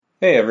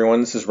Hey everyone,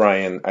 this is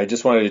Ryan. I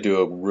just wanted to do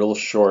a real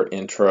short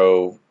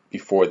intro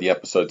before the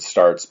episode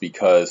starts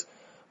because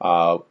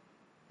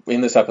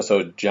in this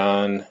episode,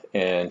 John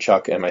and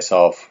Chuck and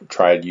myself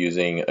tried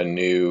using a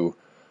new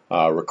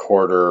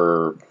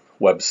recorder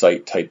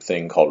website type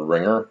thing called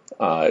Ringer.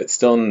 It's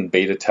still in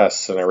beta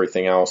tests and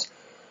everything else.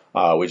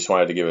 We just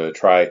wanted to give it a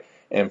try.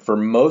 And for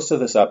most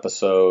of this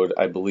episode,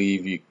 I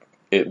believe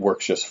it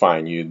works just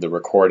fine. The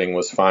recording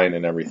was fine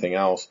and everything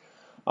else.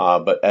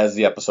 But as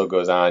the episode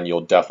goes on,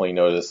 you'll definitely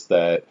notice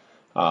that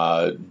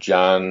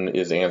John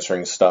is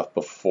answering stuff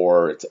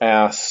before it's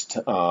asked.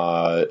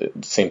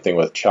 Same thing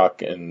with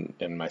Chuck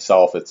and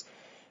myself.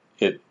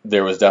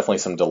 There was definitely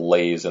some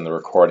delays in the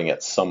recording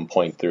at some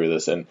point through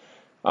this. And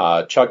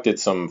Chuck did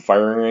some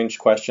firing range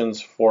questions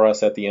for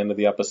us at the end of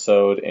the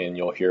episode, and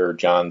you'll hear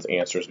John's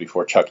answers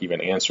before Chuck even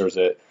answers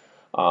it.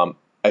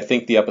 I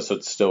think the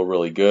episode's still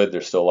really good.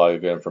 There's still a lot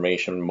of good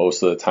information.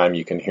 Most of the time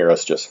you can hear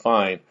us just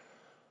fine.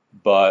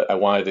 But I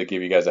wanted to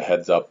give you guys a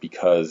heads up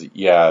because,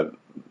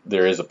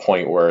 there is a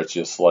point where it's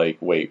just like,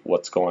 wait,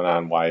 what's going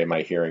on? Why am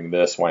I hearing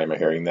this? Why am I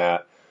hearing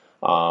that?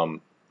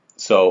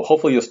 So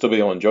hopefully you'll still be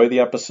able to enjoy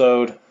the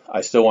episode. I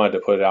still wanted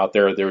to put it out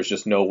there. There was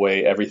just no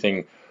way.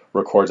 Everything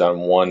records on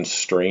one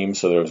stream,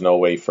 so there was no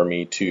way for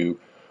me to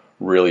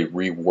really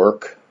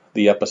rework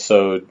the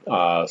episode.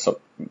 So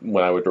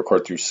when I would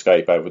record through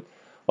Skype, I would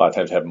a lot of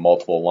times have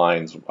multiple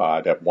lines.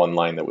 I'd have one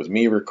line that was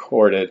me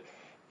recorded,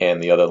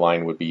 and the other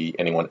line would be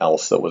anyone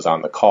else that was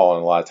on the call.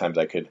 And a lot of times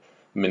I could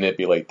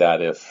manipulate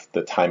that if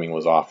the timing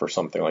was off or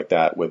something like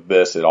that. With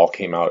this, it all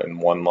came out in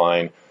one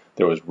line.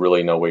 There was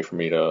really no way for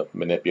me to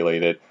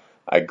manipulate it.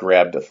 I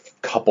grabbed a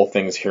couple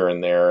things here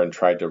and there and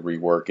tried to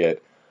rework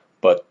it,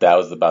 but that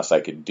was the best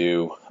I could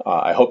do.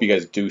 I hope you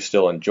guys do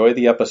still enjoy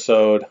the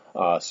episode.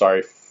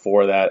 Sorry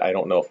for that. I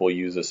don't know if we'll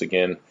use this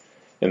again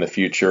in the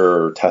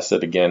future or test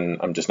it again.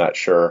 I'm just not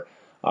sure.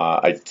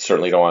 I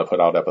certainly don't want to put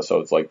out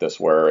episodes like this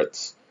where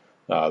it's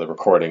the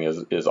recording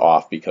is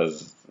off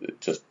because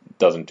it just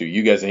doesn't do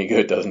you guys any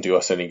good, doesn't do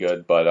us any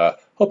good. But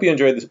hope you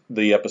enjoyed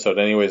the episode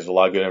anyways. There's a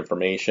lot of good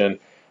information.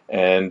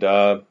 And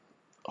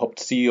hope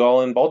to see you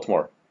all in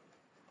Baltimore.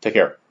 Take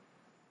care.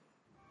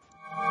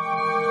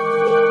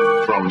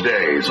 From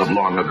days of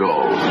long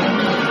ago,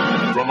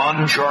 from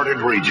uncharted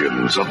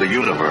regions of the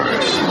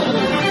universe,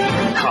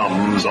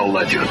 comes a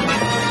legend.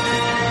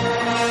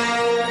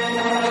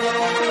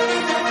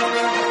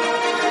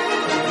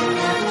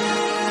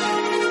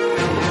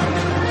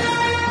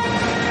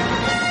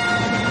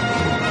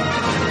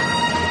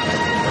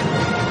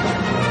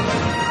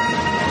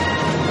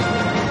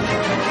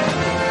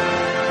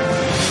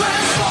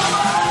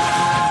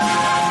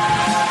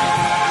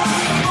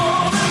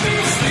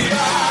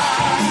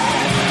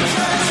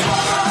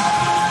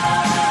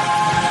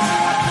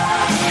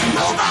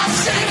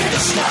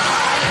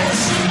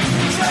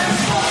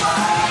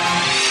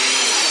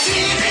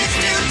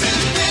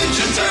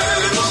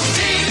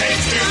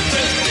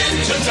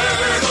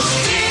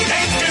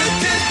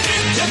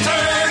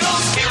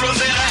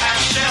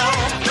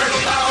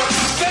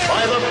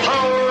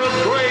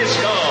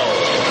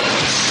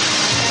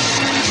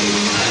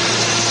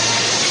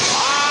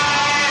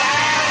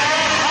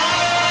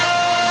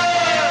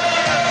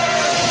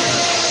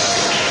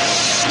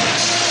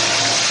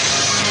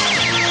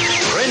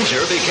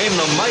 Became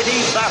the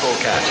mighty Battle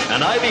Cat,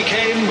 and I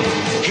became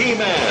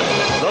He-Man,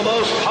 the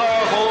most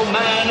powerful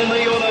man in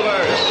the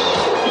universe.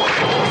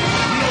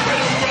 Nowhere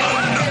to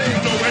run,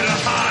 nowhere to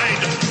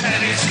hide, and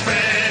it's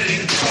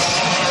spreading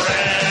far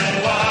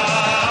and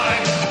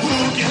wide.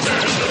 Who can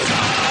turn the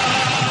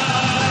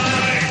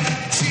tide?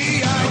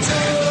 G.I.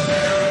 Joe!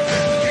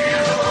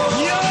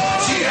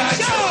 G.I.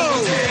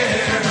 Joe is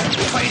there,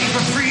 fighting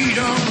for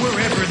freedom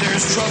wherever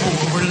there's trouble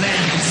over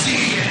land and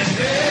sea and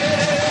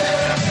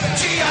air.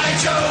 G.I.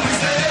 Joe is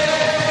there.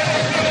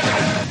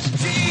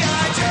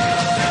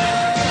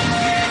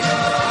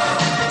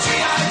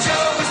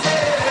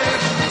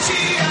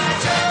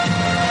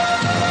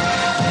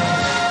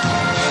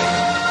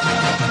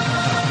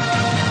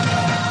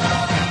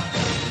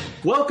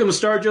 Welcome to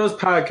Star Joe's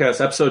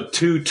Podcast, episode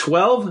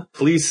 212.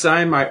 Please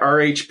sign my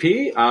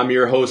RHP. I'm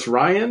your host,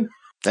 Ryan.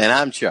 And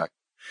I'm Chuck.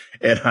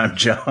 And I'm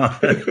John.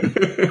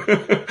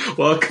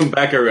 Welcome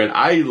back, everyone.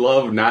 I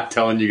love not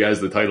telling you guys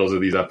the titles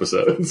of these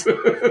episodes. For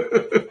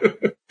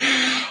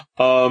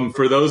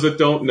those that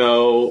don't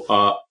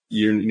know,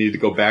 you need to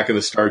go back in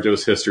the Star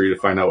Joe's history to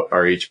find out what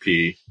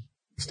RHP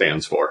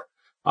stands for.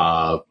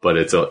 But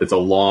it's a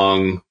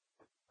long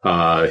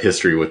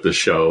history with this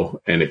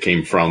show, and it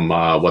came from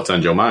What's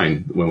on Joe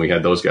Mind when we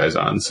had those guys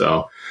on.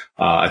 So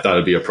I thought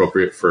it'd be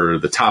appropriate for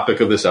the topic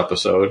of this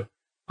episode.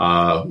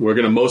 We're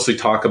going to mostly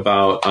talk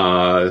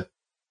about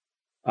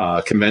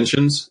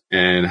conventions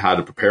and how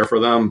to prepare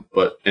for them,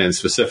 and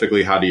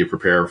specifically, how do you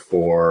prepare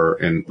for,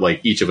 and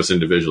like each of us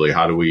individually,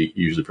 how do we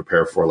usually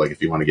prepare for, like,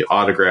 if you want to get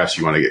autographs,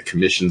 you want to get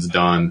commissions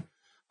done,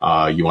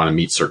 you want to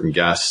meet certain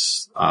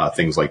guests,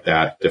 things like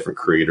that, different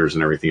creators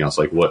and everything else.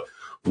 Like what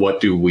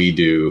do we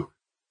do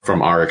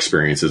from our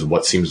experiences?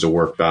 What seems to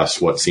work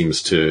best? What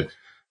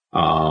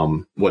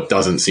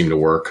doesn't seem to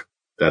work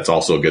that's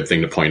also a good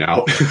thing to point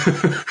out.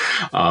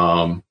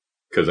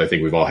 Because I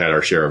think we've all had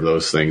our share of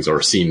those things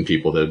or seen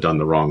people that have done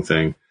the wrong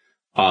thing.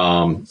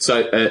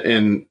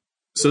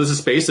 So this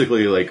is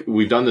basically like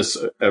we've done this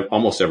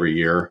almost every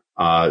year.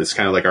 It's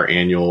kind of like our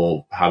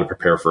annual how to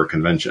prepare for a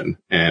convention.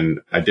 And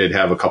I did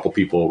have a couple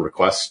people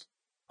request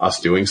us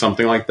doing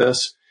something like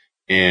this.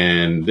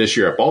 And this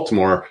year at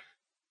Baltimore,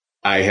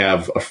 I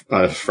have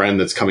a friend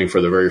that's coming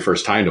for the very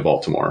first time to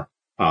Baltimore,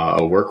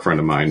 a work friend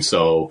of mine.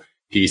 So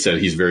he said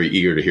he's very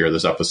eager to hear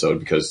this episode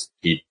because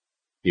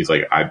he's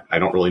like, I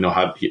don't really know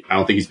I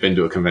don't think he's been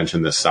to a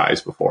convention this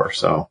size before.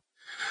 So.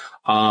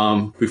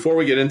 Before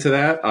we get into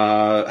that,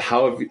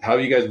 how have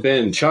you guys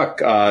been?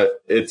 Chuck,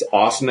 it's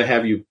awesome to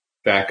have you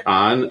back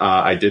on.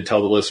 I did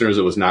tell the listeners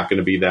it was not going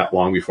to be that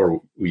long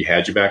before we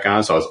had you back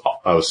on. So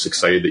I was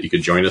excited that you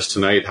could join us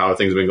tonight. How have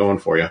things been going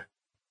for you?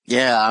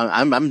 Yeah,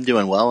 I'm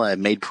doing well. I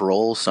made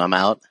parole, so I'm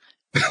out.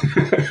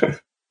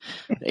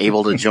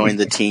 Able to join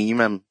the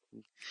team.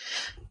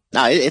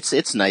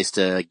 It's nice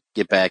to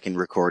get back in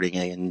recording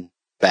and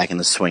back in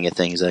the swing of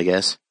things, I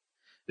guess.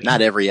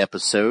 Not every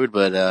episode,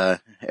 but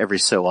every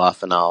so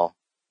often I'll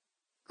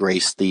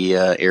grace the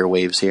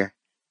airwaves here.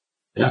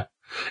 Yeah.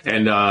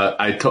 And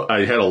I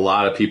had a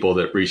lot of people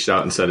that reached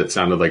out and said it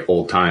sounded like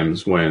old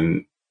times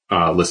when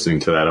listening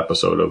to that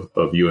episode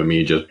of you and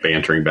me just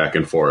bantering back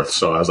and forth.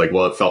 So I was like,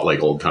 well, it felt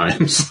like old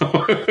times.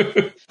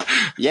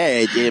 Yeah,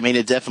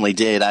 it definitely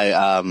did.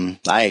 I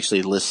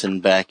actually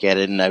listened back at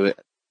it and I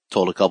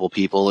told a couple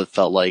people it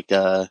felt like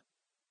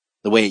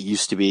the way it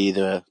used to be,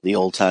 the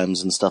old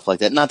times and stuff like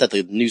that. Not that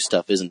the new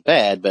stuff isn't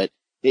bad, but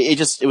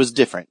it was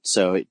different.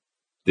 So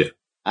yeah,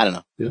 I don't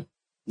know. Yeah.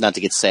 Not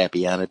to get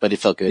sappy on it, but it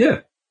felt good. Yeah.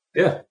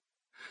 Yeah.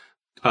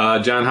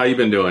 John, how you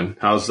been doing?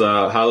 How's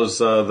the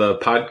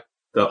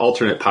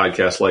alternate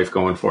podcast life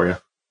going for you?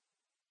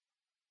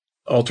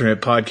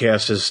 Alternate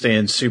podcast is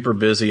staying super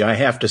busy. I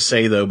have to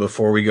say though,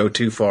 before we go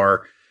too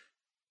far,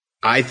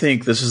 I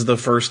think this is the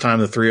first time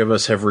the three of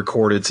us have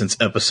recorded since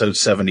episode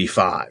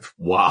 75.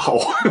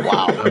 Wow.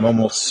 I'm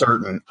almost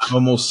certain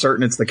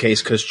it's the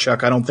case because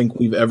Chuck, I don't think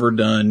we've ever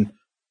done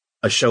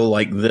a show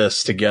like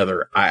this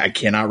together. I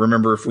cannot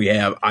remember if we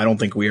have. I don't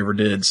think we ever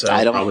did. So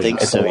I don't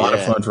think it's so. a lot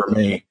of fun for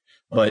me.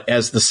 But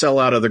as the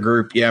sellout of the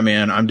group, yeah,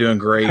 man, I'm doing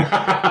great.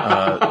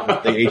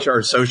 The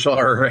HR Social,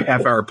 our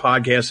half-hour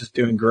podcast is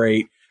doing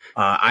great.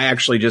 I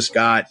actually just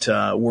got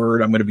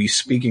word I'm going to be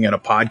speaking at a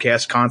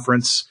podcast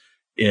conference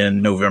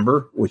in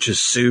November, which is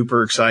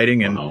super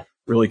exciting and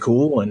really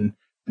cool, and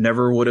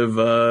never would have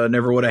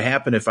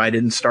happened if I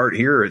didn't start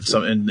here at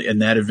in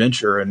that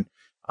adventure. And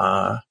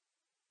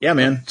yeah,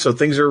 man. So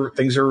things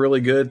are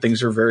really good.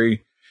 Things are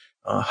very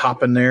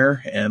hopping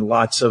there, and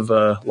lots of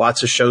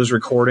shows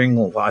recording,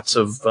 lots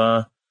of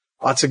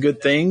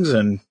good things.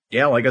 And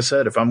yeah, like I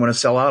said, if I'm going to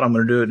sell out, I'm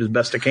going to do it as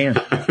best I can.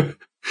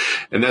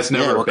 And that's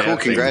never a bad cool.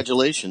 thing.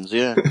 Congratulations.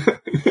 Yeah.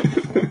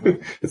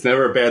 It's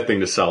never a bad thing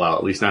to sell out,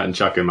 at least not in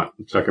Chuck in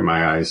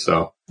my eyes.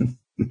 So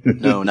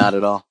no, not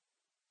at all.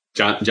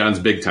 John's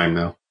big time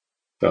now.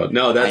 So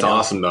no, that's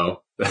awesome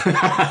though.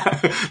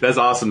 That's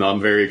awesome though.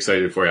 I'm very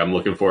excited for you. I'm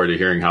looking forward to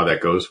hearing how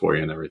that goes for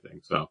you and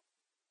everything. So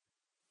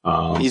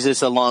he's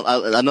just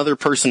another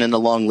person in the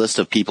long list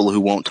of people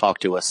who won't talk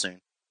to us soon.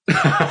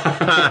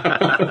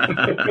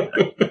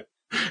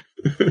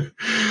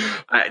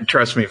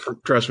 Trust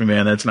me,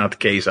 man. That's not the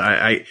case.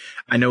 I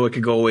know it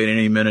could go away at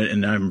any minute,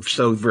 and I'm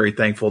so very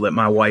thankful that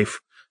my wife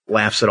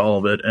laughs at all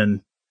of it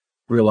and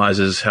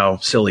realizes how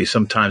silly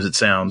sometimes it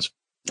sounds.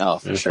 Oh,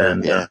 for sure.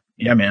 And,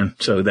 yeah, man.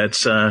 So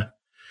that's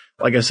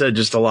like I said,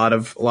 just a lot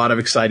of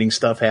exciting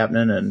stuff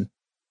happening, and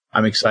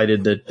I'm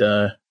excited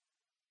that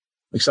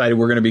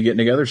we're going to be getting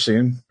together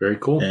soon. Very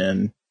cool.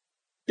 And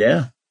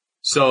yeah,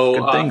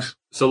 so good things.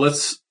 So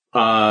let's.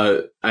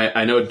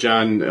 I know,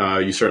 John,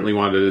 you certainly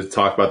wanted to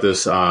talk about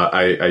this.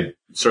 I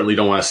certainly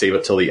don't want to save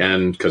it till the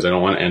end because I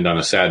don't want to end on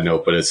a sad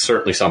note, but it's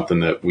certainly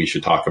something that we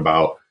should talk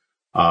about,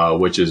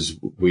 which is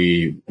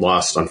we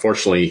lost,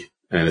 unfortunately,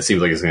 and it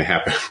seems like it's going to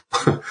happen,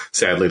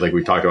 sadly, like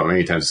we talked about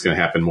many times, it's going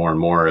to happen more and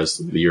more as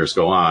the years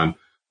go on.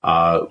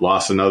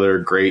 Lost another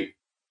great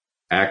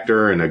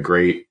actor and a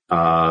great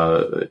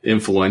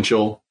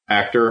influential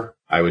actor,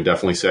 I would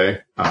definitely say,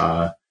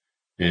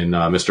 in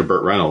Mr.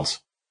 Burt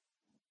Reynolds.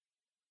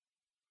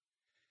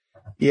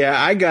 Yeah,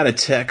 I got a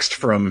text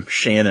from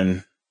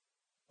Shannon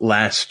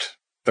last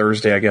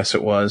Thursday, I guess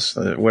it was,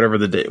 whatever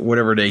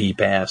day he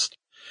passed.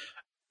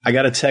 I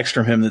got a text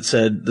from him that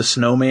said the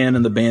Snowman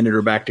and the Bandit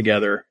are back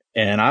together,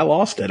 and I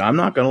lost it. I'm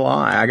not going to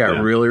lie. I got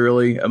really,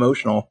 really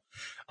emotional.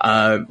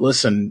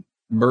 Listen,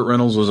 Burt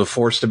Reynolds was a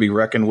force to be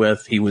reckoned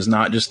with. He was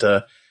not just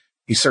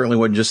he certainly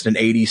wasn't just an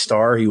 80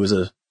 star. He was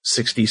a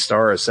 60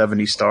 star, a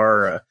 70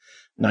 star, a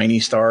 90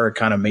 star,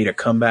 kind of made a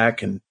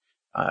comeback. And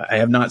I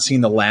have not seen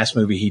the last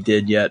movie he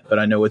did yet, but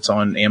I know it's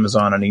on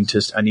Amazon. I need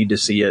to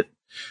see it.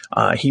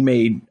 He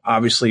made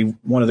obviously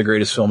one of the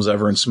greatest films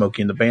ever in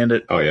Smokey and the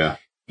Bandit. Oh yeah.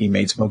 He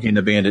made Smokey and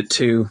the Bandit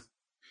 2.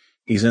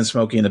 He's in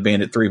Smokey and the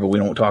Bandit 3, but we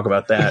don't talk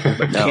about that.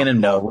 But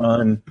Cannonball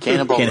Run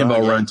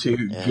 2,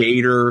 yeah.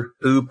 Gator,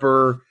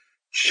 Hooper,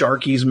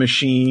 Sharky's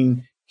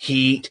Machine,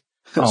 Heat.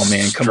 Oh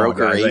man, come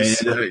Stroker on,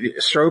 guys. Ace.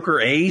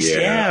 Stroker Ace.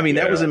 Yeah, I mean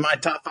that yeah. was in my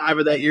top 5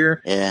 of that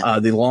year. Yeah.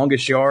 The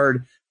Longest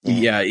Yard.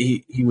 Yeah.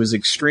 He was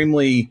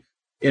extremely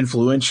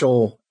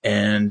influential,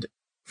 and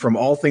from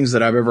all things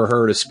that I've ever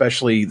heard,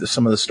 especially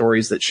some of the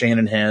stories that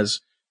Shannon has,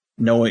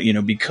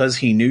 knowing, because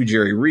he knew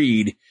Jerry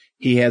Reed,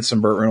 he had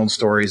some Burt Reynolds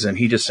stories, and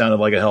he just sounded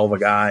like a hell of a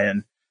guy.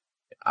 And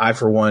I,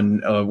 for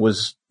one,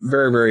 was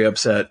very, very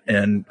upset,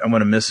 and I'm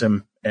going to miss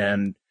him.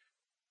 And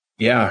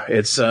yeah,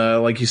 it's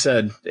like you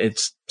said,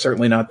 it's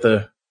certainly not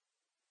the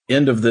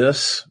end of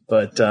this,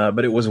 but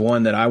it was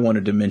one that I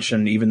wanted to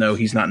mention, even though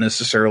he's not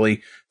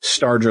necessarily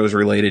Star Joe's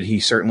related. He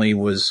certainly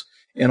was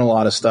in a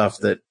lot of stuff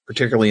that,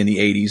 particularly in the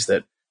 80s,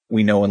 that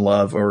we know and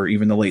love, or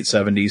even the late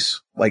 70s,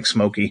 like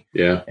Smokey.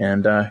 Yeah.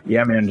 And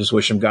yeah, man, just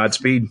wish him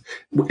Godspeed.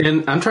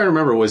 And I'm trying to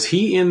remember, was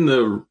he in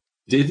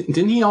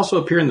didn't he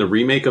also appear in the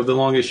remake of The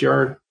Longest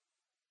Yard?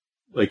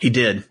 Like He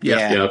did.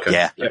 Yeah. Yeah,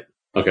 okay. Yeah.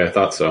 Okay, I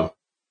thought so.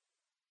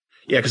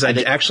 Yeah, because I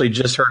actually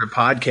just heard a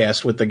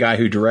podcast with the guy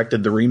who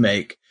directed the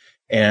remake,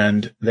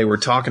 and they were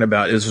talking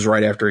about, this was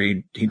right after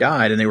he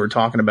died, and they were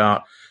talking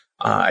about,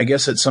 I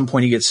guess at some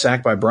point he gets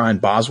sacked by Brian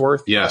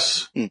Bosworth.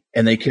 Yes.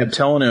 And they kept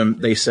telling him,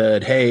 they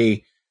said,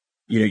 hey,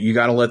 you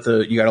got to let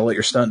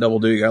your stunt double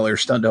do, you got to let your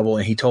stunt double.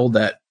 And he told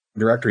that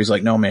director, he's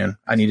like, no, man,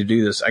 I need to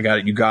do this. I got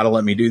it. You got to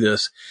let me do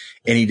this.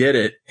 And he did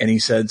it. And he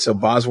said, so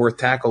Bosworth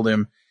tackled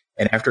him.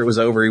 And after it was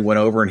over, he went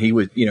over and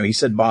he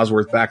said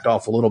Bosworth backed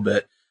off a little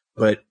bit,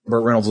 but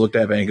Burt Reynolds looked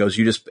at him and he goes,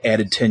 you just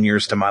added 10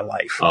 years to my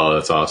life. Oh,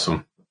 that's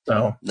awesome.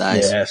 So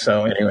Nice. yeah.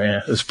 So anyway,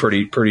 it was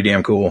pretty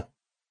damn cool.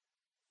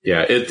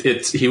 Yeah,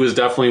 he was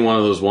definitely one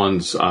of those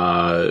ones,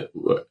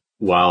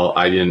 while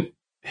I didn't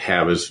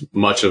have as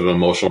much of an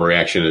emotional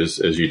reaction as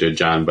you did,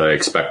 John, but I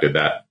expected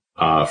that,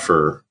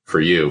 for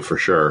you, for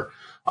sure.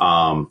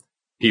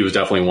 He was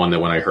definitely one that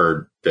when I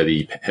heard that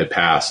he had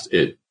passed,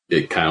 it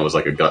kind of was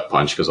like a gut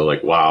punch, because I was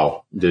like,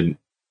 wow,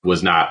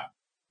 was not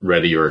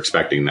ready or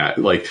expecting that.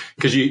 Like,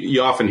 cause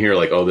you often hear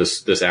like, oh,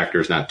 this actor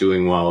is not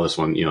doing well. This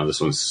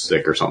one's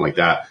sick or something like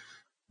that.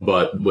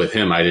 But with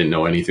him, I didn't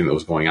know anything that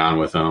was going on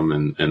with him.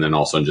 And then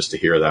all of a sudden just to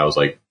hear that, I was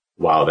like,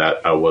 wow,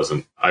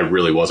 I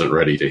really wasn't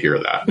ready to hear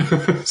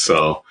that.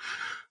 So,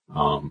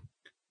 well,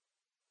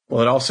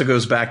 it also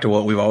goes back to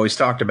what we've always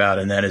talked about.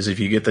 And that is, if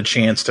you get the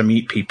chance to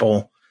meet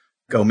people,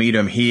 go meet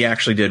them. He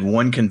actually did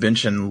one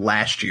convention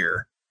last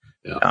year.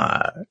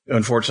 yeah.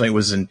 Unfortunately it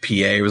was in PA.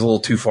 It was a little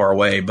too far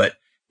away, but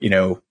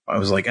I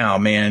was like, oh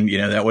man,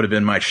 that would have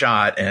been my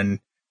shot. And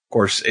of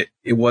course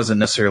it wasn't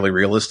necessarily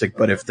realistic,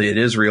 but if it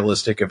is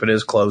realistic, if it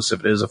is close, if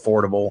it is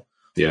affordable,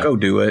 Yeah. go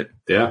do it.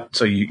 Yeah.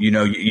 So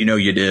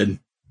you did.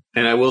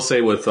 And I will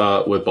say with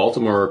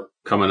Baltimore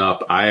coming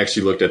up, I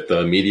actually looked at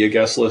the media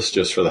guest list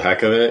just for the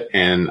heck of it.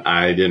 And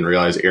I didn't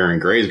realize Aaron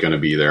Gray is going to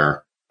be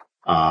there.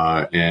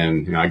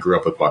 And I grew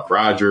up with Buck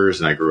Rogers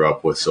and I grew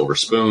up with Silver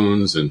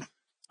Spoons, and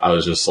I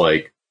was just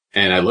like,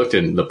 and I looked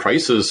and the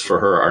prices for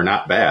her are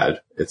not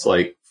bad. It's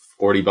like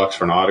 $40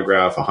 for an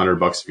autograph,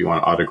 $100 if you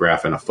want an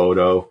autograph and a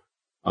photo.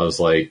 I was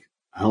like,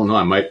 I don't know.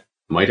 I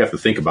might have to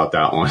think about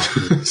that one.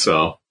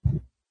 So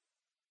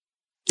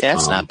Yeah,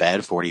 it's not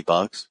bad.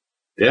 $40.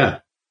 yeah,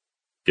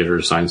 get her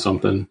to sign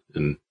something.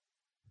 And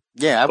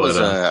Yeah, I was,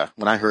 But,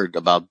 when I heard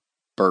about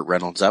Burt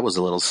Reynolds, I was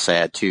a little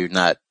sad too.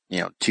 Not,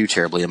 too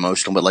terribly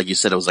emotional, but like you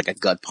said, it was like a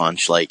gut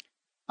punch. Like,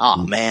 oh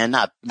man,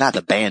 not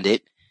the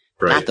Bandit,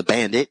 right. not the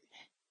Bandit.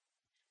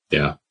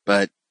 Yeah.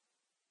 But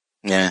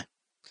yeah.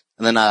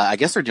 And then, I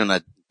guess they're doing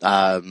like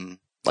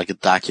a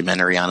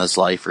documentary on his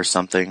life or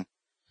something.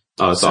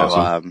 Oh, that's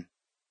awesome.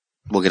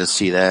 We'll get to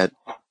see that.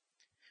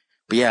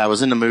 But yeah, I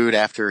was in the mood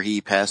after he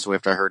passed away,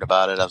 after I heard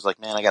about it. I was like,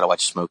 man, I gotta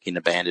watch Smokey and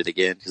the Bandit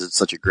again, because it's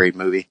such a great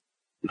movie.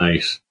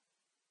 Nice.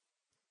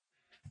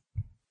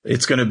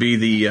 It's going to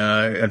be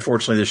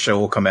unfortunately this show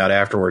will come out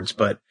afterwards,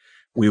 but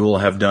we will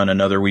have done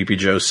another Weepy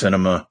Joe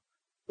Cinema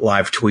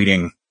live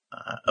tweeting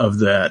of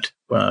that.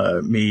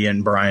 Me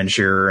and Brian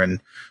Shearer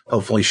and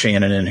hopefully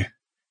Shannon and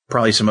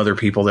probably some other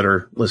people that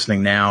are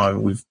listening now.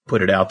 We've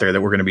put it out there that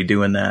we're going to be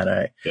doing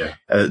that.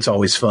 It's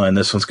always fun.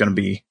 This one's going to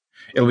be,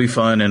 it'll be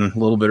fun and a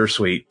little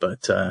bittersweet,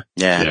 but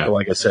Yeah.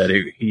 like I said,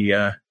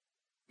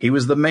 he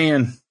was the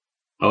man.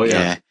 Oh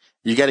yeah.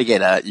 You gotta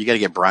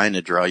get Brian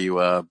to draw you,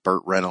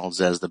 Burt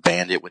Reynolds as the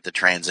Bandit with the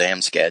Trans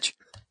Am sketch.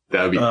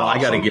 That would be awesome.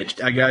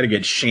 I gotta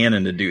get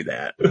Shannon to do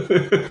that.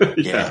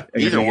 Yeah.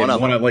 Either one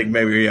of them. Like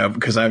maybe,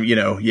 because I've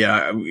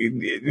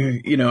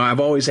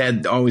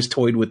always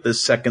toyed with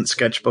this second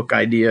sketchbook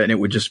idea, and it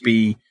would just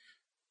be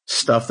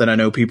stuff that I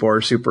know people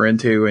are super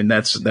into. And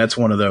that's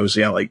one of those.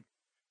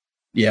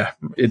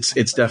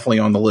 It's definitely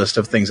on the list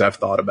of things I've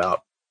thought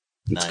about.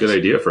 It's a good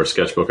idea for a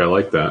sketchbook. I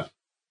like that.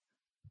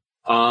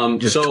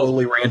 Just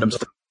totally random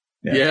stuff.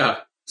 Yeah.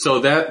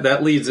 So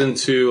that leads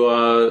into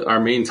our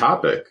main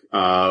topic,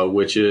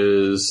 which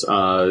is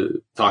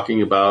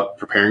talking about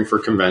preparing for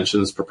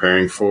conventions,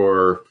 preparing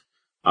for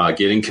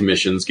getting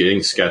commissions,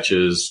 getting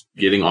sketches,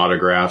 getting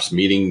autographs,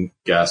 meeting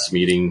guests,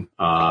 meeting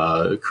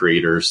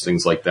creators,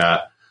 things like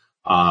that.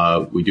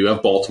 We do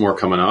have Baltimore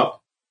coming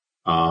up,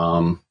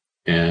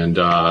 and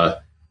I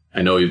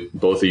know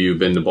both of you have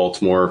been to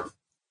Baltimore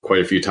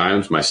quite a few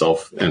times,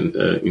 myself and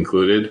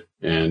included.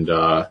 And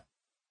I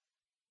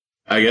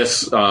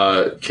guess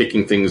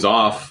kicking things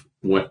off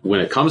when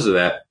it comes to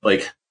that,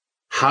 like,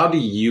 how do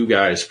you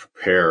guys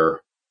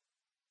prepare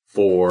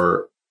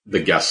for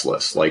the guest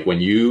list? Like when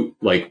do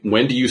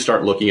you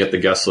start looking at the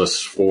guest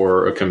list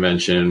for a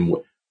convention?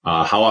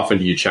 How often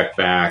do you check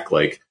back?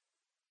 Like,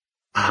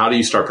 how do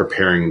you start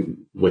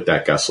preparing with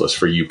that guest list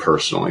for you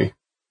personally?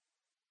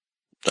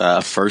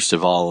 First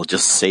of all,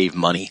 just save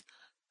money.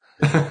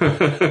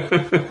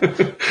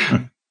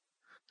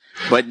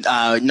 But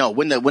no,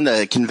 when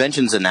the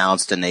convention's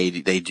announced and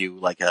they do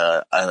like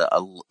a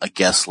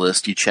guest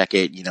list, you check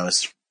it, you know,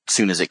 as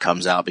soon as it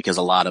comes out, because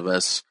a lot of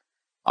us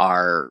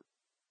are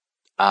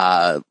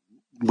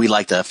we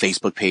like the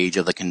Facebook page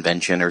of the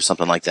convention or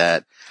something like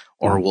that,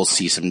 or we'll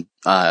see some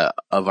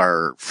of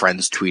our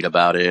friends tweet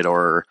about it,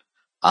 or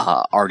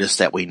artists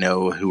that we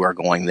know who are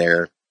going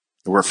there,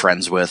 we're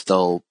friends with,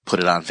 they'll put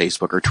it on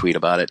Facebook or tweet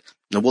about it.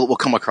 And we'll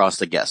come across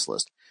the guest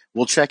list.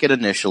 We'll check it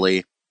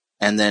initially,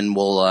 and then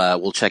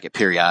we'll check it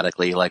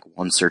periodically, like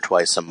once or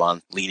twice a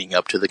month leading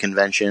up to the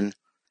convention.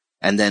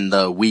 And then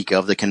the week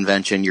of the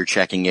convention, you're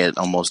checking it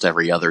almost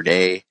every other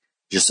day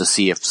just to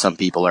see if some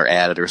people are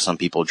added or some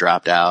people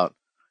dropped out.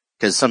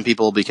 Because some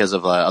people, because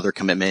of other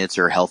commitments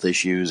or health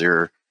issues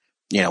or,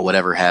 you know,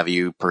 whatever have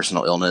you,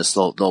 personal illness,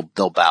 they'll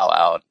bow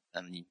out,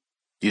 and you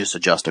just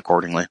adjust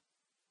accordingly.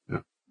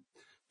 Yeah.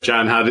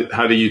 John, how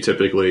do you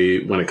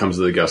typically, when it comes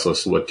to the guest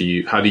list,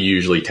 how do you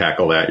usually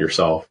tackle that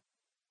yourself?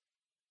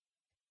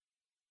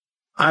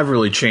 I've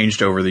really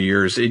changed over the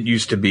years. I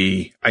used to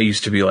be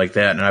like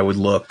that, and I would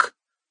look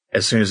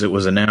as soon as it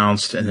was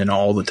announced and then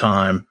all the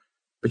time.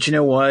 But you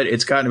know what?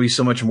 It's gotten to be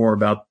so much more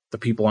about the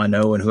people I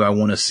know and who I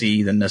want to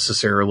see than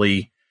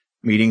necessarily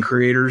meeting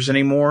creators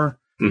anymore.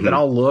 Mm-hmm. That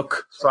I'll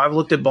look. So I've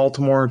looked at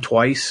Baltimore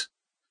twice,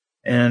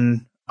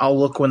 and I'll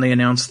look when they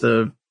announce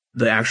the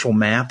actual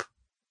map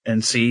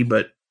and see.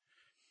 But,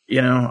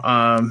 you know,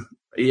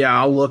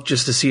 I'll look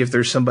just to see if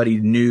there's somebody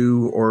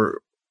new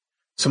or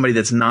somebody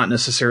that's not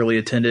necessarily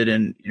attended.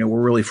 And, you know,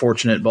 we're really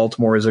fortunate.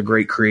 Baltimore is a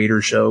great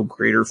creator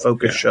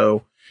focused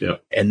show. Yeah.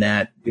 And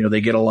that, you know,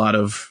 they get a lot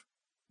of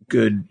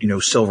good, you know,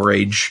 Silver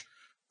Age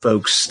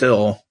folks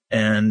still,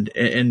 and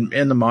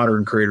the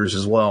modern creators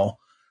as well.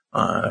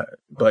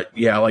 But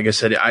yeah, like I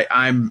said,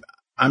 I'm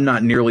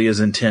not nearly as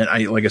intent.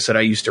 Like I said,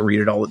 I used to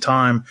read it all the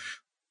time.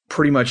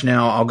 Pretty much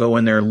now I'll go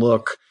in there and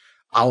look.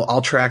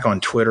 I'll track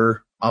on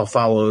Twitter. I'll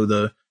follow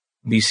the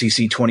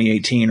BCC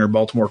 2018 or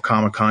Baltimore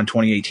Comic Con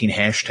 2018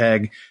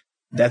 hashtag.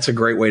 That's a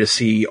great way to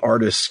see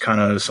artists. Kind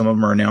of, some of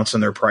them are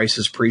announcing their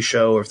prices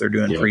pre-show if they're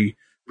doing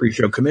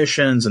pre-show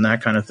commissions and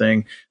that kind of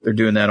thing. They're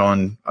doing that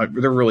on.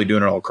 They're really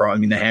doing it all across. I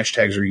mean, the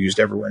hashtags are used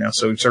everywhere now.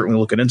 So certainly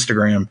look at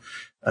Instagram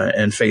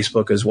and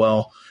Facebook as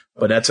well.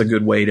 But that's a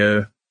good way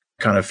to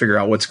kind of figure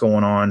out what's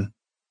going on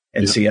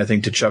and see. I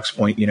think to Chuck's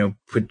point, you know,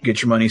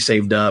 get your money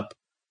saved up.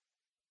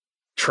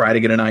 Try to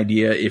get an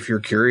idea. If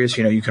you're curious,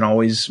 you know, you can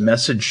always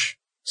message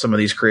some of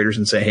these creators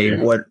and say, hey,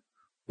 what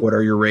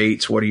are your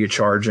rates? What are you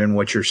charging?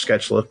 What's your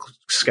sketch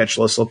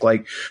list look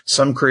like?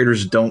 Some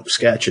creators don't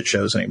sketch at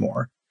shows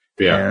anymore.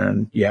 Yeah.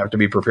 And you have to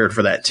be prepared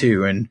for that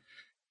too. And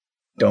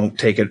don't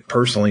take it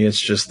personally. It's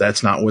just,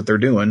 that's not what they're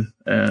doing.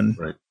 And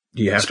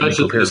you have to be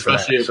prepared for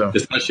that.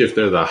 Especially if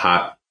they're the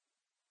hot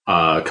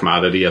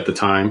commodity at the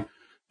time,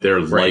 they're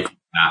likely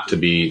not to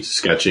be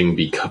sketching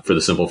for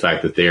the simple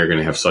fact that they are going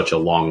to have such a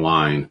long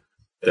line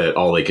that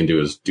all they can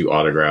do is do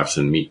autographs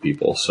and meet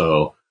people.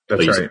 So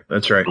that's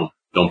right.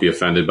 Don't be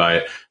offended by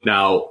it.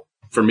 Now,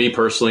 for me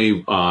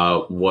personally,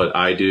 what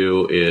I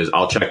do is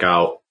I'll check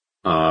out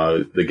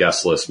the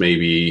guest list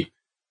maybe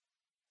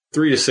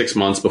 3 to 6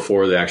 months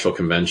before the actual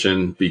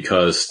convention,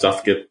 because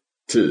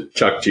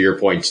Chuck, to your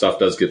point, stuff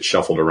does get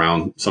shuffled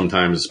around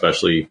sometimes,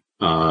 especially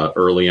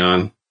early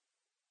on.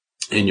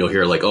 And you'll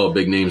hear like, oh,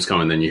 big name's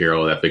coming. Then you hear,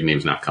 oh, that big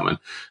name's not coming.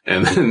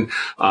 And then,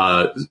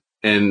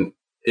 and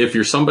if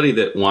you're somebody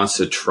that wants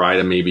to try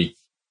to maybe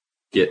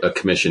get a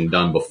commission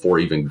done before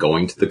even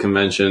going to the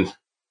convention,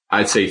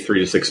 I'd say 3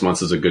 to 6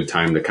 months is a good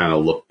time to kind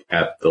of look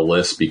at the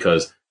list,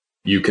 because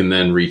you can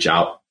then reach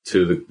out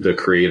to the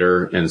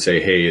creator and say,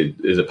 hey,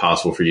 is it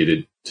possible for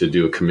you to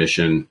do a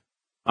commission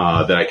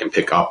that I can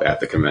pick up at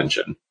the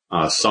convention?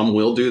 Some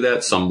will do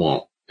that, some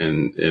won't.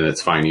 And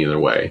it's fine either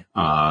way.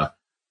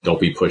 Don't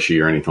be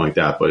pushy or anything like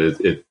that, but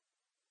it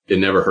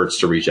never hurts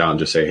to reach out and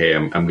just say, hey,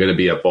 I'm going to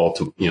be at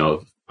Baltimore. You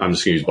know, I'm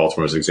just going to use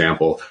Baltimore as an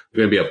example. I'm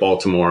going to be at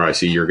Baltimore. I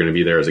see you're going to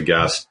be there as a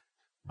guest.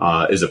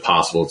 Is it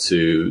possible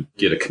to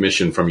get a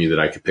commission from you that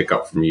I could pick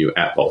up from you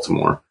at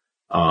Baltimore?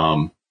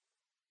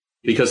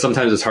 Because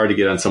sometimes it's hard to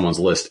get on someone's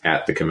list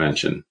at the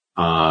convention,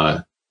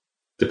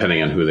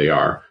 depending on who they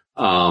are.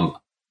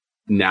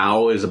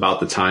 Now is about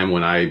the time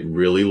when I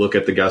really look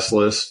at the guest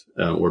list.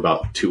 We're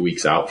about 2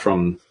 weeks out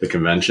from the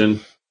convention,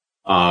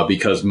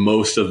 because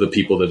most of the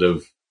people that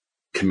have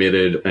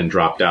committed and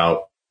dropped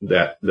out,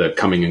 that the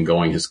coming and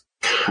going has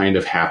kind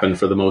of happened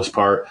for the most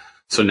part.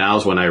 So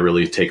now's when I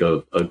really take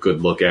a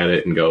good look at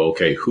it and go,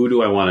 okay, who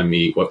do I want to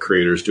meet? What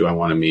creators do I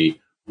want to meet?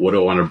 What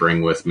do I want to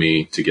bring with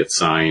me to get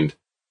signed?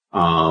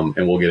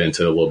 And we'll get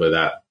into a little bit of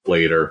that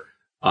later.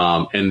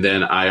 And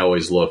then I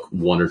always look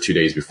 1 or 2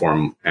 days before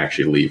I'm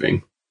actually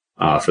leaving,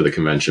 for the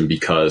convention,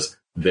 because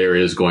there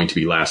is going to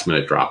be last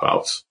minute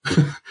dropouts.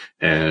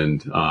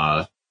 And,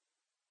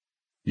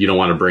 you don't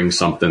want to bring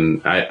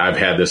something. I've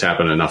had this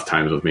happen enough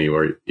times with me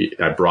where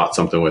I brought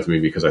something with me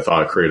because I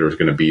thought a creator was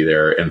going to be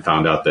there and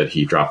found out that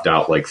he dropped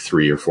out like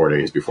 3 or 4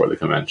 days before the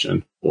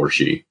convention, or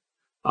she.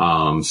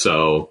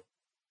 So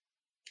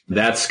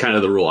that's kind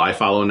of the rule I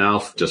follow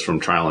now, just from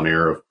trial and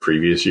error of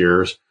previous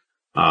years.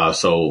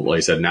 So like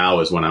I said, now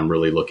is when I'm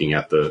really looking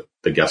at the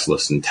guest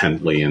list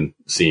intently and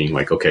seeing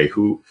like, okay,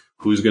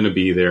 who's going to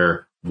be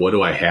there? What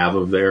do I have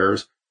of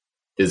theirs?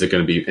 Is it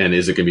going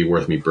to be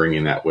worth me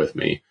bringing that with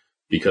me?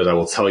 Because I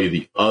will tell you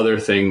the other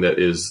thing that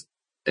is,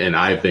 and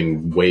I've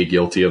been way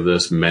guilty of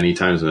this many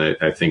times, and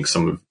I think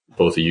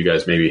both of you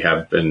guys maybe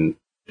have been,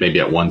 maybe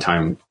at one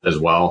time as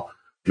well,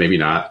 maybe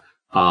not,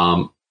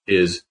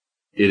 is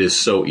it is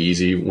so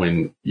easy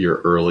when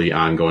you're early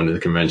on going to the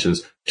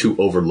conventions to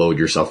overload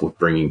yourself with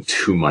bringing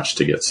too much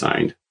to get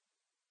signed.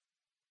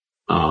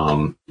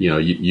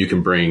 You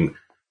can bring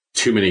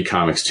too many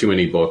comics, too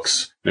many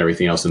books and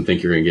everything else and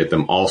think you're going to get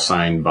them all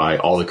signed by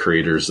all the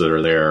creators that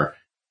are there.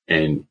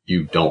 And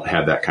you don't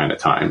have that kind of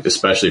time,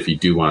 especially if you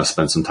do want to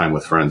spend some time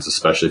with friends,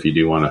 especially if you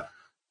do want to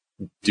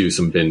do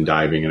some bin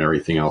diving and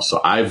everything else.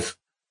 So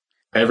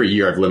every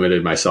year I've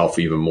limited myself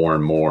even more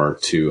and more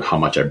to how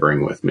much I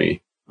bring with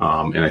me.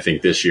 And I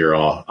think this year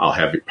I'll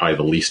have probably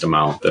the least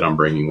amount that I'm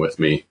bringing with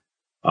me,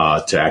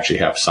 to actually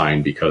have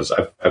signed, because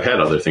I've had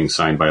other things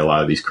signed by a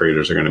lot of these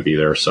creators are going to be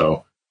there.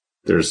 So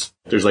there's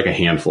like a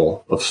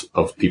handful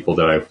of people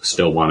that I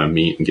still want to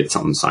meet and get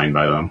something signed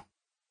by them.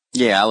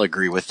 Yeah, I'll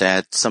agree with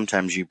that.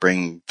 Sometimes you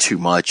bring too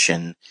much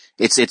and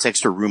it's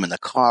extra room in the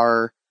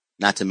car.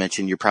 Not to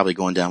mention you're probably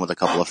going down with a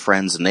couple of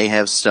friends and they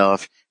have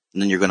stuff,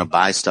 and then you're going to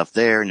buy stuff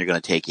there and you're going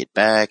to take it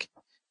back.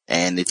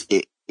 And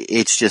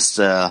it's just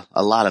a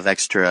lot of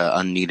extra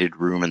unneeded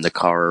room in the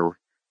car.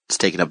 It's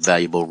taking up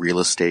valuable real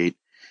estate.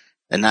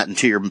 And not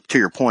to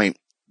your point,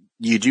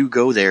 you do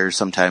go there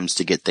sometimes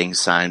to get things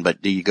signed,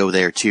 but do you go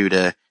there too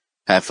to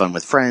have fun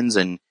with friends?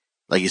 And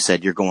like you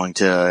said, you're going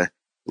to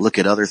look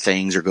at other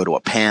things or go to a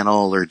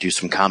panel or do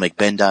some comic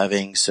bin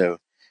diving. So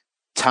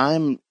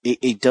time,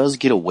 it does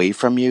get away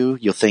from you.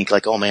 You'll think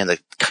like, oh man, the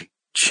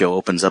show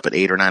opens up at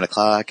 8 or 9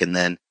 o'clock. And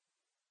then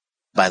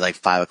by like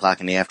 5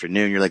 o'clock in the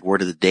afternoon, you're like, where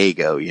did the day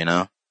go? You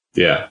know?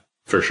 Yeah,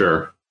 for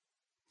sure.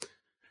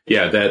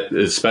 Yeah.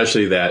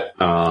 Especially that,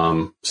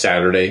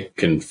 Saturday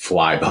can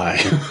fly by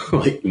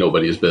like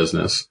nobody's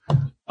business.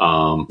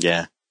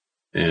 Yeah.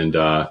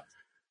 And,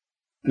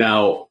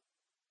 now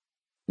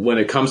when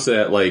it comes to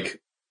that, like,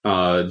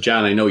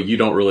 John, I know you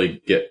don't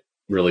really get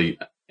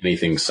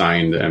anything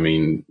signed. I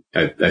mean,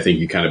 I think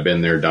you kind of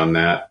been there, done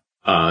that,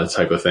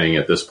 type of thing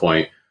at this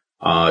point.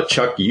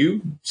 Chuck,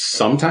 you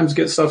sometimes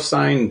get stuff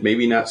signed,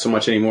 maybe not so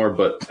much anymore,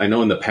 but I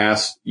know in the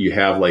past you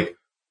have like,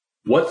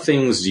 what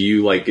things do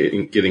you like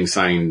getting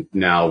signed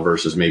now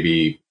versus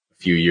maybe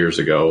a few years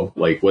ago?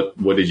 Like what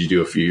did you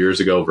do a few years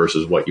ago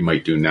versus what you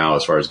might do now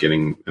as far as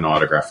getting an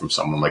autograph from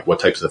someone? Like what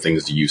types of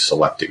things do you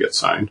select to get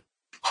signed?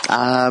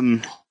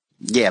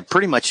 Yeah,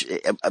 pretty much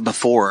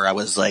before I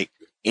was like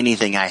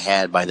anything I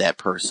had by that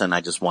person, I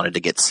just wanted to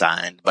get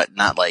signed, but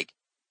not like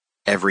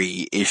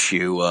every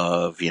issue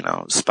of,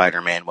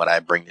 Spider-Man, what I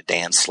bring to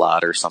Dan's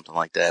slot or something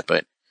like that.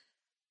 But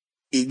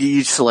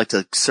you select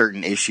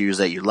certain issues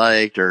that you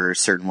liked or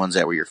certain ones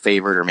that were your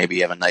favorite, or maybe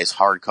you have a nice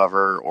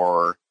hardcover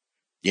or,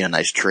 a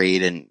nice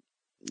trade and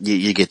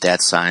you get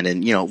that signed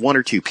and, 1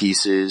 or 2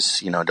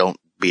 pieces, don't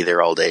be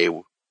there all day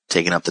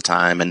taking up the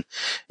time, and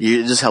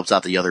it just helps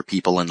out the other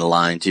people in the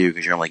line too,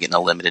 because you're only getting a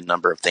limited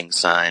number of things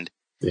signed.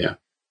 Yeah.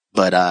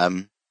 But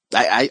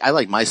I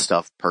like my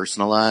stuff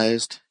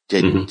personalized.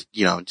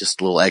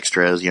 Just little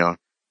extras,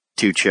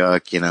 to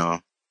Chuck,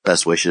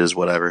 best wishes,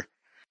 whatever.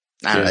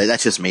 I don't know,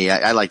 that's just me.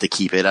 I like to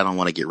keep it. I don't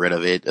want to get rid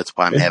of it. That's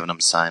why I'm having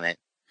them sign it.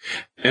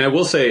 And I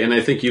will say, and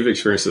I think you've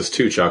experienced this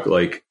too, Chuck,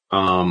 like,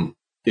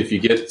 if you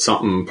get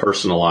something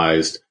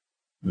personalized,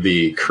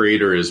 the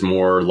creator is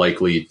more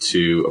likely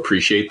to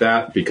appreciate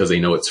that because they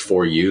know it's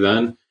for you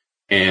then.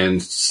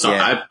 And so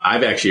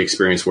I've actually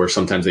experienced where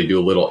sometimes they do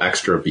a little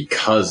extra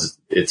because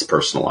it's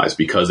personalized,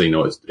 because they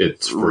know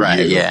it's for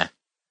you.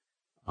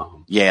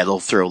 Yeah. They'll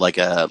throw like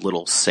a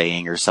little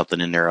saying or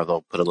something in there, or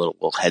they'll put a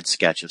little head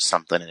sketch of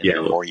something in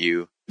it for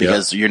you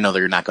because they're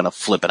not going to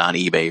flip it on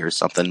eBay or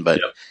something.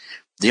 But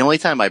the only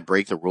time I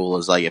break the rule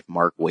is like if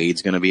Mark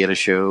Waid's going to be at a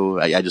show.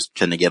 I just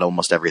tend to get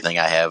almost everything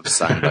I have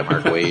signed by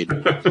Mark Waid.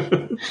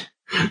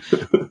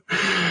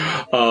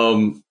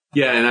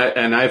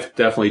 And I've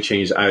definitely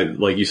changed.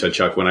 Like you said,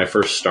 Chuck, when I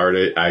first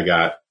started, I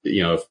got,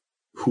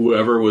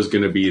 whoever was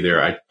going to be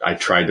there, I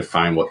tried to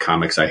find what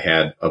comics I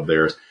had of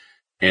theirs.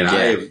 And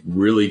I've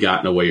really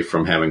gotten away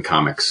from having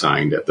comics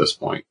signed at this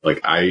point.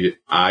 Like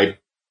I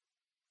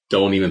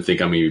don't even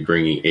think I'm going to be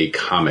bringing a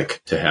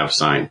comic to have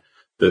signed.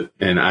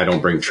 And I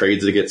don't bring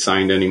trades to get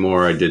signed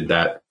anymore. I did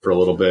that for a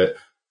little bit.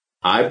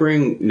 I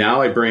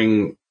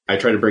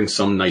try to bring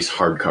some nice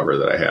hardcover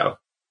that I have.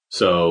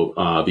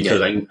 So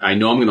because I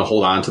know I'm going to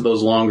hold on to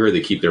those longer,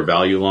 they keep their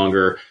value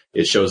longer.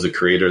 It shows the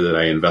creator that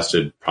I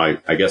invested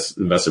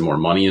more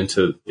money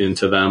into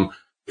them,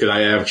 because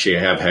I actually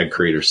have had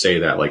creators say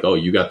that, like, oh,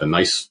 you got the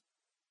nice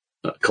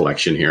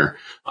collection here.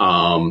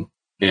 And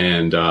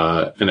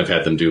I've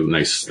had them do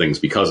nice things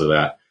because of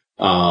that.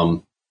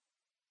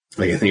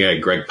 Like I think I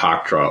had Greg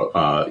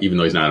Pachtra, even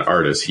though he's not an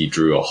artist, he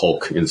drew a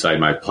Hulk inside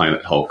my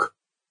Planet Hulk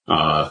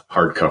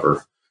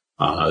hardcover.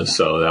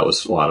 So that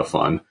was a lot of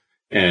fun.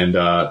 And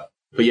but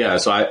yeah,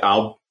 so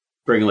I'll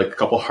bring like a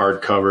couple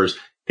hardcovers.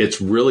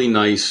 It's really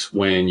nice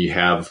when you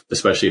have,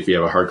 especially if you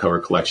have a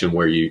hardcover collection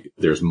where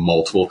there's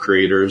multiple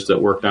creators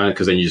that worked on it,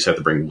 because then you just have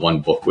to bring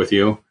one book with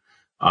you.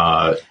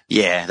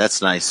 Yeah,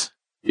 that's nice.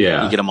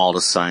 Yeah, you get them all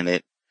to sign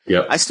it.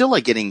 Yep. I still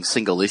like getting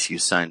single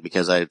issues signed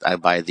because I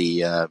buy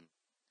the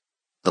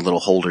little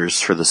holders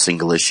for the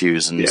single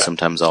issues, and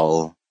sometimes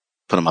I'll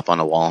put them up on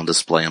a wall and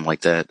display them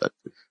like that. But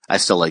I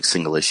still like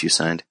single issue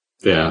signed.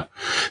 Yeah.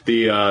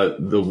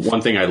 The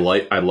one thing I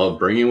love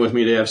bringing with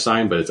me to have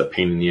signed, but it's a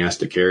pain in the ass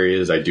to carry,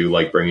 is I do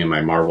like bringing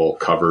my Marvel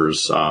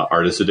Covers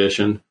Artist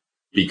Edition,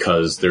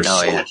 because there's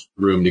so much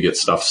room to get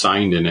stuff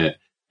signed in it.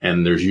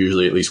 And there's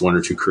usually at least one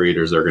or two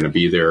creators that are going to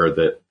be there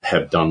that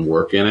have done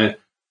work in it.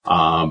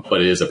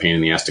 But it is a pain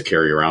in the ass to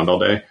carry around all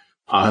day.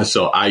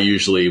 So I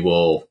usually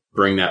will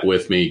bring that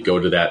with me, go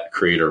to that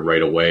creator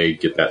right away,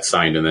 get that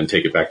signed, and then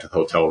take it back to the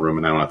hotel room,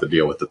 and I don't have to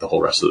deal with it the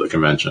whole rest of the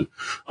convention.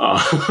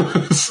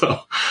 And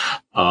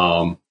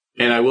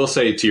I will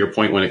say, to your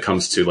point, when it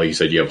comes to, like you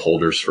said, you have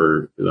holders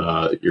for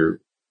your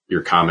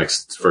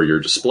comics for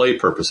your display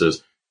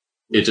purposes.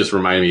 It just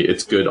reminded me,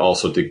 it's good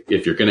also to,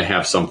 if you're going to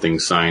have something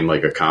signed,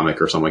 like a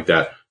comic or something like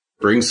that,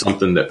 bring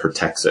something that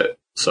protects it.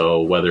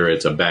 So whether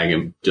it's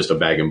just a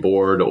bag and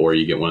board, or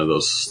you get one of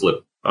those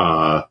slip,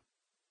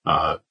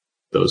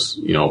 those,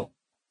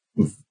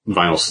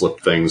 vinyl slip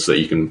things that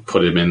you can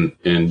put them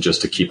in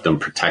just to keep them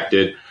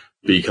protected,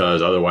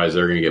 because otherwise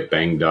they're going to get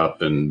banged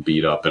up and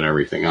beat up and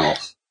everything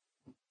else.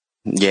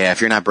 Yeah. If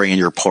you're not bringing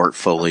your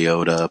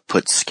portfolio to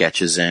put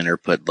sketches in, or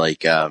put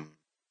like,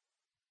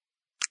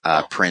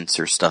 prints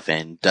or stuff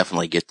in,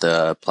 definitely get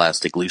the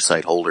plastic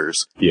lucite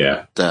holders.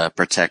 Yeah. To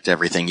protect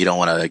everything. You don't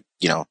want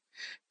to,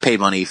 pay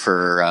money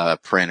for a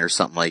print or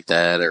something like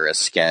that, or a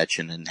sketch,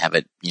 and then have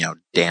it,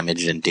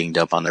 damaged and dinged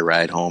up on the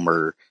ride home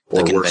or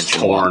the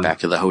convention walk back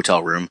to the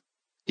hotel room.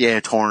 Yeah,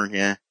 torn.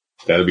 Yeah.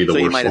 That'd be the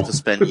worst. So you might have to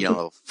spend,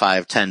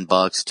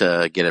 $5-10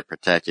 to get it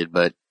protected,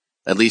 but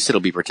at least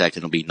it'll be protected.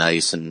 It'll be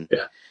nice. And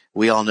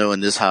we all know in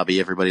this hobby,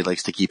 everybody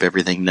likes to keep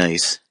everything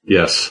nice.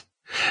 Yes.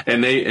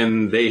 And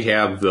they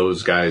have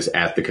those guys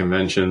at the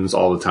conventions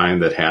all the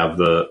time that have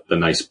the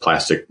nice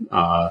plastic,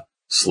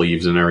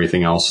 sleeves and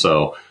everything else.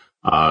 So,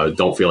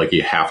 don't feel like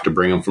you have to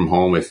bring them from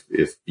home if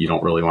you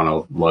don't really want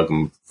to lug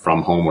them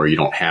from home, or you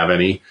don't have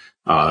any.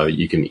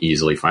 You can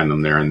easily find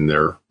them there, and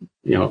they're,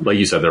 like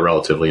you said, they're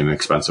relatively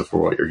inexpensive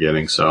for what you're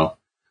getting. So,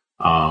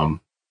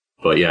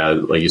 but yeah,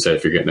 like you said,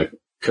 if you're getting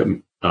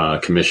a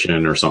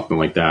commission or something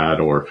like that,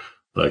 or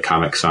a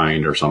comic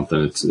signed or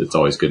something, it's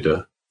always good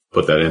to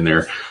put that in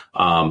there.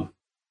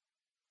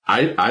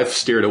 I've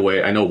steered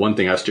away. I know one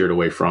thing I've steered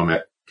away from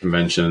at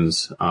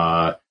conventions,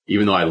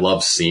 even though I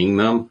love seeing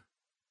them,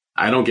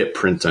 I don't get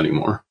prints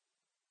anymore.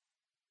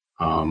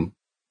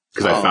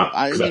 Because I found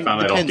I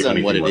don't do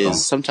anything what it with is. them.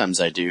 Sometimes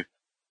I do.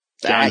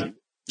 I don't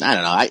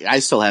know. I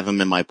still have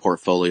them in my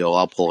portfolio.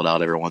 I'll pull it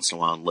out every once in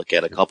a while and look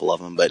at a couple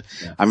of them, but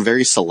I'm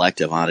very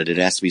selective on it. It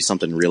has to be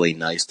something really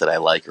nice that I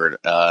like, or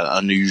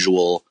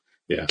unusual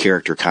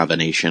character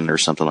combination or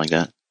something like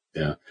that.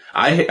 Yeah.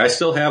 I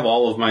still have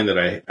all of mine that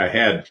I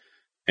had,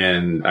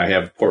 and I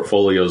have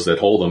portfolios that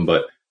hold them,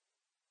 but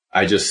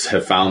I just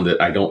have found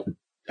that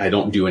I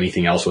don't do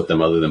anything else with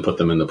them other than put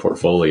them in the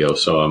portfolio.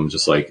 So I'm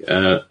just like,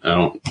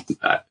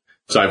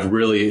 so I've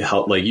really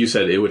helped, like you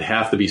said, it would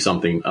have to be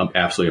something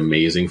absolutely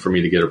amazing for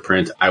me to get a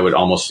print. I would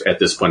almost, at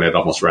this point, I'd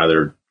almost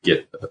rather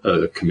get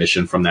a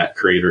commission from that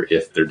creator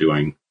if they're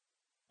doing,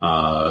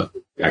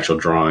 actual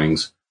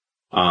drawings.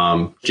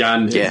 John,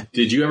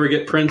 did you ever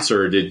get prints,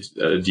 or do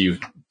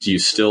you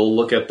still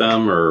look at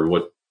them, or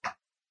what,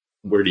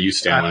 where do you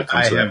stand when it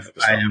comes to that?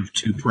 I have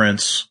 2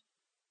 prints,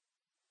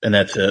 and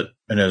that's it.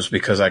 And it was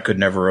because I could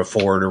never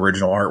afford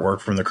original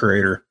artwork from the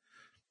creator.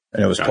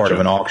 And it was part of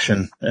an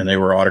auction, and they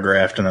were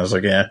autographed. And I was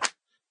like,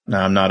 no,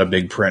 I'm not a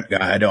big print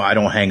guy. I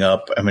don't hang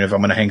up. I mean, if I'm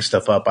going to hang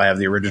stuff up, I have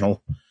the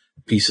original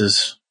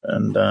pieces.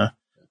 And,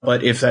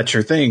 but if that's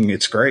your thing,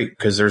 it's great,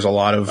 because there's a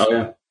lot of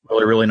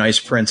really, really nice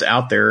prints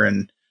out there.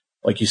 And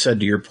like you said,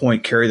 to your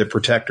point, carry the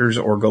protectors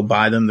or go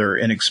buy them. They're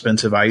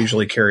inexpensive. I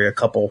usually carry a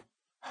couple,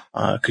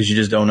 cause you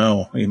just don't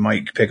know. You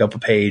might pick up a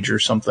page or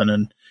something,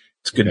 and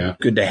it's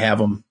good to have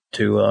them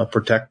to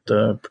protect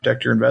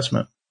your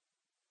investment.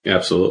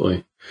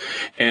 Absolutely.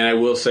 And I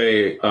will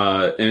say,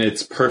 and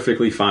it's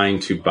perfectly fine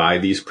to buy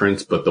these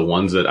prints, but the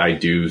ones that I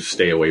do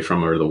stay away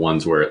from are the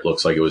ones where it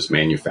looks like it was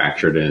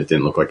manufactured and it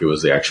didn't look like it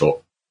was the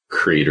actual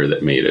creator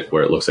that made it,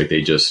 where it looks like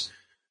they just,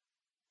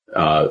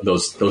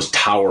 those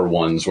tower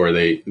ones where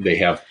they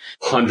have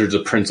hundreds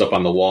of prints up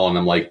on the wall. And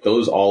I'm like,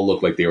 those all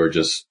look like they were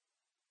just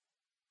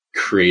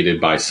created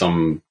by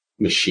some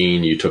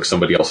machine. You took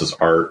somebody else's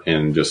art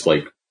and just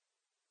like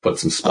put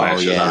some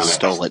splashes on it.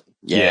 Stole it.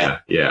 Yeah.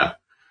 Yeah.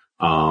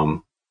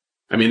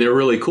 I mean, they're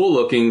really cool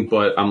looking,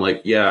 but I'm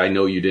like, yeah, I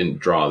know you didn't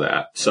draw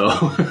that. So.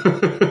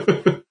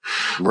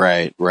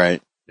 Right.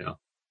 Yeah.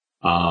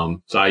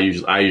 So I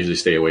usually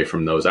stay away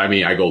from those. I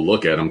mean, I go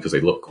look at them because they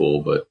look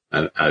cool, but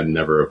I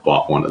never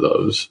bought one of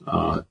those.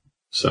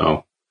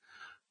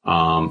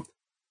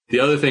 The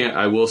other thing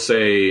I will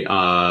say,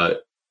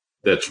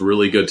 that's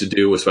really good to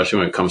do, especially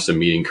when it comes to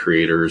meeting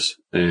creators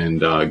and,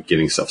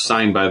 getting stuff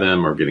signed by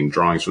them or getting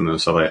drawings from them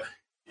and stuff like that,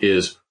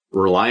 is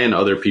rely on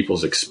other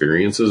people's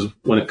experiences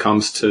when it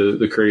comes to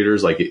the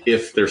creators. Like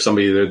if there's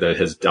somebody there that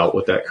has dealt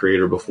with that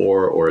creator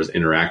before or has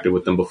interacted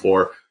with them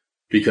before,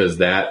 because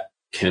that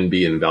can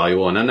be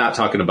invaluable. And I'm not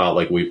talking about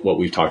like what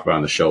we've talked about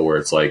on the show where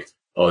it's like,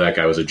 oh, that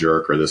guy was a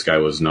jerk or this guy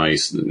was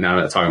nice. Now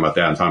I'm not talking about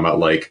that. I'm talking about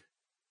like,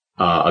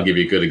 I'll give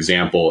you a good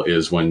example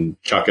is when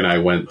Chuck and I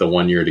went the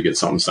one year to get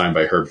something signed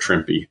by Herb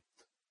Trimpe.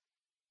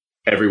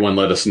 Everyone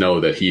let us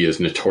know that he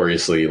is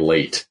notoriously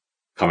late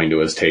coming to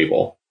his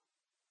table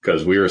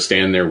because we were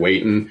standing there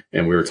waiting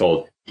and we were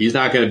told he's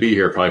not going to be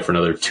here probably for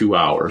another 2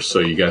 hours. So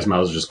you guys might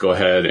as well just go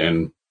ahead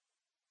and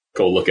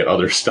go look at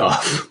other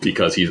stuff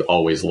because he's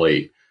always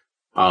late.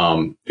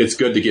 It's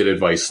good to get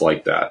advice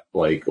like that,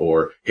 like,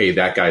 or, hey,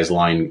 that guy's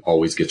line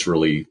always gets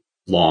really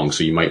long.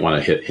 So you might want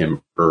to hit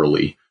him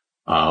early.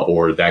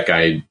 Or that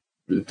guy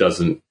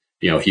doesn't,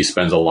 he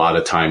spends a lot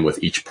of time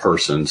with each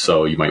person.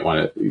 So you might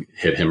want to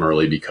hit him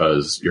early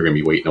because you're going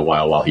to be waiting a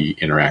while he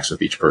interacts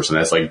with each person.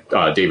 That's like,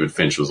 David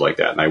Finch was like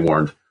that. And I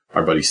warned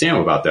our buddy Sam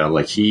about that.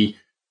 Like he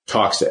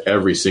talks to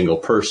every single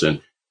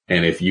person.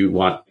 And if you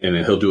want, and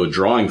then he'll do a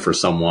drawing for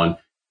someone.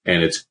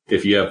 And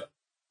if you have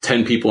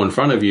 10 people in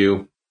front of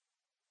you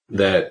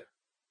that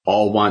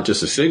all want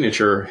just a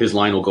signature, his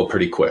line will go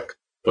pretty quick.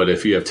 But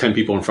if you have 10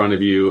 people in front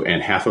of you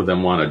and half of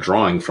them want a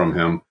drawing from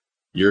him,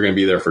 you're going to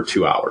be there for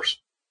 2 hours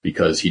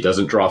because he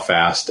doesn't draw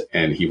fast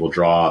and he will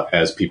draw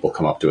as people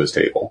come up to his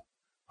table.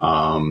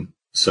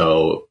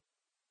 So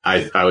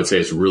I would say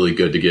it's really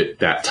good to get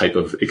that type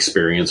of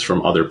experience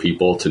from other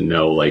people to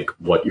know like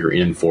what you're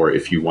in for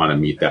if you want to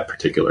meet that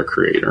particular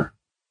creator.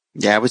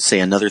 Yeah, I would say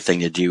another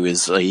thing to do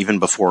is even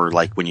before,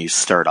 like when you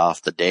start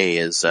off the day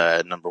is,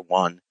 number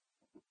one,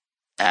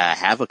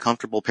 have a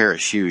comfortable pair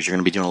of shoes. You're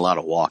going to be doing a lot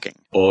of walking.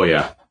 Oh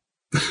yeah.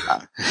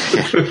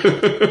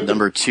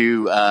 Number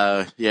two,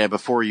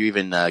 before you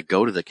even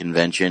go to the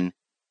convention,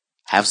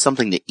 have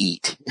something to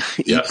eat.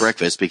 Eat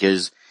breakfast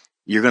because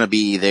you're going to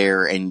be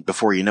there and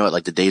before you know it,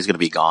 like the day's going to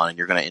be gone and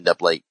you're going to end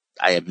up like,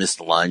 I have missed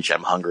lunch.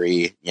 I'm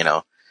hungry,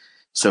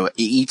 So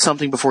eat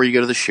something before you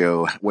go to the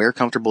show. Wear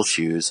comfortable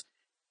shoes.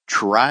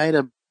 Try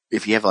to,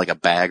 if you have like a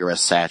bag or a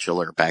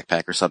satchel or a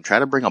backpack or something, try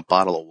to bring a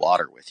bottle of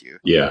water with you.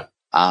 Yeah.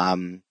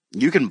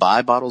 You can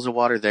buy bottles of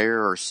water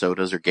there or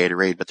sodas or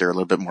Gatorade, but they're a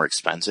little bit more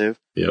expensive.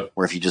 Yeah.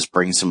 Or if you just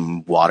bring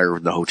some water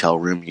in the hotel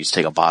room, you just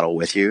take a bottle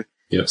with you.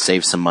 Yeah.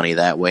 Save some money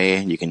that way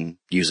and you can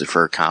use it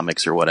for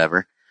comics or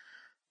whatever.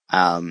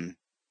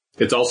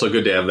 It's also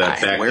good to have that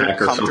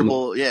backpack or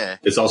something. Yeah.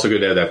 It's also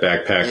good to have that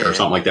backpack or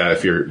something like that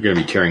if you're going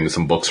to be carrying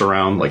some books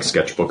around, like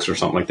sketchbooks or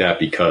something like that,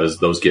 because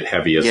those get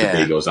heavy as the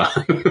day goes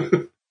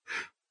on.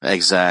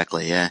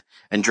 Exactly, yeah.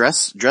 And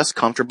dress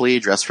comfortably,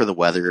 dress for the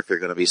weather if you're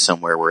going to be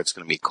somewhere where it's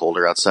going to be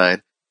colder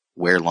outside.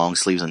 Wear long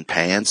sleeves and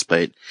pants,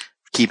 but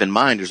keep in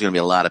mind there's going to be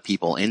a lot of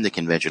people in the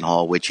convention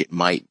hall, which it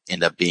might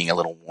end up being a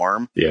little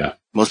warm. Yeah.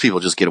 Most people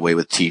just get away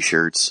with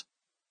t-shirts.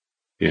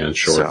 Yeah, and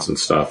shorts and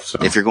stuff. So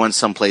if you're going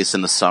someplace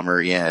in the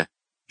summer,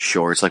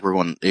 shorts. Like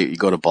you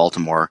go to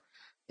Baltimore.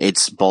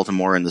 It's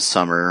Baltimore in the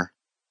summer.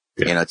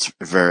 Yeah. It's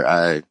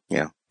very,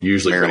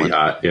 usually Maryland. pretty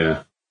hot.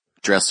 Yeah.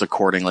 Dress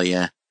accordingly.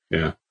 Yeah.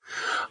 Yeah.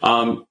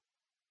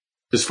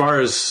 As far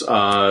as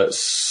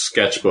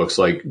sketchbooks,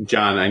 like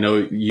John, I know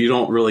you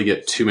don't really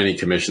get too many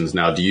commissions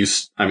now. You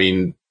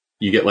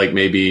get like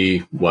maybe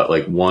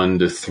 1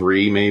 to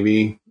 3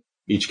 maybe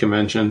each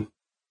convention?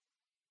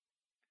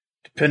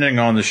 Depending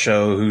on the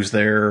show, who's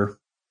there,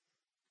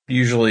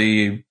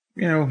 usually,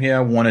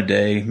 1 a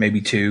day,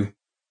 maybe 2.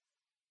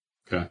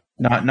 Okay.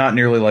 Not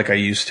nearly like I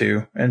used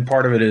to. And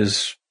part of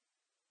it's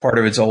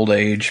old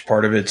age,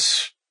 part of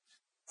it's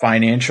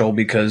financial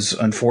because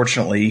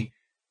unfortunately,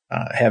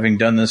 having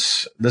done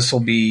this will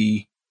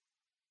be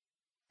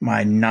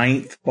my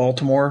 9th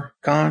Baltimore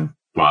con.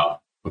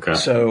 Wow. Okay.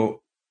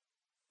 So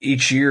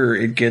each year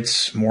it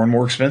gets more and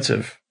more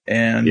expensive.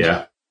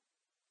 And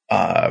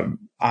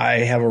I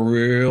have a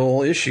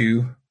real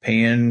issue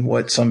paying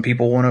what some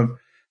people want to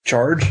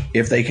charge.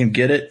 If they can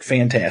get it,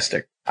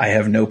 fantastic. I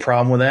have no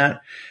problem with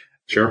that.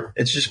 Sure.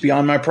 It's just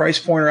beyond my price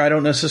point, or I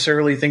don't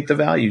necessarily think the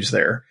value's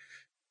there.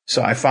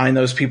 So I find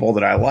those people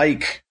that I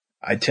like,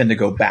 I tend to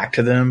go back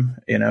to them,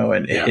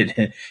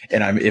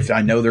 if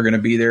I know they're going to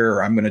be there,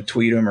 or I'm going to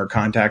tweet them or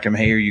contact them.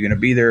 Hey, are you going to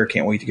be there?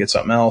 Can't wait to get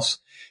something else.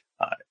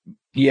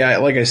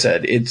 Like I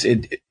said,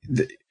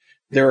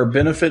 there are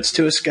benefits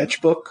to a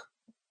sketchbook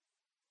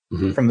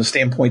from the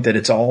standpoint that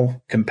it's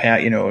all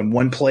in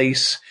one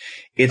place.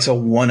 It's a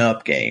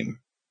one-up game.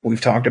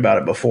 We've talked about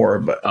it before,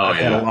 but I've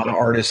had a lot of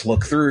artists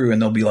look through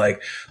and they'll be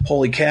like,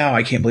 holy cow,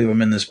 I can't believe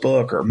I'm in this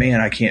book, or man,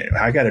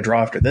 I got to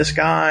draw after this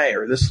guy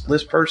or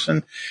this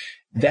person.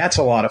 That's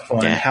a lot of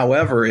fun. Yeah.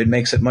 However, it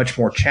makes it much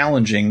more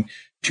challenging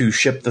to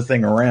ship the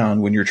thing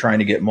around when you're trying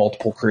to get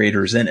multiple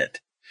creators in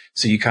it.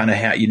 So you kind of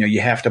have,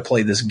 you have to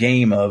play this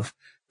game of,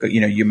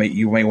 you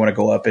may want to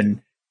go up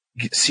and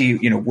see,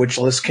 which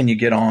list can you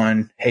get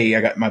on? Hey,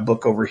 I got my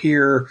book over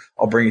here.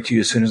 I'll bring it to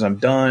you as soon as I'm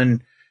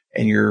done.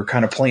 And you're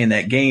kind of playing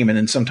that game. And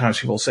then sometimes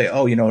people say,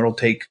 oh, it'll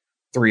take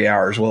 3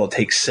 hours. Well, it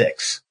takes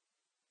 6.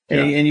 Yeah.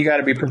 And you got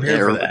to be prepared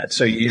for that.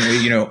 So, you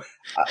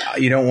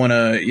don't want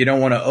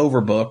to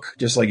overbook,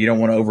 just like you don't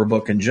want to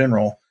overbook in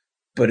general.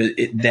 But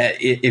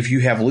if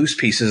you have loose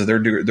pieces, they're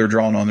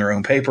drawing on their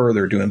own paper,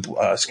 they're doing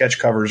sketch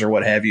covers or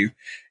what have you.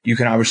 You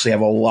can obviously have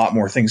a lot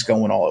more things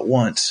going all at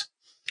once.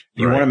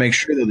 You want to make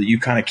sure that you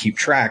kind of keep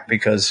track,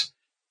 because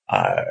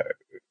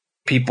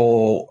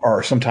people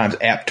are sometimes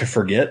apt to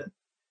forget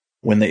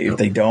if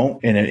they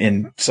don't.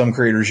 And some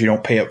creators, you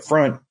don't pay up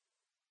front.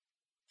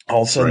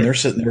 All of a sudden they're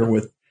sitting there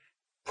with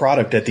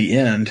product at the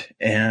end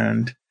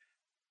and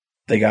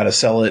they got to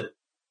sell it.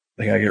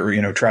 They got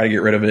to try to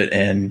get rid of it,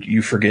 and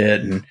you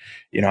forget. And,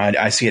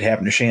 I see it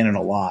happen to Shannon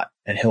a lot,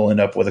 and he'll end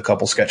up with a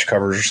couple sketch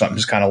covers or something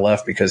just kind of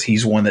left because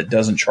he's one that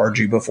doesn't charge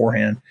you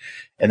beforehand.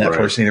 And that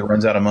person either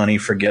runs out of money,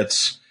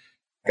 forgets,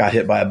 got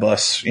hit by a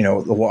bus,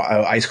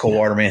 the ice cold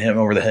water man hit him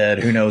over the head.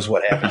 Who knows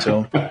what happened to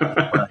him?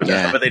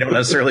 But they don't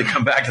necessarily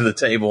come back to the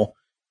table.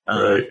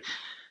 So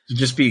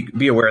just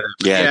be aware of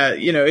that.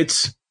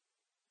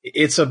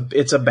 It's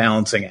a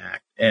balancing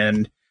act.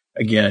 And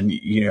again,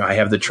 I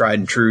have the tried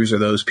and trues, or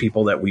those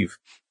people that we've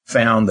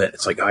found that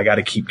it's like, I got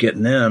to keep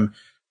getting them.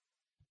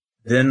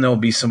 Then there'll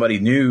be somebody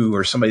new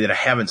or somebody that I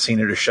haven't seen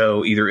at a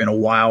show either in a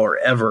while or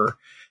ever.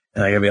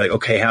 And I gotta be like,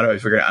 okay, how do I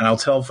figure it out? And I'll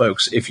tell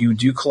folks, if you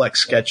do collect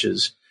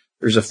sketches,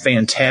 there's a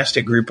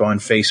fantastic group on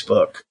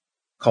Facebook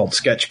called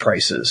Sketch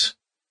Prices.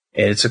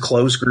 And it's a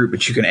closed group,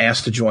 but you can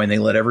ask to join. They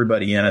let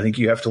everybody in. I think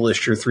you have to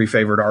list your 3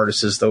 favorite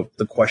artists is the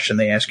question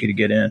they ask you to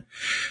get in.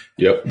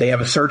 Yep. They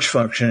have a search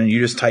function, and you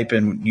just type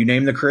in, you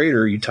name the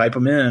creator, you type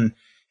them in,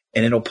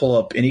 and it'll pull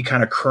up any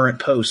kind of current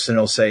posts, and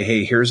it'll say,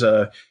 hey, here's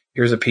a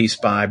piece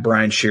by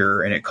Brian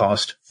Shearer, and it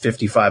cost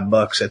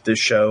 $55 at this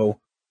show,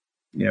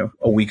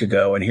 a week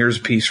ago. And here's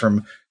a piece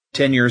from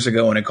 10 years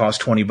ago, and it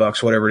cost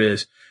 $20, whatever it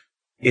is.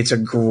 It's a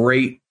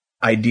great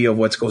idea of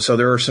what's going. So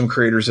there are some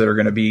creators that are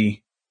going to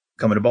be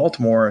coming to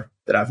Baltimore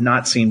that I've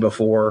not seen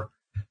before.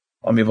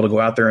 I'm able to go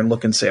out there and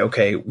look and say,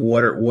 okay,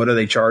 what are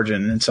they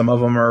charging? And some of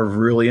them are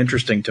really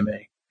interesting to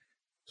me.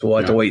 So we'll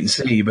have to wait and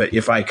see. But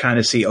if I kind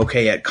of see,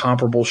 okay, at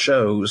comparable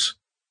shows,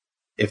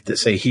 if they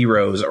say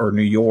Heroes or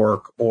New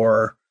York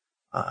or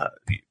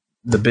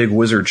the big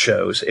Wizard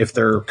shows, if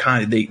they're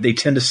they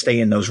tend to stay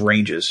in those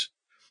ranges.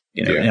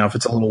 Now if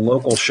it's a little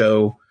local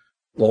show,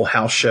 little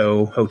house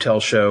show, hotel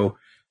show,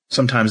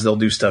 sometimes they'll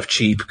do stuff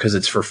cheap because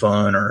it's for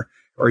fun, or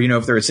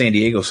if they're at San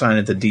Diego signing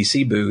at the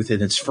DC booth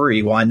and it's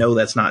free. Well, I know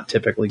that's not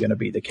typically going to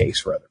be the case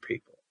for other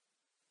people.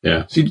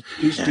 Yeah. So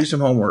do some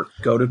homework.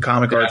 Go to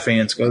Comic Art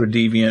Fans, go to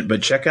Deviant,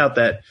 but check out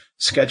that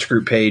sketch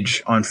group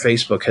page on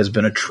Facebook. Has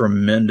been a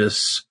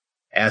tremendous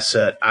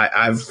asset.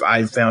 I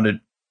found it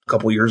a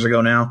couple years ago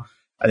now.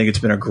 I think it's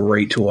been a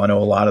great tool. I know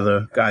a lot of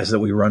the guys that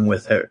we run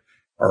with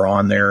are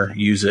on there,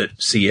 use it,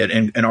 see it,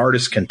 and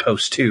artists can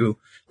post too.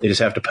 They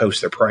just have to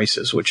post their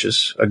prices, which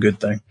is a good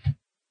thing.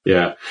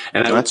 Yeah.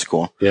 And that's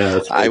cool. Yeah,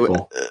 that's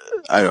cool.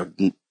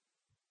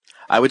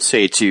 I would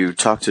say to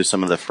talk to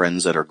some of the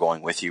friends that are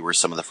going with you, or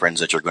some of the friends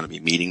that you're going to be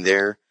meeting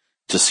there,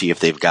 to see if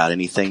they've got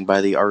anything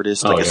by the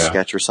artist, like a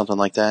sketch or something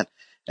like that,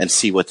 and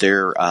see what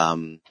their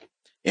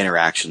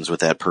interactions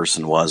with that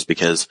person was.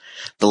 Because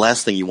the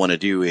last thing you want to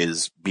do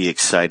is be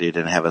excited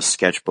and have a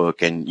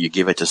sketchbook and you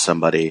give it to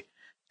somebody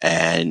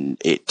and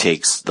it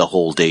takes the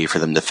whole day for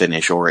them to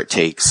finish, or it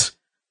takes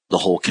the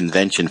whole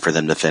convention for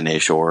them to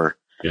finish, or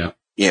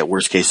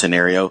worst case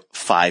scenario,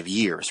 5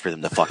 years for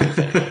them to fucking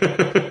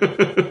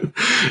finish.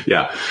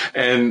 Yeah.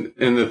 And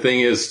the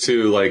thing is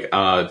too, like,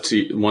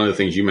 one of the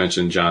things you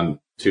mentioned, John,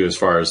 too, as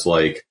far as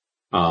like,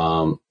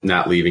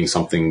 not leaving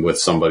something with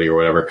somebody or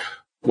whatever,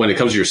 when it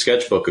comes to your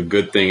sketchbook, a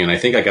good thing, and I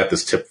think I got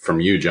this tip from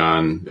you,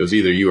 John, it was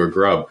either you or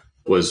Grubb,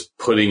 was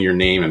putting your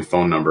name and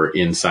phone number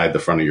inside the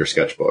front of your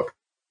sketchbook.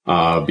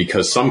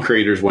 Because some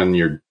creators, when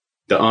they're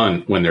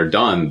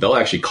done, they'll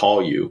actually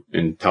call you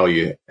and tell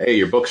you, hey,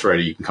 your book's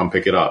ready. You can come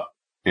pick it up.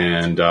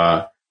 And,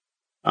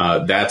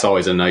 that's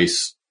always a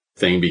nice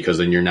thing, because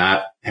then you're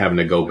not having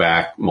to go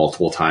back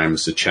multiple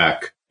times to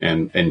check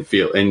and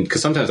feel, and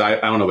cause sometimes I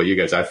don't know about you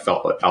guys,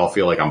 I'll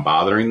feel like I'm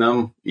bothering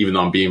them, even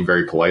though I'm being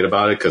very polite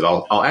about it. Cause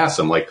I'll ask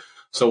them like,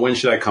 so when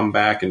should I come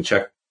back and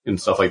check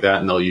and stuff like that?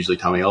 And they'll usually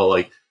tell me, oh,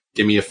 like,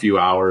 give me a few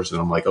hours. And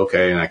I'm like,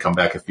 okay. And I come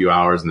back a few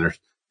hours and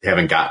they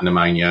haven't gotten to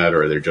mine yet,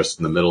 or they're just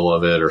in the middle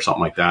of it or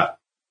something like that.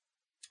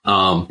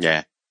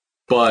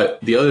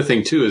 But the other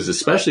thing too is,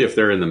 especially if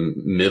they're in the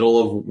middle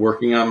of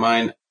working on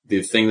mine,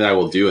 the thing that I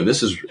will do, and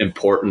this is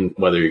important,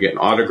 whether you're getting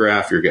an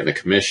autograph, you're getting a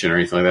commission or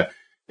anything like that,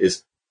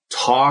 is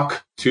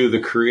talk to the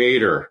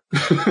creator.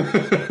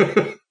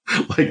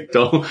 Like,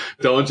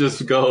 don't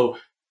just go,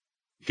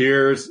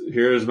 here's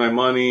my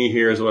money,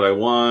 here's what I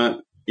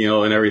want,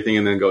 and everything,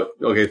 and then go,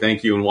 okay,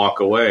 thank you, and walk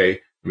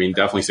away. I mean,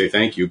 definitely say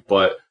thank you,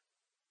 but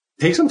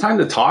take some time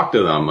to talk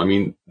to them. I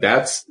mean,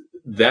 that's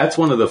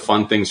one of the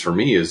fun things for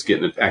me, is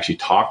getting to actually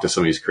talk to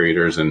some of these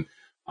creators. And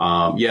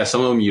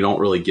some of them you don't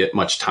really get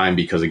much time,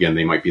 because again,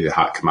 they might be the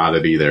hot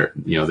commodity. They're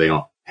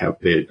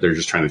they're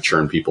just trying to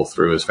churn people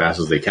through as fast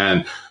as they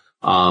can.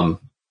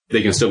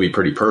 They can still be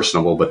pretty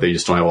personable, but they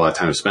just don't have a lot of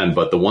time to spend.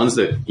 But the ones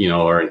that,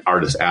 are in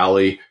Artist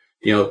Alley,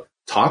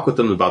 talk with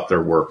them about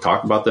their work,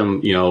 talk about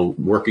them,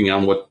 working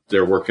on what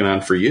they're working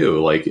on for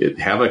you. Like,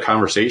 have a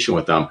conversation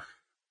with them.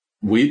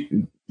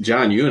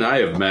 John, you and I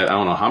have met, I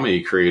don't know how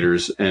many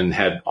creators, and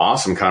had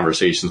awesome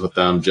conversations with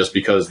them just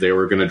because they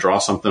were going to draw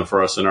something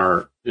for us in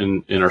our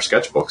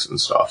sketchbooks and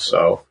stuff.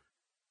 So,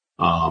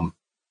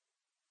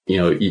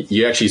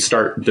 you actually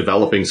start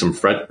developing some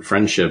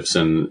friendships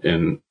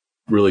and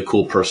really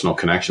cool personal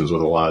connections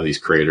with a lot of these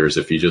creators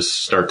if you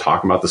just start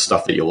talking about the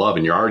stuff that you love,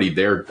 and you're already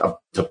there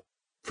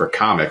for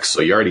comics,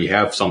 so you already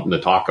have something to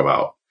talk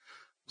about.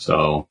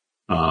 So,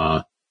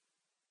 but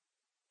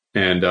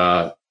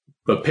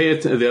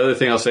the other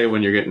thing I'll say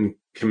when you're getting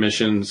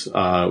commissions,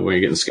 when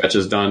you're getting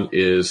sketches done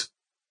is,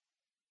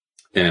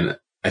 and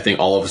I think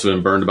all of us have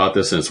been burned about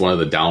this, and it's one of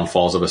the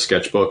downfalls of a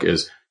sketchbook,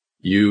 is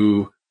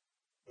you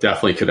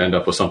definitely could end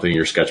up with something in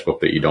your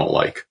sketchbook that you don't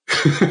like.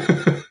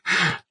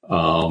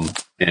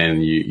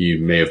 And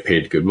you may have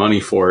paid good money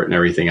for it and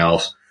everything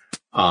else.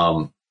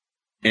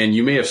 And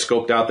you may have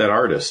scoped out that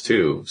artist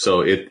too.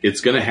 So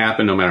it's going to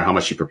happen no matter how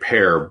much you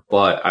prepare.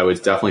 But I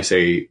would definitely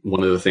say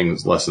one of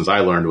the lessons I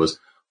learned was,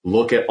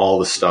 look at all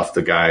the stuff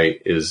the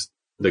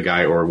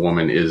guy or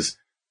woman is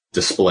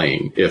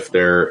displaying. If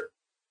they're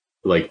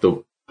like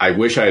I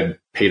wish I had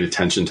paid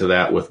attention to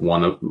that with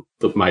one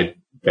of my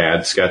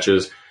bad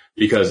sketches,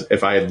 because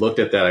if I had looked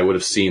at that, I would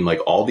have seen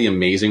like all the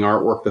amazing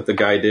artwork that the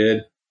guy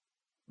did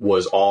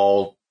was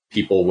all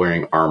people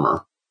wearing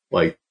armor.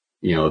 Like,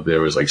 there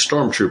was like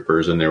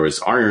stormtroopers, and there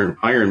was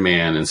Iron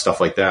Man and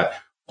stuff like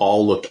that.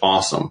 All looked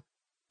awesome.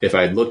 If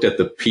I had looked at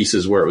the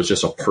pieces where it was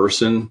just a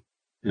person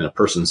and a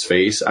person's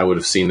face, I would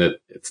have seen that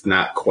it's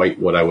not quite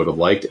what I would have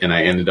liked. And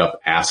I ended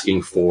up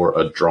asking for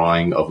a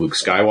drawing of Luke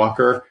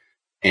Skywalker,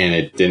 and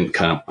it didn't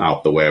come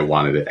out the way I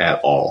wanted it at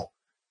all.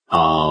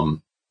 I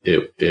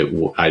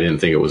didn't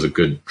think it was a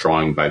good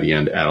drawing by the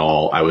end at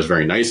all. I was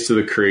very nice to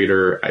the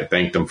creator. I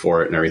thanked him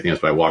for it and everything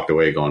else, but I walked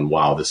away going,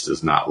 wow, this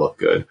does not look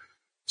good.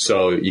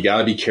 So you got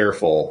to be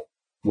careful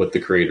with the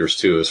creators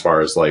too, as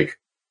far as like,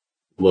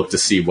 look to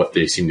see what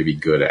they seem to be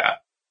good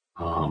at.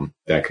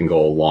 That can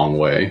go a long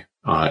way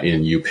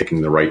in you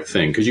picking the right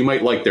thing, because you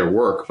might like their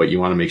work, but you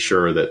want to make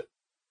sure that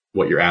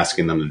what you're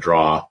asking them to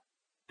draw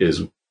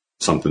is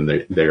something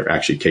that they're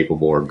actually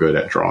capable or good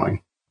at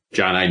drawing.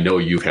 John, I know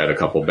you've had a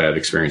couple bad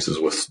experiences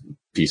with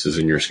pieces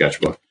in your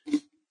sketchbook.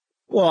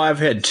 Well, I've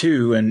had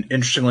two, and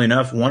interestingly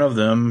enough, one of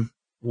them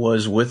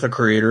was with a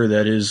creator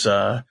that is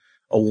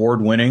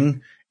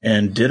award-winning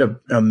and did an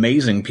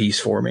amazing piece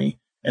for me,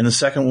 and the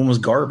second one was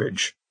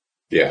garbage.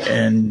 Yeah,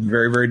 and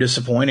very, very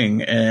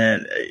disappointing.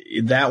 And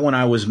that one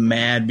I was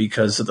mad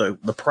because of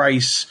the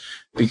price,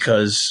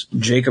 because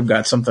Jacob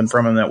got something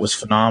from him that was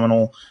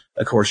phenomenal.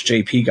 Of course,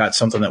 JP got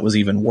something that was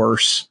even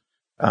worse.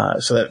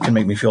 So that can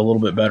make me feel a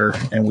little bit better.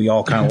 And we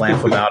all kind of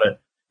laugh about it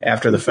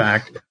after the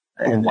fact.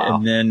 And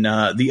then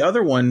the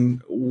other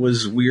one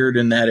was weird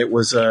in that it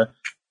was a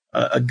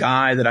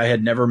guy that I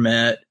had never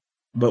met,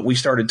 but we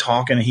started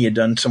talking. He had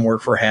done some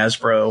work for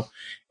Hasbro,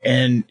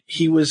 and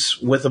he was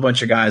with a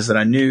bunch of guys that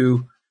I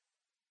knew.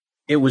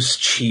 It was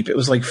cheap. It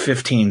was like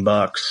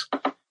 $15.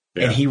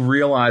 Yeah. And he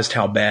realized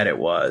how bad it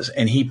was.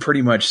 And he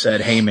pretty much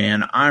said, hey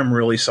man, I'm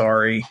really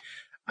sorry.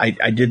 I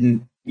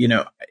didn't,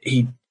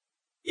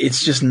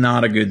 it's just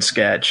not a good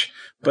sketch,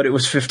 but it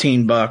was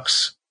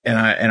 $15 and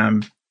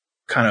I'm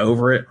kind of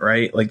over it.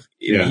 Right. Like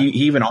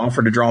he even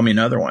offered to draw me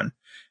another one.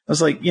 I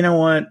was like, you know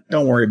what?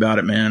 Don't worry about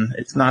it, man.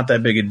 It's not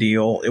that big a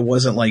deal. It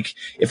wasn't like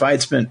if I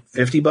had spent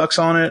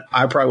 $50 on it,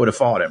 I probably would have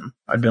fought him.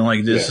 I'd been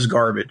like, this is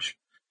garbage.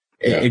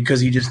 Because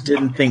he just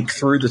didn't think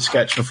through the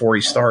sketch before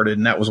he started.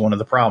 And that was one of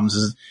the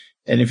problems.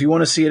 And if you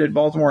want to see it at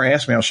Baltimore,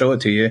 ask me, I'll show it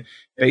to you.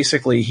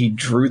 Basically, he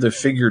drew the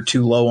figure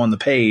too low on the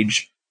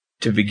page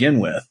to begin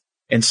with.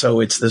 And so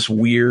it's this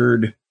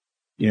weird,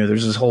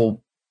 there's this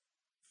whole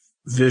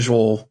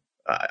visual,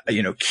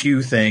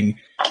 cue thing.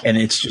 And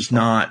it's just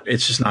not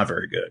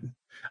very good.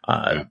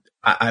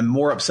 I'm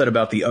more upset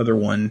about the other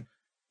one.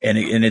 And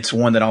it's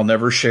one that I'll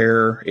never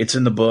share. It's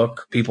in the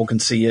book. People can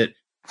see it.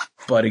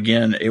 But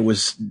again,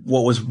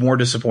 what was more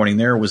disappointing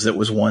there was it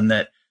was one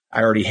that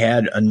I already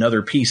had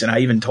another piece. And I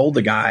even told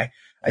the guy,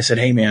 I said,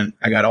 hey man,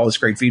 I got all this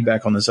great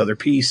feedback on this other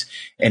piece.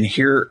 And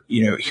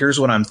here's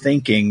what I'm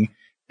thinking.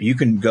 You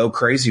can go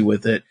crazy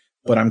with it,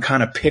 but I'm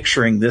kind of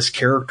picturing this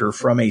character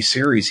from a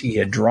series he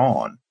had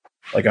drawn.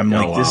 Like,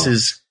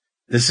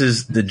 this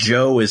is the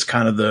Joe is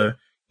kind of the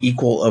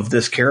equal of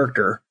this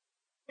character.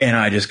 And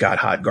I just got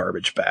hot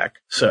garbage back.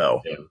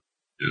 So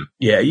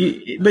Yeah.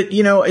 But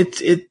you know,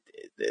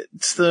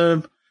 it's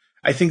the,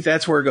 I think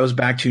that's where it goes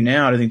back to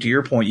now. I think to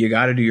your point, you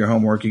got to do your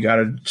homework. You got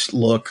to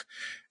look,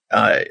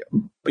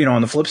 you know,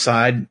 on the flip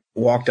side,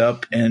 walked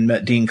up and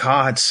met Dean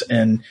Kotz,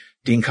 and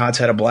Dean Kotz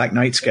had a Black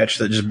Knight sketch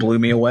that just blew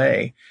me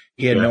away.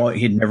 He'd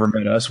never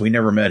met us. We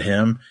never met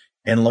him.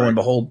 And lo and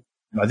behold,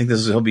 I think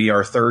he'll be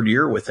our third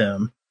year with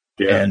him.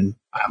 Yeah. And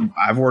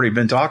I've already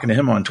been talking to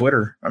him on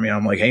Twitter. I mean,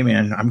 I'm like, hey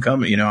man, I'm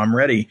coming, you know, I'm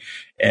ready.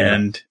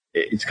 And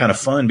it's kind of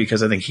fun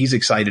because I think he's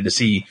excited to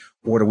see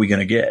what are we going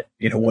to get?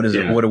 You know, what is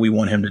it? What do we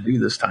want him to do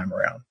this time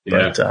around?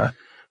 Yeah. But,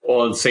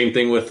 well, and same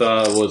thing with,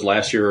 was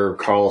last year,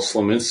 Carl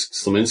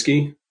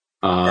Slominski.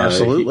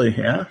 Absolutely.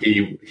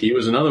 He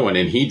was another one,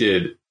 and he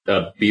did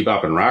a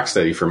Bebop and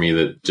Rocksteady for me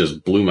that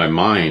just blew my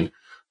mind.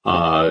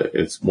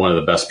 It's one of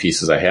the best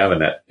pieces I have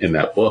in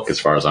that book, as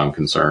far as I'm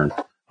concerned.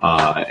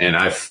 And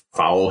I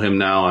follow him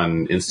now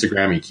on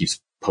Instagram. He keeps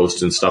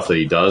posting stuff that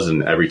he does,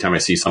 and every time I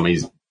see something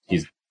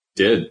he's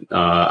did,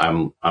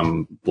 I'm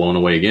blown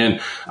away again.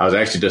 I was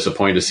actually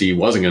disappointed to see he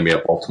wasn't going to be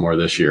at Baltimore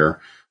this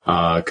year,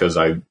 cause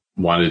I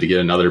wanted to get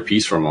another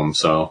piece from him.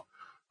 So,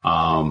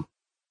 but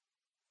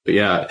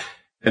yeah.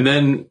 And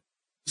then,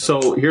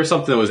 so here's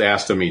something that was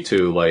asked of me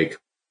too, like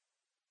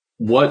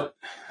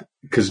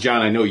cause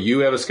John, I know you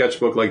have a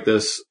sketchbook like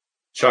this.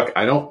 Chuck,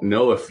 I don't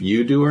know if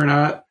you do or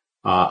not.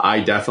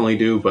 I definitely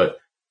do, but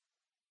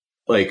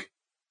like,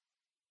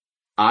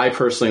 I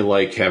personally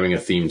like having a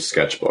themed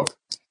sketchbook.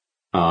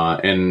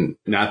 And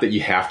not that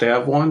you have to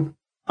have one,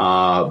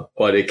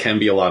 but it can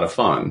be a lot of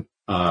fun,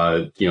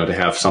 you know, to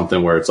have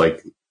something where it's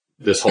like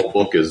this whole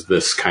book is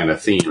this kind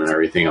of theme and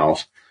everything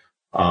else.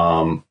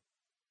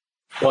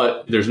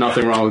 But there's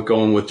nothing wrong with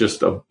going with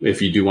just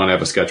if you do want to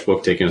have a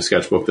sketchbook, taking a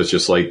sketchbook that's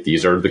just like,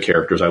 these are the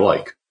characters I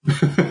like.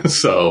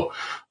 So,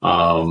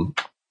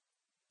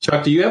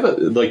 Chuck, do you have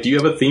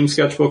a theme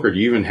sketchbook, or do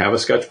you even have a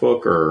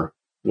sketchbook, or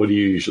what do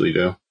you usually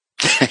do?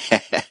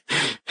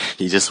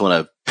 You just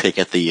want to pick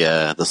at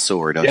the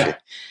sword, don't you?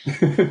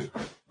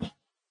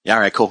 Yeah. All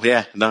right, cool.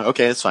 Yeah. No,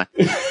 okay. That's fine.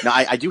 No,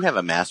 I do have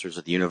a Masters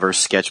of the Universe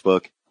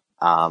sketchbook.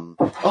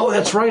 Oh,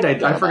 that's right.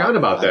 I forgot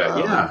about that.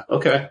 Yeah.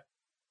 Okay.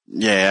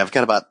 Yeah. I've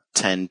got about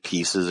 10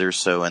 pieces or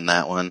so in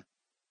that one.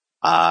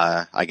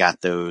 I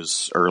got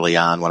those early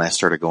on when I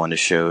started going to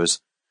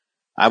shows.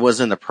 I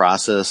was in the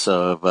process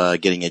of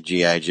getting a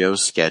G.I. Joe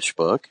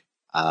sketchbook.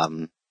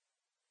 That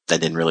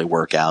didn't really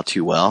work out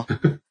too well.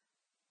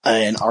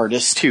 An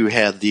artist who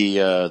had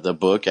the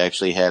book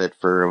actually had it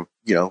for,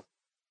 you know,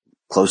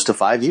 close to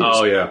 5 years.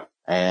 Oh yeah.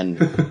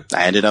 And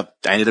I ended up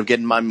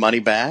getting my money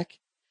back,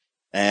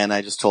 and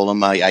I just told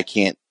him I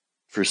can't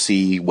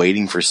foresee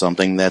waiting for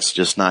something that's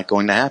just not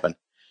going to happen.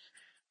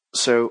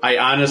 So we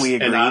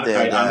agreed that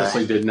I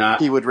honestly did not.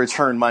 He would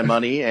return my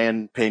money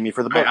and pay me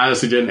for the book. I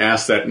honestly didn't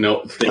ask that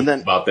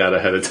about that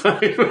ahead of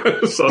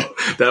time. So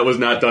that was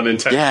not done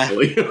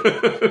intentionally.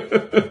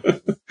 Yeah.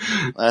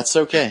 That's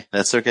okay.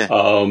 That's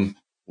okay.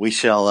 We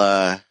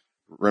shall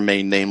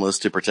remain nameless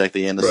to protect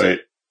the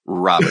innocent.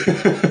 Right.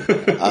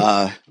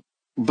 Robert.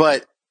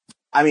 But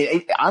I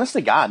mean, honest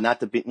to God,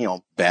 not to be, you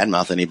know,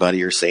 badmouth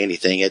anybody or say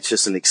anything. It's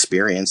just an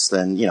experience.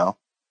 Then, you know,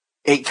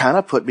 it kind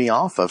of put me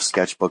off of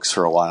sketchbooks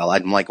for a while.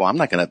 I'm like, well, I'm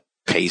not going to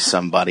pay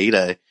somebody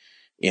to,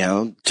 you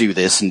know, do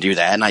this and do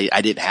that. And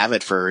I didn't have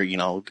it for, you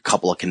know, a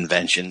couple of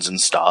conventions and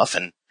stuff.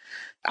 And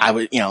I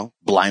would, you know,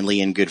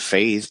 blindly in good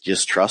faith,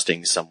 just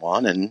trusting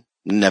someone, and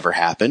never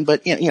happened.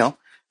 But, you know,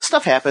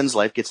 stuff happens.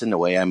 Life gets in the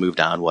way. I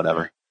moved on,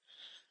 whatever.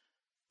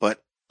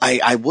 But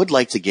I would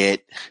like to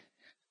get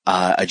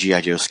a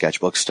G.I. Joe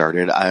sketchbook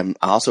started. I'm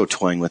also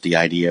toying with the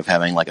idea of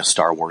having like a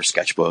Star Wars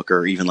sketchbook,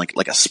 or even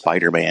like a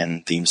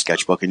Spider-Man themed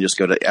sketchbook, and just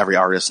go to every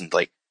artist and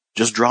like,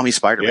 just draw me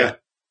Spider-Man. Yeah.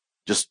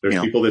 Just, there's you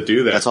know, people that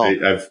do that. That's all.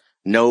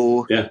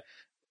 No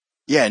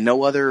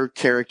other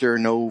character,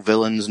 no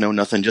villains, no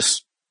nothing.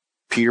 Just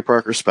Peter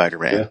Parker,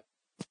 Spider-Man. Yeah.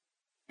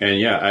 And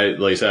yeah,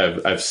 like I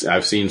said,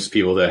 I've seen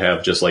people that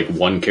have just like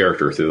one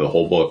character through the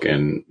whole book,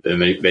 and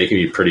they can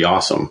be pretty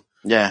awesome.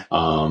 Yeah.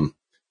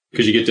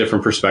 Because you get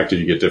different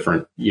perspectives, you get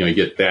different, you know, you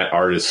get that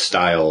artist's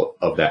style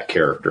of that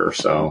character,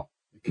 so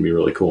it can be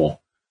really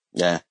cool.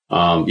 Yeah.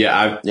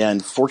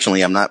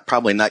 Unfortunately, I'm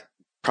probably not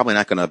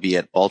going to be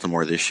at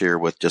Baltimore this year,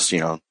 with just, you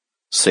know,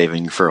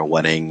 saving for a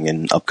wedding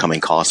and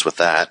upcoming costs with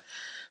that.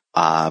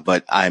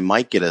 But I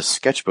might get a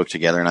sketchbook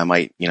together, and I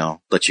might, you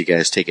know, let you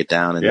guys take it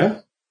down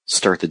and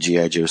start the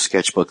G.I. Joe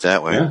sketchbook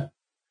that way.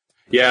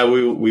 Yeah.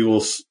 We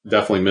will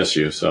definitely miss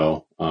you.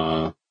 So,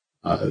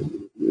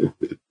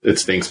 it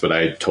stinks, but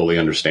I totally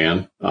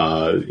understand.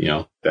 You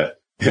know, that.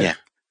 Yeah.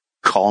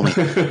 Call me.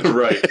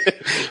 Right.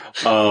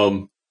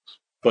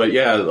 But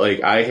yeah,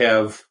 like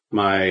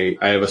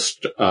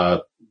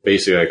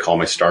basically I call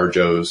my Star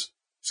Joe's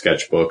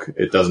sketchbook.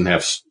 It doesn't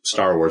have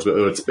Star Wars, but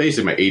it's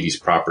basically my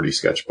 80s property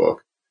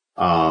sketchbook.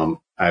 I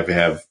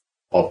have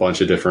a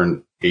bunch of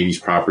different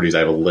 80s properties. I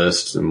have a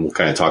list, and we'll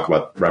kind of talk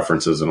about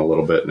references in a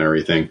little bit and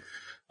everything.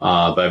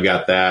 But I've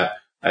got that.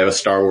 I have a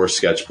Star Wars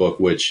sketchbook,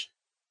 which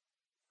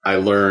I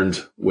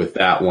learned with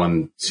that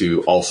one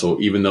to also,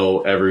 even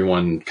though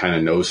everyone kind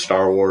of knows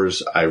Star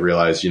Wars, I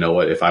realized, you know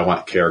what, if I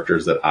want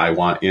characters that I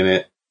want in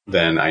it,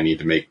 then I need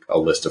to make a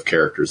list of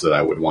characters that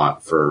I would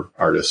want for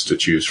artists to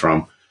choose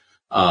from.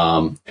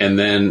 And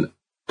then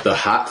the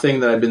hot thing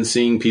that I've been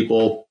seeing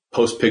people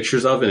post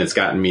pictures of, and it's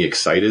gotten me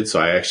excited, so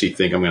I actually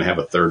think I'm going to have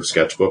a third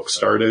sketchbook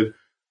started,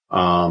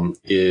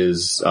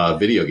 is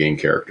video game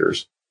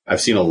characters.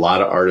 I've seen a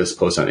lot of artists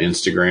post on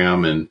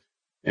Instagram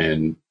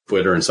and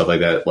Twitter and stuff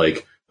like that.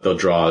 Like they'll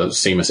draw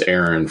Samus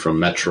Aran from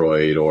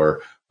Metroid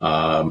or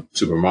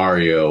Super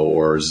Mario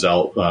or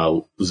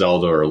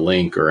Zelda or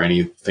Link or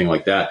anything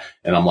like that.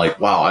 And I'm like,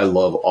 wow, I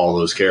love all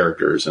those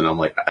characters. And I'm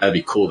like, that'd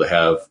be cool to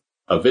have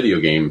a video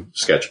game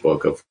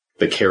sketchbook of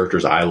the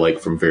characters I like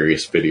from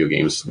various video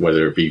games,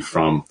 whether it be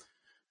from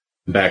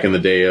back in the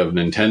day of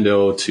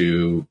Nintendo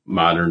to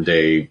modern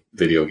day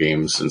video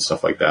games and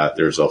stuff like that.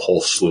 There's a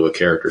whole slew of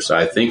characters. So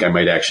I think I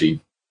might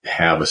actually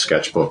have a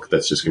sketchbook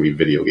that's just going to be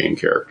video game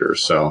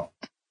characters. So,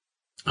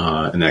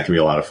 and that can be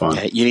a lot of fun.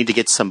 Yeah, you need to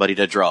get somebody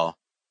to draw.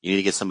 You need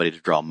to get somebody to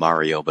draw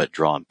Mario, but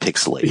draw him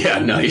pixelated. Yeah,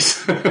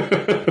 nice.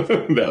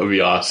 That would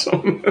be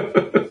awesome.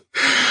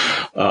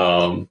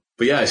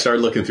 But yeah, I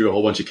started looking through a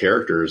whole bunch of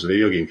characters,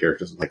 video game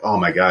characters. I'm like, oh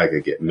my God, I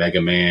could get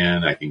Mega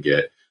Man. I can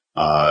get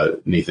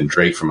Nathan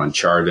Drake from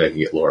Uncharted. I can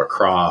get Lara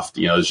Croft.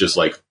 You know, it's just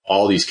like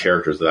all these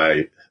characters that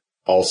I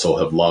also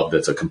have loved.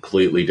 That's a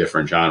completely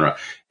different genre.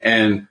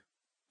 And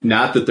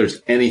not that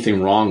there's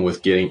anything wrong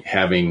with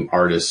having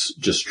artists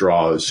just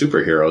draw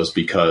superheroes,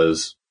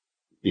 because,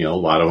 you know, a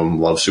lot of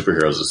them love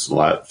superheroes. It's a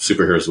lot of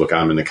superheroes look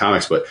on them in the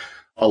comics, but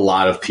a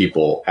lot of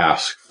people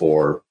ask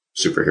for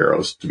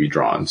superheroes to be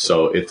drawn.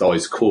 So it's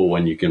always cool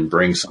when you can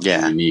bring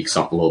something unique,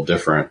 something a little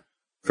different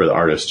for the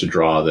artist to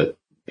draw that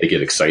they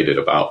get excited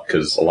about.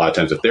 Because a lot of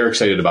times if they're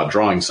excited about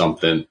drawing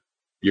something,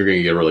 you're going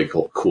to get really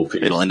cool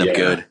people. It'll end up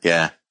good.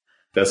 Yeah.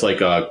 That's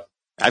like,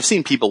 I've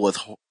seen people with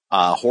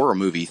horror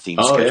movie themed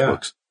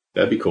sketchbooks.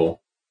 That'd be cool.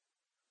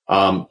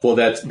 Well,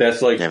 that's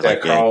like that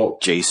like Carl,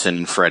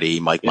 Jason, Freddy,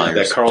 Mike Myers.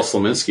 That Carl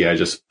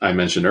Slominski I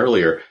mentioned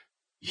earlier.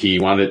 He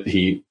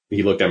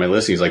looked at my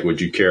list and he's like, would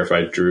you care if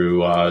I drew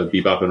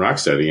Bebop and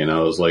Rocksteady? And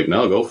I was like,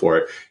 no, go for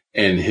it.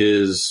 And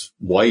his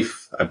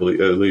wife, I believe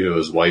it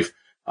was his wife,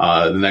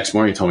 the next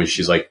morning told me,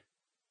 she's like,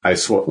 I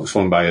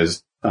swung by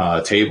his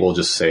table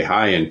just to say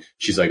hi. And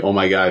she's like, oh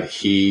my God,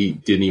 he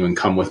didn't even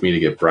come with me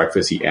to get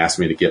breakfast. He asked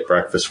me to get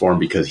breakfast for him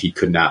because he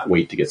could not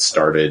wait to get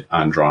started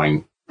on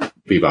drawing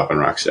Bebop and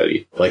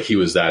Rocksteady. Like he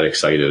was that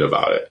excited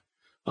about it.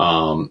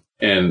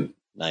 And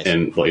like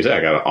I said,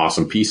 I got an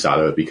awesome piece out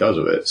of it because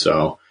of it.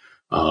 So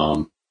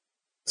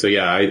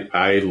yeah,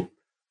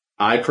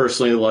 I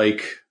personally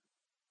like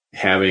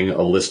having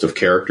a list of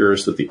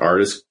characters that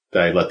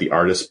I let the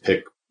artist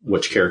pick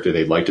which character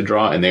they'd like to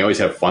draw. And they always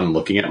have fun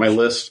looking at my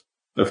list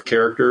of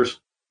characters.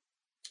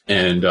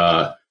 And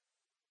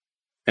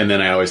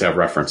then I always have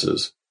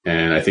references.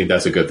 And I think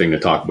that's a good thing to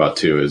talk about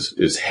too,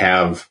 is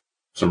have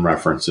some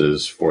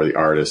references for the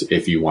artist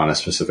if you want a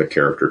specific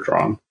character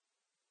drawn.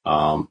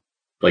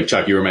 Like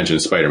Chuck, you were mentioning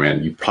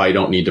Spider-Man. You probably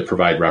don't need to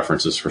provide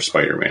references for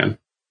Spider-Man.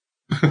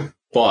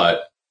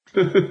 But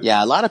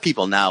yeah, a lot of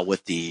people now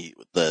with the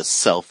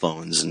cell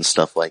phones and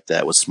stuff like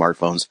that, with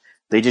smartphones,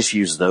 they just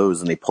use those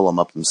and they pull them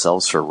up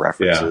themselves for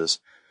references.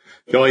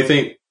 The only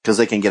thing, because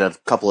they can get a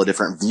couple of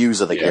different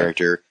views of the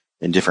character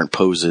in different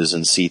poses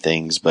and see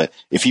things. But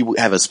if you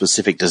have a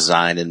specific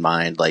design in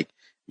mind, like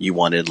you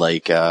wanted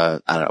like, I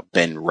don't know,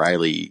 Ben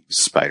Reilly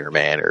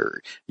Spider-Man,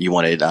 or you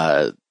wanted,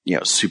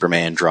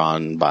 Superman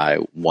drawn by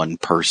one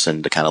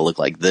person to kind of look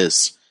like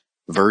this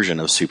version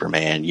of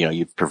Superman,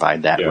 you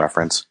provide that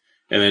reference.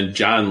 And then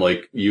John,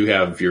 like you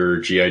have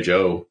your G.I.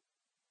 Joe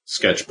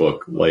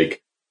sketchbook,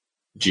 like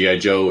G.I.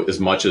 Joe, as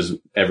much as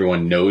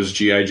everyone knows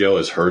G.I. Joe,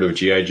 has heard of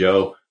G.I.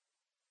 Joe,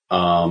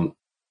 not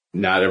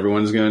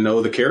everyone's going to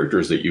know the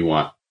characters that you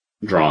want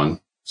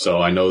drawn.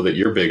 So I know that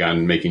you're big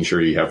on making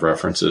sure you have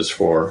references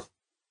for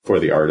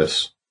the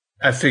artists.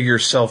 I figure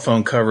cell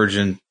phone coverage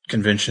in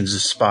conventions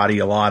is spotty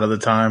a lot of the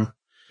time.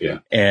 Yeah.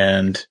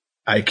 And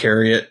I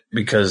carry it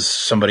because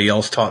somebody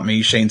else taught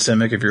me, Shane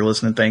Simic, if you're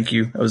listening, thank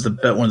you. That was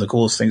one of the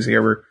coolest things he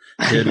ever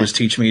did was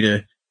teach me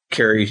to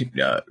carry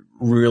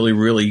really,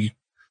 really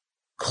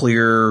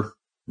clear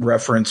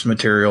reference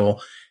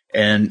material.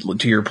 And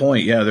to your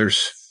point,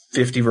 there's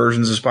 50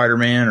 versions of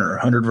Spider-Man or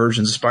 100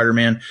 versions of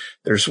Spider-Man.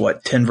 There's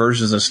 10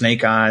 versions of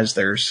Snake Eyes.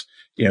 There's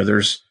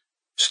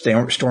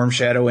Storm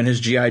Shadow in his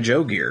G.I.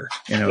 Joe gear,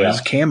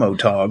 his camo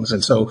togs.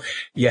 And so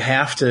you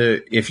have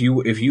to, if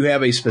you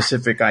have a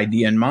specific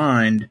idea in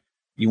mind,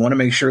 you want to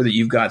make sure that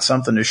you've got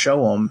something to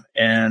show them.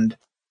 And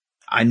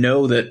I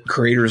know that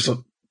creators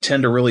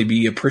tend to really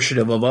be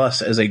appreciative of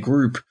us as a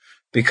group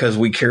because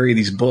we carry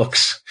these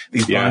books,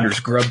 these binders.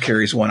 Grub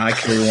carries one, I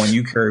carry one,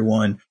 you carry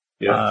one.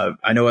 Yeah.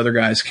 I know other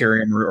guys carry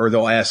them, or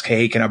they'll ask,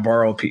 hey, can I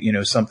borrow,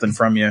 something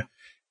from you?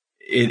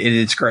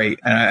 It's great.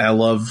 And I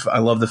love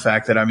the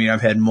fact that,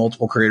 I've had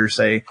multiple creators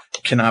say,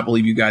 cannot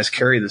believe you guys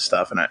carry this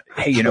stuff. And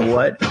hey, you know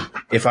what?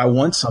 If I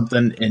want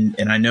something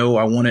and I know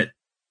I want it,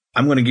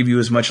 I'm going to give you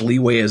as much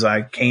leeway as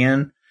I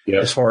can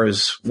as far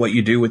as what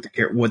you do with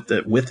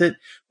with it.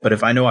 But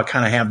if I know I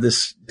kind of have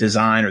this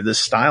design or this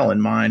style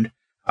in mind,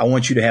 I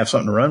want you to have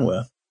something to run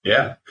with.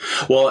 Yeah.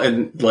 Well,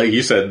 and like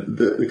you said,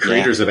 the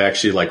creators have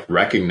actually like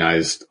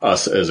recognized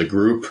us as a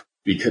group,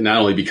 because not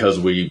only because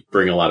we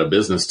bring a lot of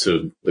business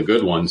to the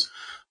good ones,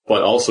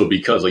 but also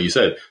because, like you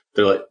said,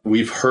 they're like,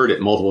 we've heard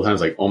it multiple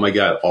times, like, oh my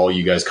God, all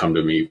you guys come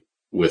to me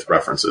with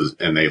references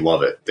and they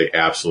love it. They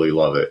absolutely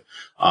love it.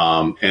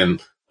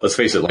 And let's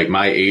face it, like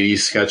my 80s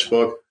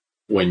sketchbook,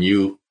 when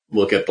you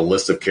look at the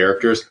list of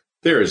characters,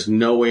 there is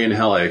no way in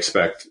hell I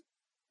expect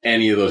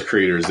any of those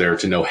creators there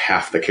to know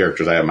half the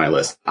characters I have on my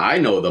list. I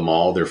know them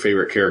all. They're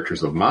favorite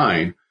characters of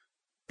mine,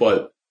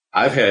 but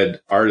I've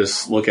had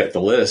artists look at the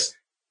list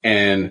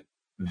and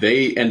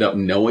they end up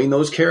knowing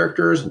those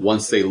characters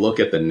once they look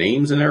at the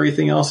names and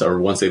everything else, or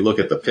once they look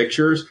at the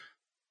pictures.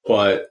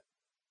 But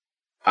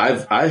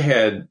I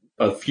had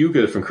a few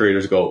different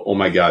creators go, oh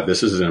my God,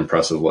 this is an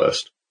impressive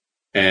list.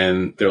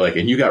 And they're like,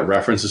 and you got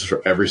references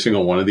for every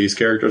single one of these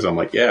characters? I'm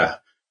like, yeah.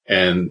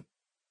 And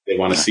they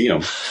want to see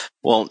them.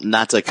 Well,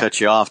 not to cut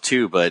you off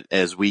too, but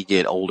as we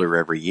get older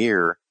every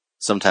year,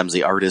 sometimes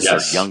the artists are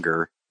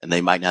younger and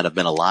they might not have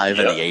been alive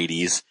in the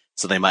 80s,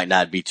 so they might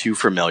not be too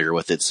familiar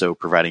with it. So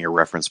providing a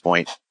reference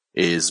point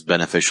is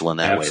beneficial in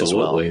that way as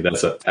well. Absolutely.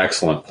 That's an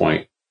excellent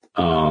point.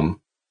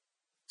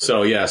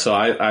 So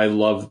I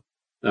love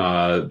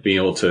being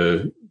able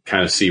to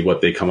kind of see what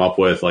they come up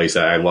with. Like I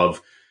said, I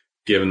love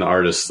giving the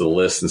artists the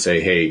list and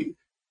say, hey,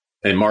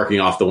 and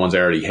marking off the ones I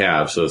already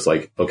have. So it's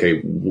like,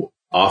 okay,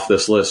 off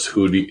this list,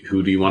 who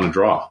do you want to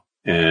draw,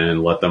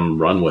 and let them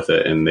run with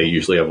it. And they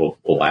usually have a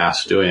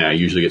blast doing it. I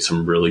usually get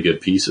some really good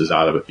pieces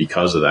out of it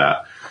because of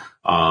that.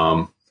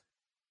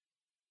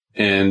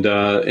 And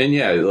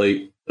yeah,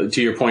 like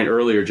to your point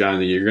earlier, John,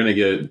 that you're going to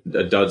get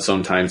a dud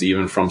sometimes,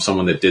 even from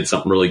someone that did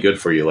something really good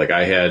for you. Like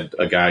I had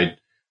a guy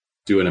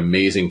do an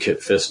amazing Kit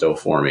Fisto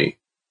for me,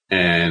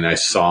 and I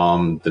saw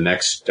him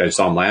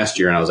last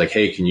year, and I was like,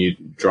 hey, can you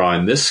draw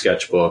in this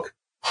sketchbook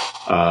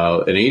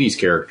an 80s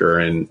character,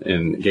 and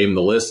gave him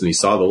the list, and he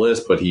saw the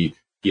list, but he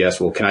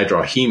asked, well, can I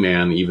draw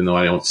He-Man even though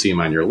I don't see him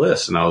on your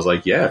list? And I was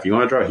like, yeah, if you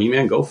want to draw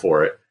He-Man, go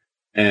for it.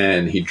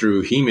 And he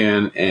drew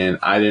He-Man, and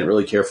I didn't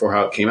really care for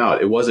how it came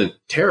out. It wasn't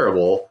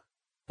terrible,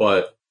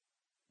 but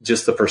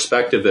just the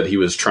perspective that he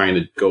was trying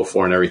to go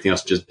for and everything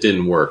else just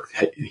didn't work.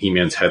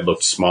 He-Man's head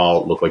looked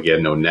small. It looked like he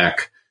had no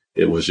neck.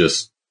 It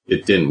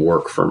didn't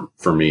work for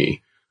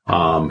me.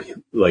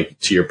 Like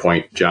to your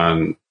point,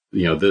 John,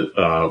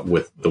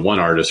 with the one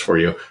artist for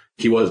you,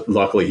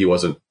 luckily he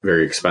wasn't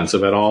very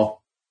expensive at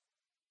all.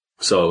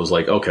 So it was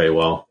like, okay,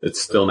 well,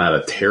 it's still not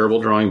a terrible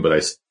drawing, but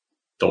I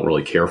don't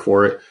really care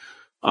for it.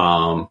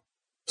 So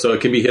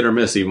it can be hit or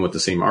miss even with the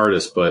same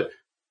artist, but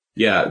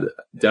yeah,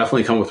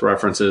 definitely come with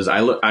references.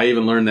 I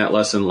even learned that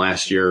lesson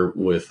last year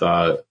with,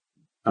 our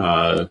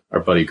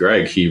buddy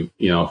Greg.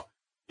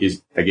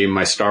 I gave him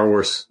my Star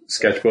Wars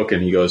sketchbook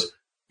and he goes,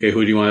 okay,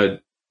 who do you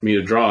want me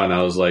to draw? And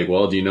I was like,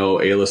 well, do you know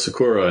Ayla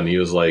Sakura? And he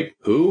was like,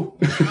 who?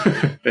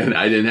 And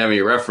I didn't have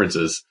any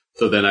references.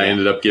 So then I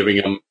ended up giving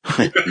him,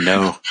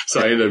 no.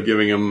 So I ended up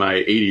giving him my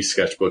 80s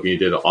sketchbook, and he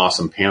did an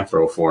awesome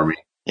Panthro for me.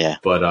 Yeah.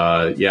 But,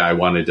 I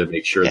wanted to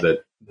make sure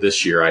that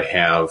this year I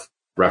have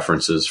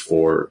references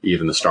for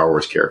even the Star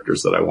Wars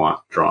characters that I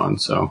want drawn.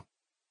 So.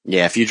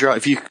 Yeah, if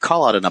you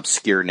call out an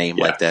obscure name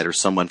like that, or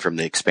someone from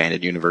the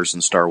expanded universe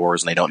in Star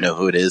Wars and they don't know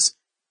who it is,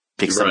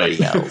 pick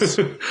somebody else.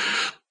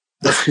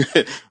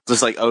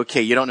 Just like,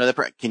 okay, you don't know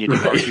that. Can you do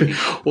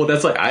that? Well,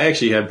 that's like, I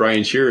actually had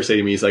Brian Shearer say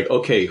to me, he's like,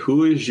 okay,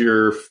 who is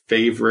your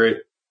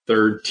favorite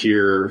third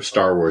tier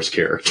Star Wars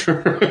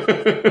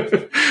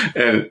character?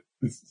 And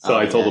so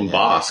I told him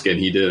Bosk, and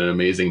he did an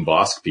amazing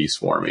Bosk piece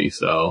for me.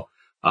 So,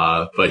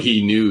 but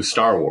he knew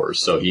Star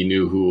Wars, so he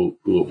knew who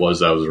it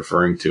was I was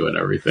referring to and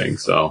everything.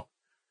 So,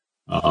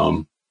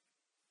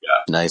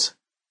 nice.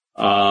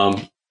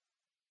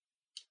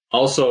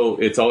 Also,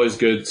 it's always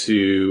good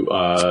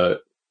to,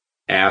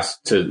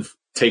 ask to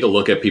take a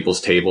look at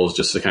people's tables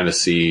just to kind of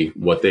see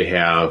what they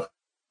have.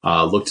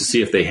 Look to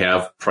see if they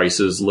have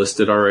prices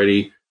listed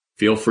already.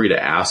 Feel free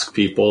to ask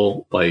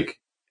people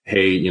like,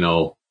 hey,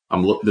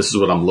 this is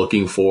what I'm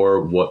looking for.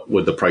 What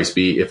would the price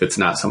be if it's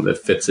not something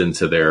that fits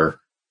into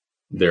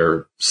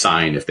their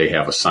sign, if they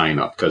have a sign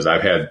up? Because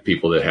I've had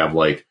people that have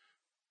like,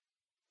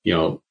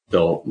 they'll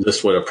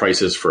list what a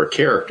price is for a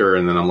character,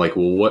 and then I'm like,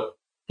 well, what,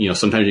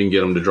 sometimes you can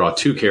get them to draw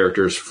two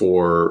characters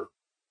for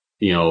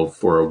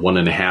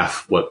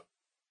 1.5 what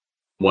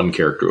one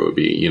character would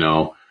be,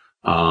 so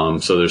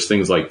there's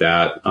things like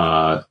that.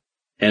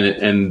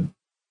 And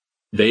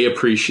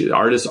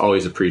artists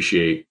always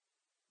appreciate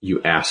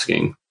you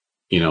asking,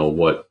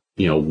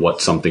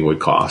 what something would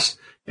cost,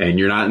 and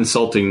you're not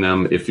insulting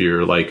them if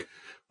you're like,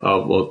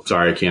 oh, well,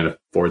 sorry, I can't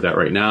afford that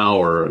right now,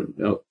 or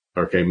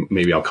okay,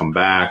 maybe I'll come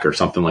back or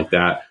something like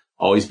that.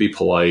 Always be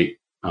polite.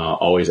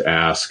 Always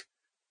ask.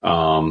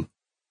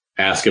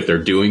 Ask if they're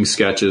doing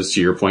sketches.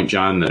 To your point,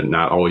 John, they're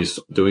not always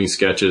doing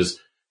sketches.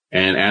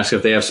 And ask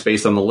if they have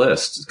space on the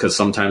list, because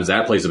sometimes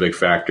that plays a big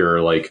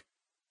factor. Like,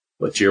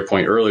 to your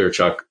point earlier,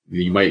 Chuck,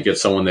 you might get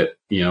someone that,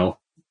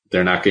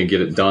 they're not going to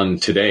get it done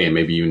today, and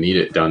maybe you need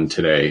it done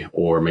today,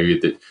 or maybe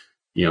that,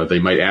 you know, they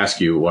might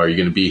ask you, well, are you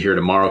going to be here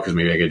tomorrow? Because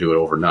maybe I can do it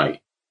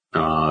overnight.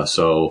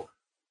 So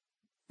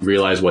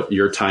realize what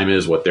your time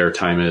is, what their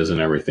time is, and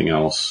everything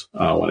else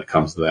when it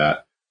comes to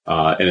that.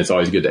 And it's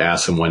always good to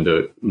ask them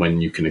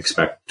when you can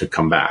expect to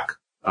come back.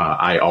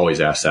 I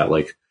always ask that,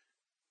 like,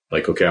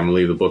 okay, I'm gonna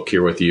leave the book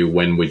here with you.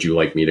 When would you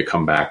like me to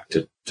come back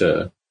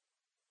to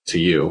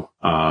you?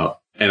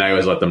 And I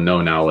always let them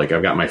know now, like,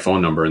 I've got my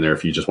phone number in there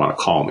if you just want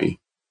to call me.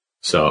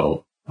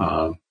 So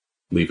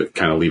leave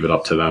it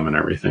up to them and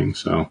everything.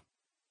 So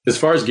as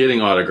far as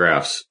getting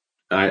autographs,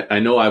 I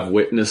know I've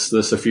witnessed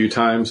this a few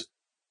times.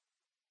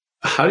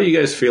 How do you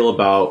guys feel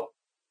about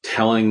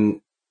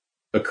telling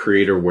a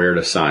creator where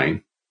to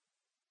sign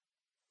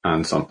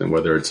on something,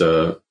 whether it's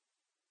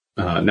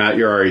not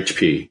your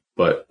RHP,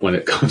 but when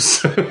it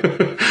comes to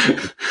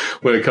the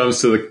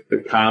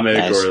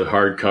comic or the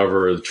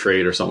hardcover or the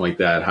trade or something like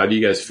that? How do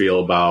you guys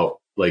feel about,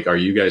 like, are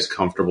you guys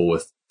comfortable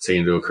with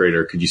saying to a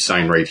creator, could you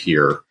sign right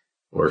here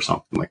or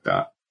something like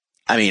that?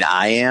 I mean,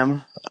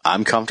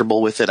 I'm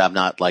comfortable with it. I'm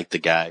not like the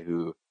guy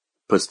who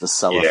puts the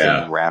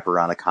cellophane wrapper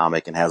on a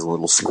comic and has a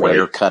little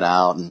square cut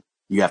out and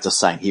you have to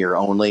sign here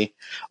only.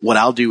 What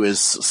I'll do is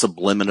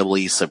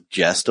subliminally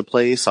suggest a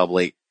place. I'll be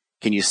like,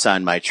 can you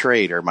sign my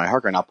trade or my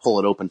hardcover? And I'll pull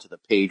it open to the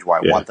page where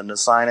I want them to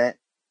sign it.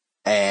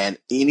 And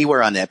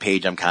anywhere on that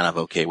page, I'm kind of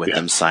okay with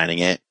them signing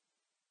it.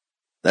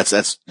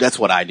 That's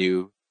what I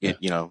do. You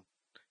know,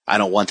 I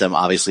don't want them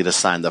obviously to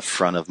sign the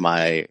front of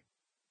my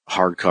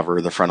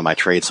hardcover, the front of my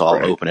trade. So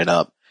I'll open it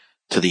up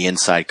to the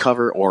inside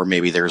cover, or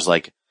maybe there's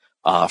like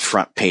a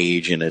front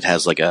page and it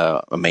has like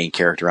a main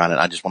character on it.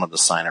 I just want them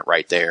to sign it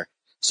right there.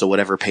 So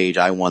whatever page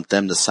I want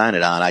them to sign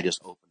it on, I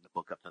just open the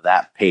book up to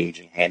that page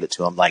and hand it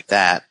to them like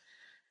that.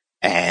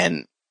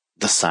 And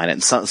to sign it.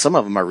 And some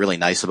of them are really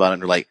nice about it.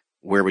 And they're like,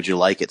 where would you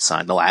like it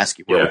signed? They'll ask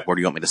you, where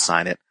do you want me to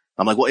sign it?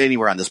 I'm like, well,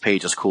 anywhere on this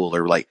page is cool.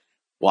 They're like,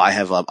 well, I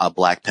have a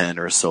black pen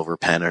or a silver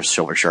pen or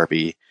silver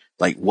Sharpie.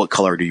 Like, what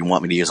color do you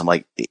want me to use? I'm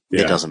like, it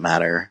doesn't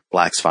matter.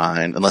 Black's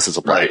fine. Unless it's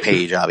a black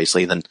page,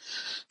 obviously. Then,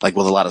 like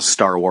with a lot of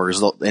Star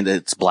Wars, and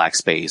it's black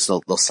space,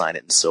 they'll sign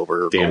it in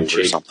silver or gold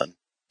or something.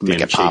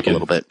 Make it pop a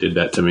little bit. Did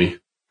that to me.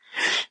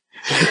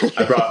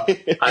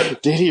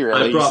 Did he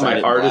really? I brought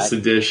my artist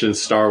edition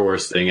Star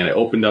Wars thing, and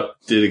I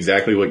did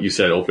exactly what you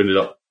said.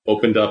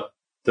 Opened up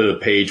to the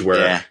page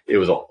where it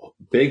was a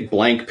big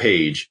blank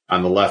page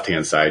on the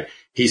left-hand side.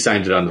 He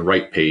signed it on the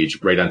right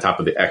page, right on top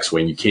of the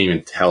X-Wing. You can't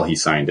even tell he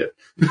signed it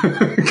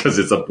because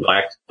it's a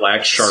black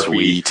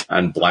Sharpie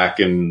on black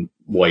and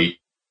white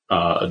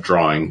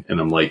drawing,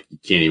 and I'm like, you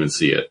can't even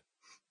see it.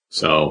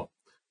 So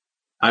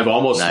I've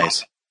almost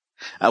nice.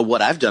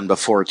 What I've done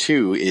before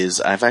too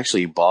is I've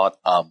actually bought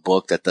a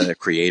book that the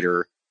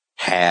creator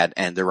had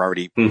and they're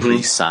already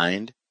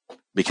pre-signed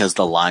because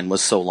the line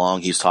was so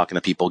long. He's talking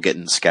to people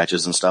getting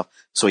sketches and stuff.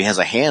 So he has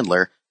a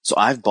handler. So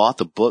I've bought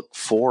the book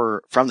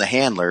from the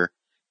handler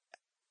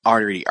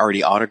already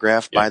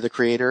autographed by the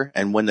creator.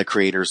 And when the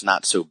creator's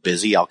not so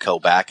busy, I'll go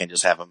back and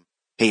just have him,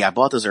 hey, I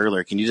bought this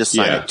earlier. Can you just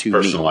sign it to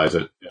personalize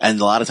me? It. Yeah.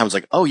 And a lot of times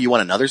like, oh, you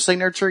want another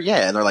signature?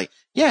 Yeah. And they're like,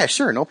 yeah,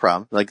 sure. No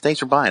problem. Like, thanks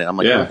for buying it. I'm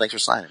like, oh, thanks for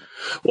signing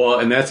it. Well,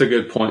 and that's a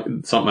good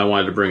point. Something I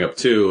wanted to bring up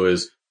too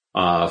is,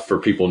 for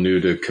people new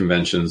to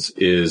conventions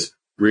is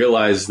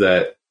realize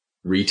that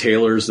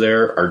retailers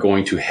there are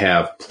going to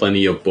have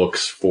plenty of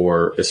books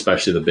for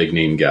especially the big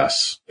name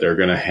guests. They're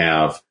going to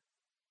have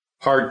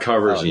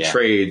hardcovers and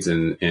trades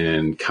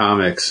and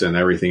comics and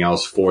everything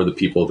else for the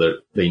people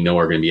that they know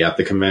are going to be at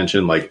the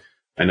convention. Like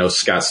I know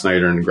Scott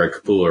Snyder and Greg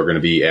Capullo are going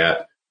to be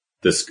at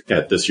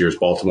this year's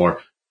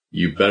Baltimore.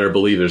 You better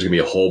believe there's going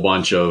to be a whole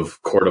bunch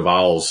of Court of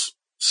Owls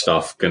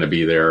stuff going to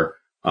be there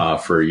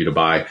for you to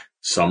buy.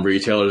 Some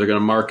retailers are going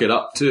to mark it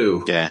up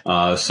too.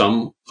 Yeah.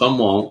 Some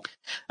won't.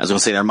 I was going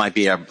to say there might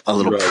be a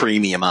little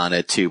premium on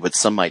it too, but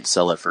some might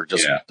sell it for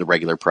just the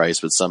regular price,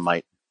 but some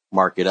might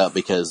mark it up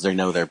because they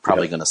know they're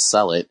probably going to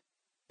sell it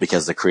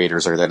because the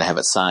creators are there to have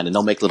it signed, and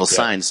they'll make little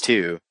signs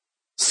too.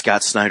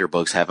 Scott Snyder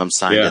books have them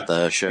signed at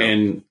the show.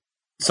 And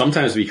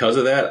sometimes because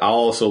of that, I'll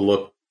also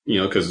look,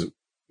 because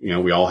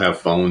we all have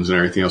phones and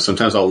everything else.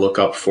 Sometimes I'll look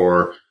up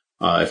for,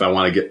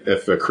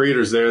 if a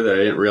creator's there that I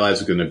didn't realize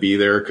was going to be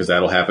there, because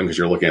that'll happen because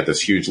you're looking at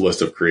this huge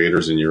list of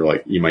creators and you're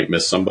like, you might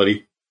miss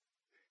somebody.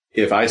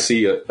 If I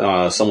see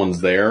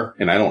someone's there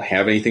and I don't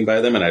have anything by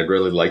them and I'd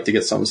really like to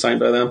get something signed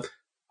by them,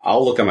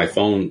 I'll look on my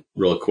phone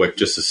real quick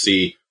just to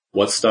see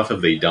what stuff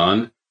have they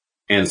done.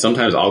 And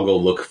sometimes I'll go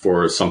look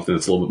for something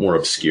that's a little bit more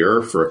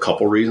obscure for a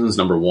couple reasons.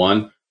 Number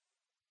one,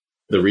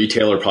 the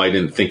retailer probably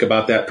didn't think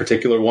about that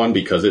particular one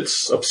because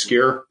it's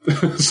obscure,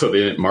 so they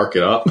didn't mark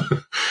it up.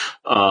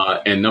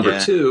 And number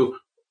two,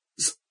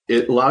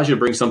 it allows you to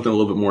bring something a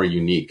little bit more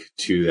unique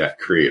to that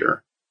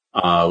creator.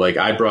 Like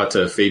I brought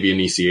to Fabian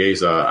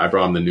Nicieza, I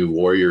brought him the New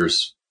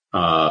Warriors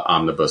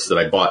omnibus that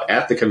I bought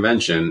at the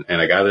convention,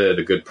 and I got it at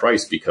a good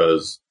price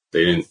because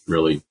they didn't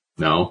really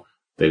know.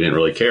 They didn't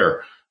really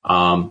care.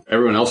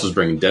 Everyone else was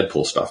bringing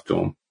Deadpool stuff to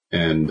them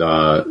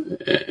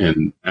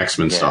and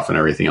X-Men stuff and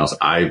everything else.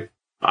 I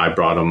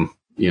brought them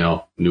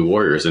New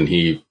Warriors. And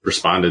he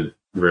responded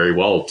very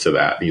well to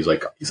that. He's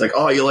like,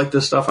 oh, you like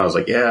this stuff? I was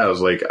like, yeah. I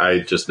was like, I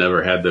just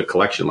never had the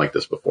collection like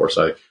this before.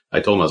 So I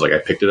told him, I was like, I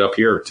picked it up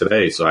here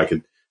today so I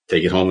could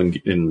take it home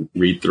and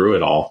read through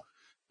it all.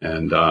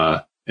 And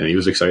he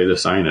was excited to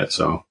sign it.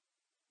 So.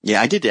 Yeah,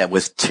 I did that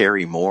with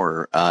Terry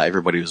Moore.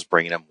 Everybody was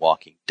bringing him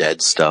Walking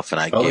Dead stuff, and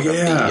I gave him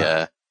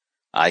the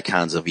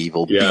Icons of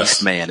Evil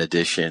Beastman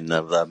edition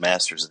of the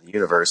Masters of the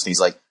Universe. And he's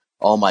like,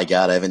 oh my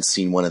God, I haven't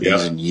seen one of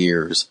these in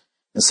years.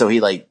 And so he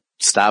like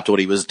stopped what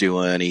he was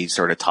doing. He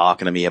started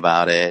talking to me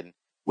about it.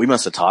 We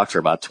must have talked for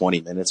about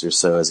 20 minutes or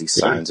so as he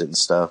signs it and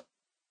stuff.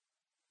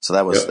 So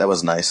that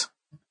was nice.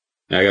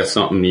 I got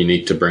something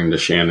unique to bring to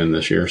Shannon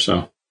this year,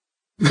 so.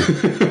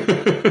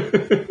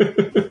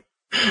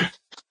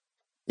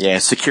 Yeah,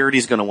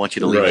 security's going to want you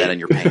to leave that in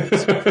your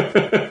pants.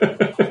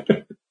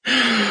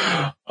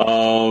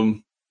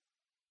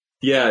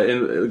 Yeah,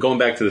 and going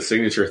back to the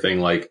signature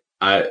thing, like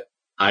I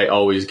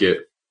always get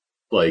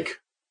like,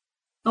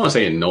 I don't want to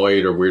say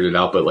annoyed or weirded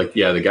out, but like,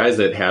 the guys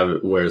that have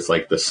it where it's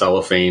like the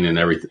cellophane and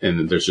everything,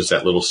 and there's just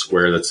that little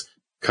square that's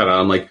cut out.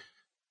 I'm like,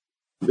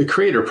 the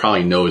creator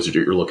probably knows that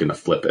you're looking to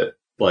flip it.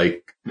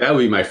 Like that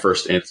would be my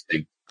first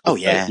instinct. Oh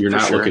yeah, you're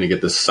not looking to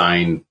get the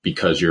sign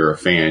because you're a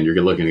fan.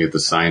 You're looking to get the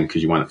sign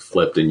because you want it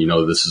flipped, and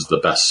this is the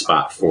best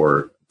spot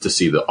to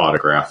see the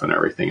autograph and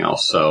everything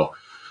else. So,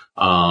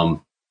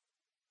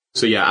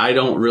 yeah, I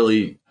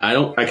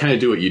kind of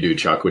do what you do,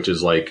 Chuck, which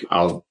is like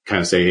I'll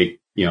kind of say,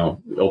 hey,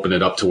 open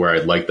it up to where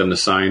I'd like them to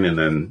sign, and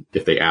then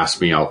if they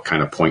ask me, I'll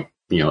kind of point,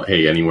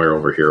 hey, anywhere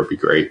over here would be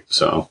great.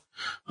 So,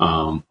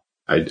 I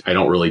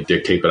don't really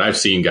dictate, but I've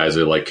seen guys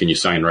that are like, can you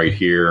sign right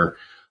here?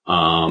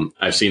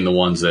 I've seen the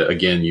ones that,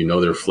 again,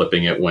 they're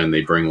flipping it when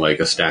they bring like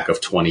a stack of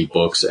 20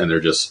 books and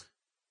they're just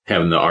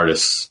having the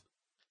artists,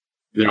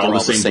 they're all the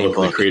same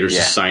book. The creators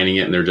just signing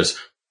it, and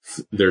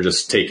they're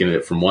just taking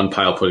it from one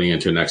pile, putting it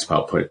into the next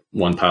pile, put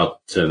one pile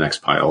to the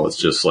next pile. It's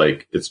just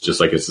like it's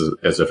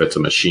as if it's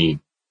a machine.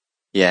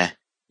 Yeah.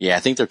 Yeah.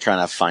 I think they're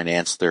trying to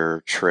finance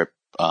their trip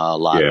a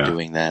lot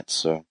doing that.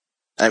 So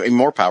I mean,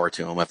 more power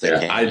to them if they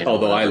can.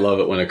 Although I love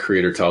it when a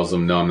creator tells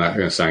them, no, I'm not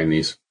going to sign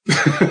these.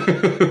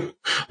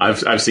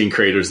 I've seen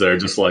creators that are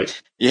just like,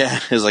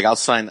 it's like I'll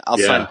sign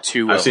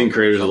two. I've seen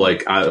creators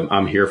like,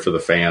 I'm here for the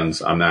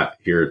fans. I'm not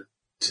here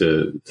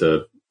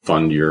to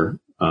fund your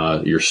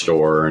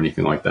store or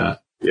anything like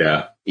that.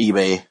 Yeah,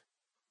 eBay.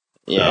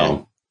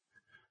 Yeah.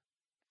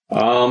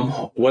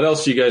 So, what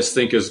else do you guys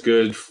think is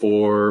good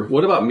for?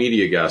 What about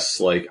media guests?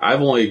 Like,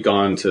 I've only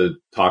gone to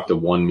talk to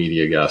one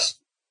media guest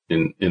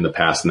in the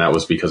past, and that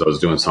was because I was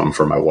doing something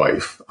for my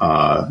wife,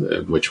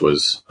 which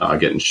was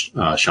getting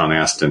Sean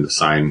Astin to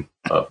sign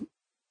a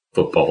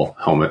football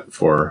helmet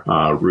for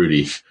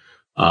Rudy.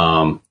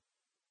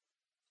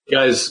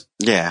 Guys,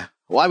 yeah.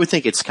 Well, I would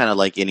think it's kind of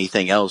like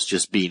anything else.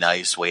 Just be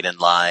nice, wait in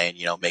line,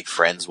 make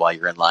friends while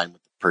you're in line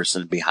with the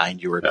person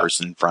behind you or the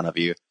person in front of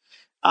you.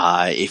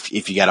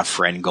 If you got a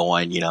friend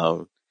going,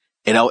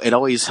 it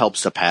always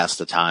helps to pass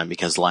the time,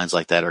 because lines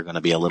like that are going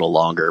to be a little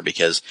longer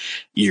because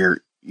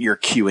you're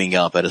queuing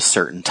up at a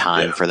certain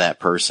time for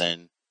that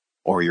person,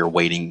 or you're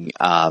waiting,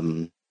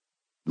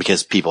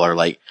 because people are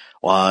like,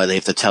 well, they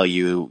have to tell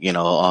you,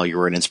 oh, you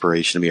were an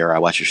inspiration to me, or I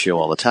watch your show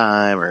all the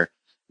time, or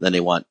then they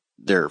want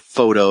their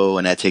photo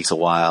and that takes a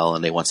while,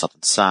 and they want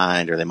something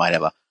signed, or they might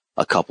have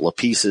a couple of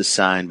pieces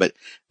signed. But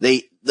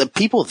the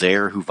people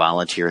there who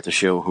volunteer at the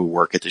show, who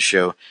work at the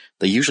show,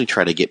 they usually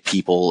try to get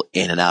people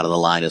in and out of the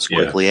line as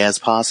quickly as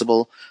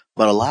possible.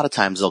 But a lot of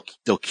times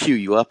they'll queue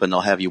you up and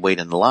they'll have you wait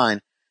in the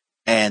line,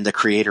 and the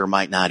creator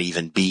might not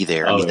even be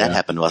there. I mean, that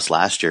happened to us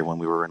last year when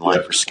we were in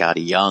line for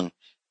Scotty Young,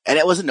 and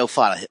it wasn't no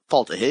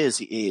fault of his.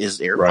 His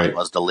airplane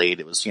was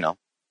delayed. It was,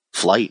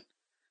 flight.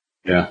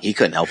 Yeah. He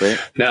couldn't help it.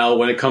 Now,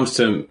 when it comes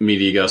to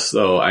media guests,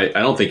 though, I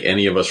don't think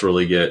any of us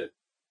really get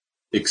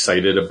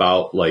excited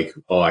about like,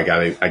 oh, I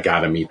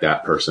gotta meet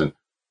that person.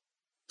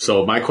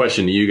 So my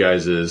question to you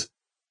guys is,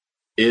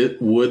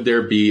 would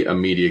there be a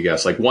media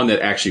guest, like one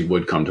that actually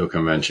would come to a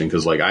convention?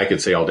 Because like I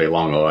could say all day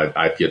long,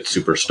 I'd get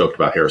super stoked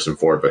about Harrison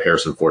Ford, but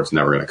Harrison Ford's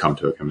never going to come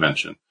to a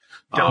convention.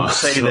 Don't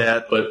say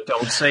that. But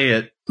don't say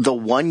it. The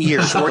 1 year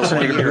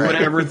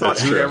Schwarzenegger.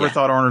 Whoever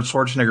thought Arnold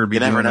Schwarzenegger would be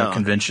doing a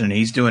convention, and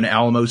he's doing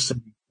Alamo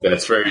City.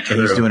 That's very true.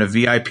 And he's doing a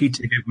VIP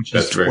ticket, which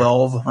is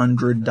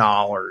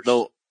 $1,200.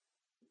 So,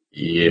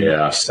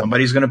 yeah,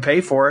 somebody's going to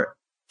pay for it.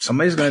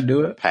 Somebody's going to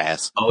do it.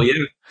 Pass. Oh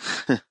yeah.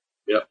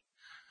 Yep.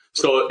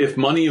 So if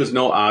money was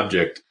no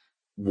object,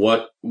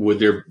 what would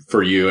there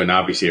for you? And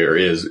obviously there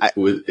is. Are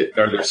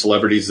there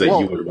celebrities that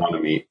you would want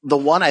to meet? The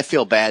one I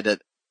feel bad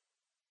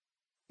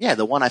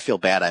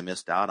I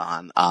missed out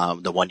on.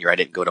 The 1 year I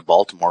didn't go to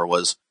Baltimore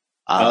was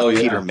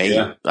Peter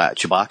May,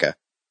 Chewbacca.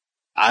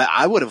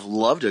 I would have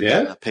loved to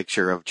get a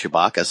picture of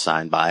Chewbacca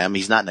signed by him.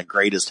 He's not in the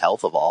greatest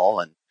health of all.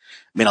 And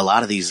I mean, a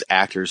lot of these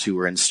actors who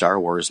are in Star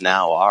Wars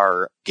now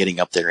are getting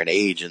up there in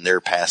age and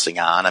they're passing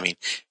on. I mean,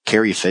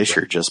 Carrie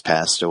Fisher just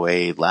passed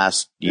away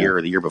last year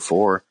or the year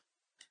before.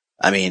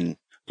 I mean,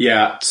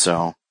 Mark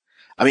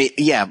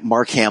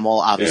Hamill,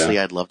 obviously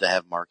I'd love to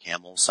have Mark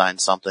Hamill sign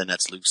something.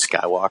 That's Luke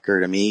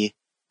Skywalker to me.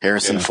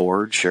 Harrison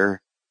Ford,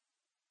 sure.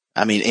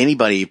 I mean,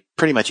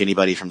 pretty much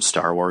anybody from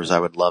Star Wars I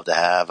would love to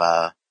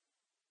have.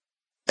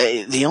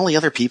 The only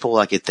other people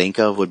I could think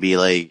of would be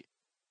like,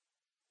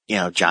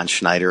 John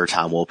Schneider or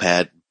Tom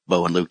Wopat,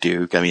 Bo and Luke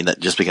Duke. I mean,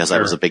 just because I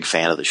was a big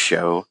fan of the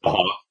show. How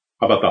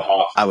about the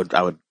Hoff? I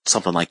would,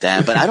 something like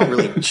that, but I don't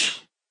really,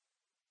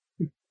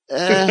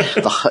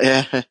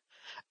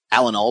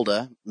 Alan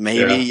Alda,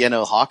 maybe,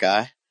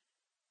 Hawkeye.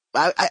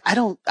 I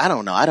don't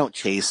know. I don't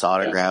chase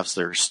autographs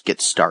or get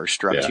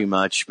starstruck too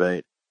much,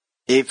 but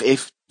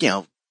if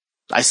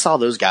I saw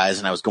those guys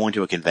and I was going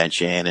to a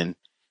convention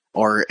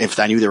or if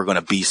I knew they were going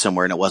to be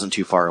somewhere and it wasn't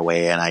too far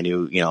away and I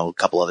knew, a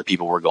couple other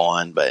people were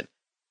going, but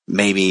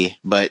they're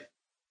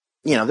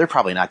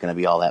probably not going to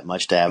be all that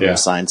much to have them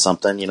sign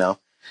something,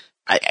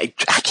 I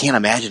can't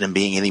imagine them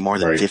being any more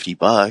than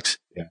 $50.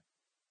 Yeah.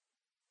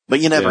 But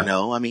you never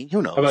know. I mean,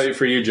 who knows? How about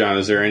for you, John?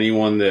 Is there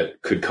anyone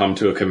that could come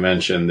to a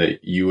convention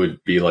that you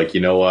would be like,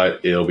 you know what,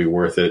 it'll be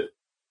worth it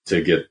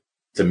to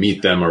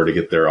meet them or to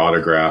get their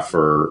autograph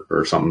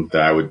or something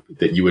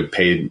that you would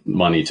pay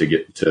money to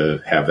get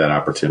to have that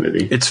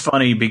opportunity? It's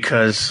funny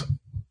because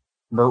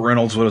Burt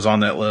Reynolds was on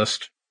that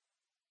list.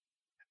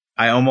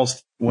 I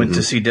almost went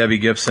to see Debbie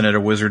Gibson at a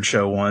Wizard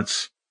show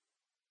once,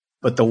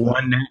 but the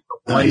one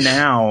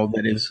now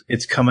that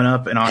it's coming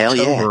up in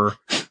October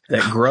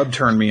that Grubb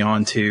turned me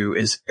on to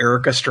is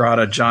Eric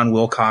Estrada, John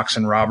Wilcox,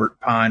 and Robert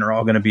Pine are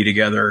all going to be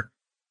together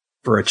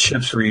for a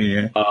Chips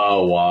reunion.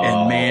 Oh, wow.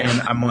 And man,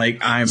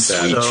 I'm so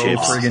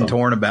friggin'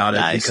 torn about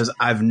it because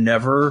I've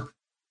never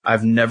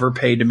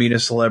paid to meet a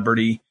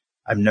celebrity.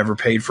 I've never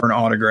paid for an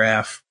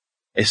autograph.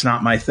 It's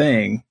not my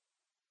thing.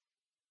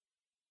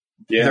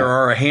 Yeah. There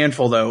are a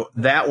handful though.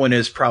 That one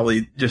is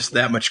probably just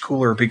that much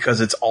cooler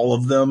because it's all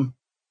of them,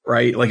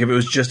 right? Like if it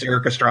was just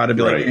Eric Estrada, I'd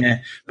be like, eh.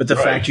 But the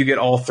fact you get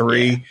all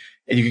three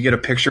and you could get a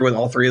picture with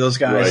all three of those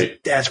guys,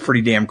 that's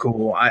pretty damn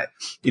cool. I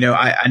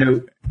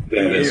know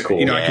that is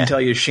cool. I can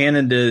tell you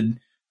Shannon did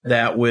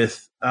that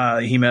with,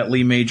 he met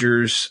Lee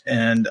Majors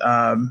and,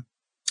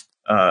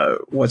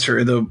 what's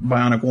the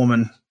Bionic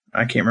Woman?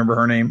 I can't remember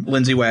her name.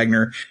 Lindsay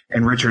Wagner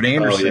and Richard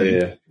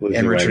Anderson.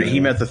 And Richard, he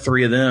met the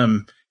three of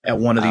them at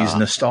one of these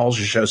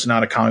nostalgia shows,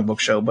 not a comic book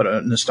show, but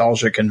a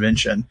nostalgia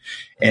convention.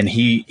 And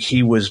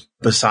he was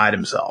beside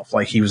himself.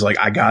 Like he was like,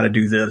 I got to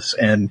do this.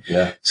 And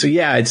so,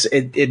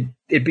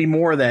 it'd be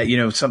more of that,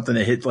 something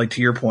that hit like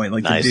to your point,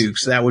 like the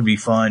Dukes, that would be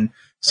fun.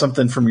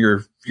 Something from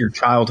your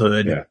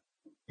childhood,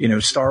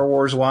 Star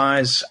Wars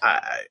wise.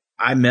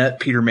 I met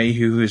Peter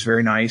Mayhew, who's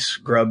very nice.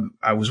 Grubb.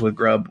 I was with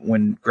Grubb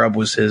when Grubb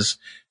was his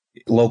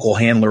local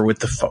handler with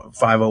the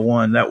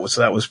 501. That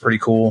was pretty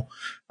cool.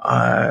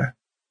 I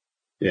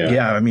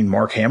mean,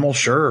 Mark Hamill,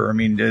 sure. I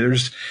mean,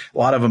 there's a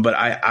lot of them, but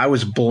I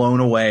was blown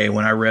away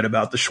when I read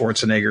about the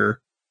Schwarzenegger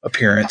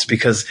appearance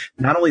because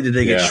not only did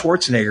they get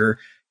Schwarzenegger,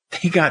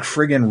 they got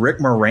friggin' Rick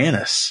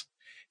Moranis.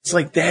 It's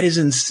like, that is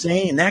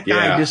insane. That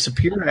guy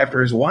disappeared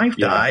after his wife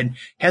died,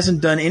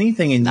 hasn't done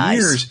anything in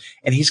years,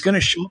 and he's going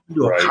to show up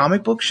into a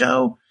comic book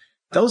show.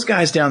 Those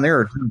guys down there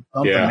are doing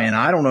something, man.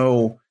 I don't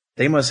know.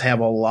 They must have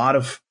a lot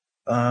of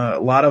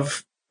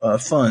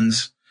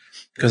funds.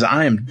 Because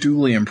I am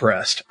duly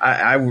impressed.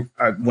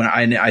 When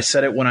I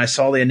said it when I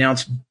saw they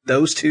announced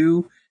those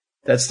two,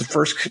 that's the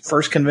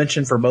first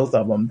convention for both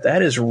of them.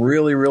 That is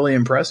really, really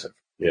impressive.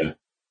 Yeah.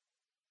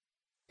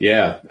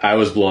 Yeah, I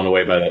was blown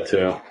away by that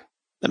too.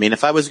 I mean,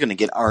 if I was going to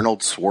get Arnold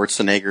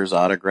Schwarzenegger's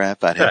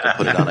autograph, I'd have to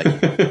put it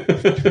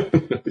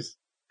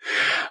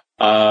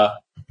on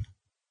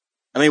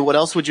I mean, what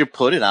else would you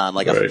put it on?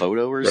 Like a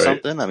photo or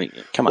something? I mean,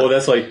 come on. Well,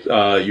 that's like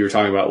you were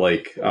talking about,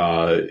 like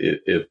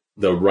if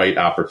the right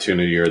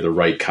opportunity or the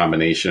right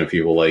combination of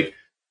people. Like,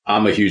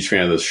 I'm a huge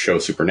fan of the show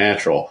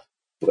Supernatural.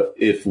 But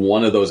if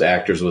one of those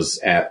actors was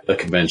at a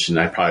convention,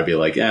 I'd probably be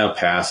like, yeah,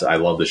 pass. I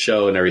love the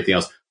show and everything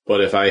else.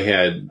 But if I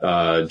had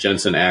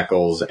Jensen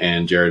Ackles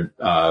and Jared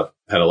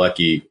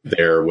Padalecki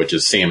there, which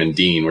is Sam and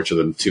Dean, which are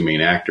the two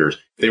main actors,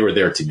 if they were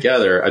there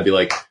together, I'd be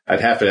like,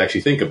 I'd have to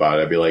actually think about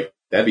it. I'd be like,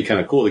 that'd be kind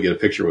of cool to get a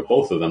picture with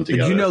both of them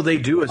together. But they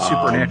do a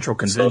Supernatural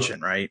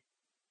convention, right?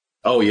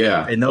 Oh,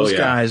 yeah. And those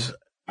guys,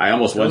 I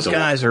almost went to those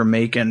guys are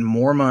making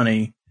more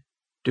money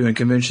doing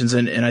conventions.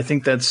 And I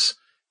think that's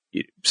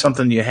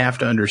something you have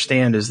to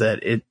understand is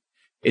that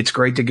it's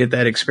great to get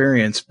that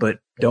experience, but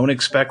don't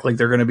expect like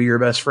they're going to be your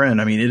best friend.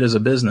 I mean, it is a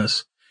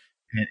business.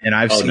 And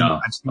I've seen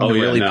the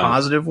really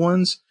positive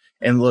ones.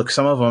 And look,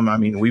 some of them, I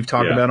mean, we've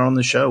talked about it on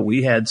the show.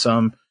 We had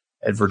some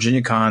at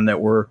Virginia Con that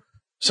were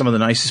some of the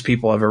nicest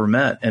people I've ever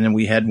met. And then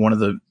we had one of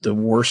the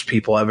worst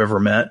people I've ever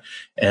met.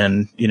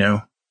 And,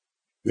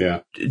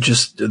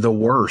 just the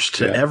worst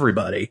to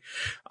everybody.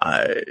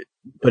 But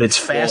it's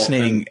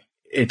fascinating.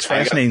 It's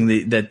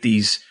fascinating that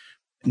these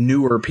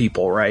newer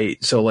people,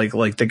 right? So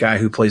like the guy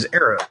who plays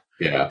Arrow,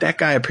 that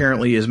guy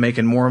apparently is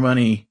making more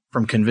money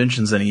from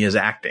conventions than he is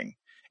acting.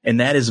 And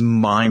that is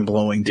mind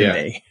blowing to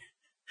me.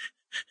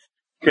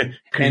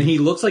 And he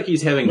looks like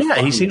he's having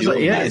fun. He seems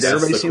like,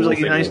 everybody seems like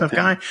he's a nice enough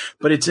guy.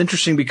 But it's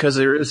interesting because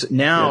there is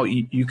now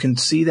you can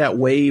see that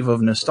wave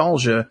of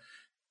nostalgia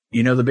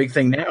the big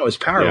thing now is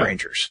Power Yeah.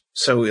 Rangers.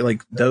 So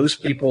like those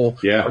people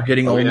Yeah. are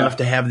getting Oh, old yeah. enough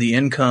to have the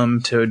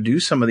income to do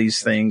some of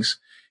these things.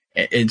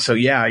 And so,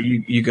 yeah,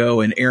 you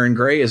go, and Erin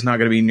Gray is not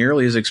going to be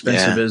nearly as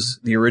expensive as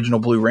the original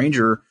Blue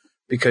Ranger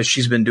because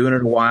she's been doing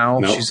it a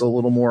while. Nope. She's a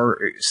little more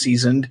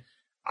seasoned.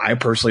 I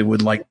personally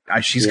would like,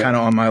 she's kind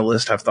of on my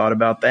list. I've thought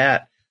about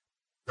that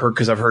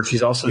because I've heard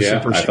she's also Yeah,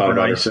 super, I thought super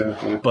about nice. her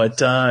too. Yeah.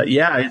 But,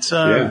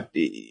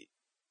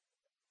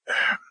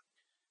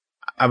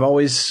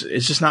 it's,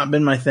 it's just not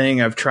been my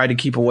thing. I've tried to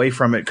keep away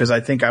from it because I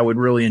think I would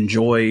really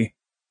enjoy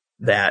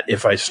that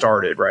if I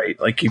started, right?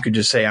 Like you could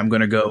just say, I'm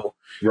going to go.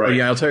 Right. Oh,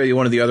 yeah, I'll tell you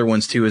one of the other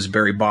ones too is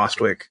Barry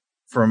Bostwick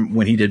from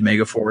when he did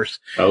Megaforce.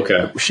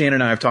 Okay. Shannon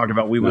and I have talked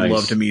about we would Nice.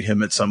 love to meet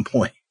him at some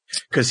point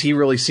because he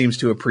really seems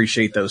to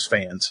appreciate those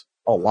fans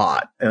a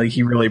lot. Like,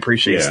 he really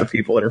appreciates the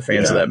people that are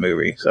fans of that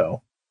movie.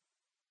 So,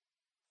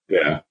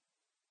 Yeah.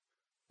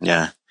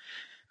 Yeah.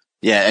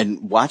 Yeah.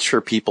 And watch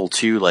for people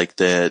too, like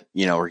that,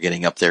 are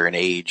getting up there in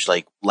age.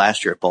 Like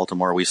last year at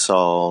Baltimore, we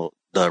saw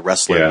the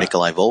wrestler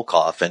Nikolai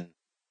Volkov, and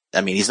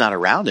I mean, he's not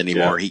around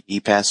anymore. Yeah. He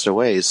passed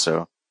away.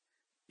 So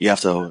you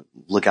have to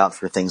look out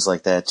for things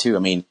like that too. I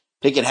mean,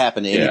 it can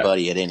happen to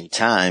anybody at any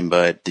time,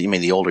 but I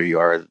mean, the older you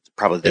are,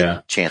 probably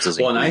the chances.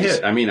 Well, and increase.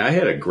 I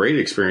had a great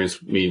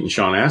experience meeting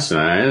Sean Astin.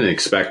 I didn't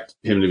expect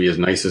him to be as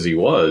nice as he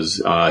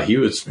was. He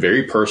was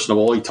very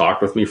personable. He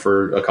talked with me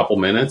for a couple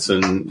minutes,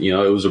 and it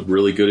was a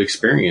really good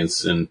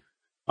experience. And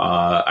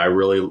I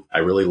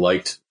really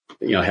liked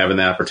having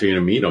the opportunity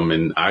to meet him.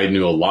 And I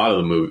knew a lot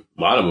of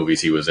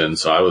movies he was in,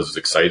 so I was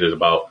excited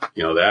about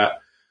that.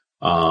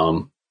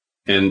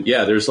 And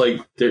yeah, there's like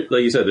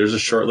you said, there's a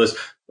short list.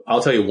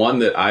 I'll tell you one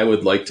that I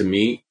would like to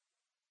meet,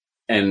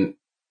 and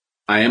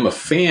I am a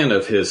fan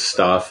of his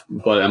stuff,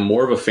 but I'm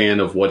more of a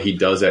fan of what he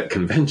does at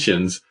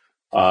conventions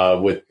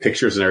with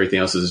pictures and everything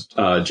else, is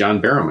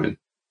John Barrowman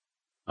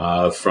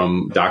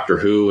from Doctor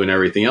Who and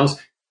everything else.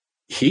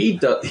 He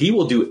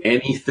will do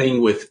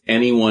anything with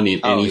anyone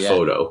in any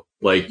photo.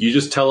 Like, you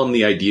just tell him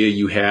the idea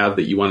you have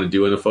that you want to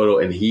do in a photo,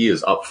 and he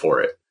is up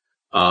for it.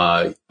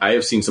 I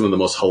have seen some of the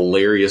most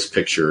hilarious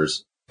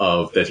pictures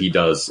that he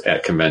does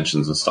at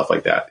conventions and stuff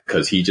like that,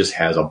 because he just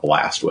has a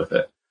blast with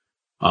it.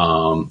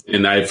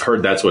 And I've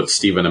heard that's what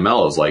Stephen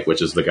Amell is like,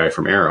 which is the guy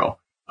from Arrow.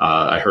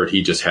 I heard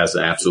he just has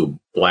an absolute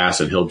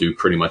blast, and he'll do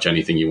pretty much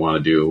anything you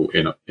want to do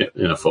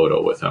in a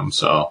photo with him.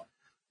 So,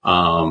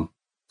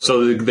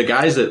 the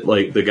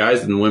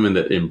guys and women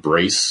that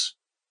embrace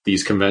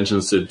these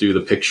conventions to do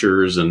the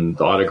pictures and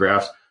the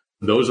autographs,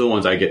 those are the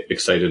ones I get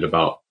excited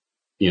about,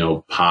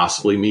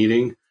 possibly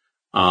meeting.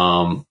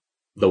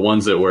 The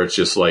ones where it's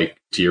just like,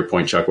 to your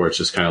point, Chuck, where it's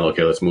just kind of,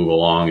 okay, let's move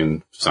along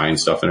and sign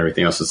stuff and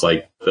everything else. It's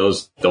like,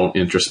 those don't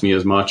interest me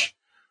as much.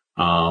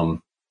 But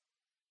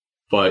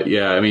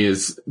yeah, I mean,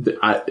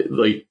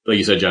 like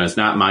you said, John, it's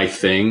not my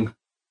thing,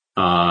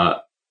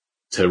 to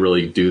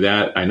really do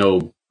that. I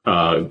know,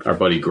 our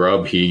buddy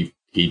Grubb, he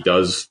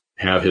does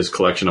have his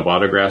collection of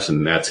autographs,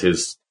 and that's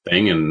his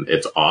thing. And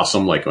it's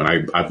awesome. Like, when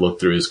I've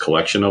looked through his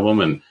collection of them,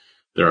 and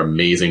they're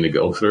amazing to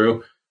go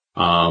through.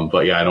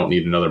 But yeah, I don't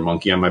need another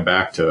monkey on my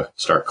back to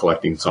start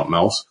collecting something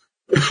else.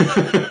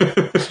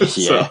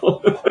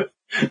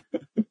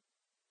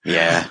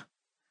 Yeah.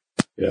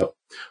 Yep.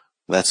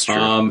 That's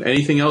true.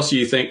 Anything else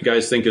you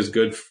guys think is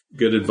good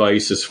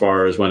advice as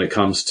far as when it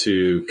comes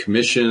to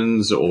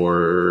commissions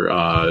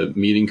or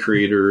meeting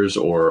creators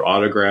or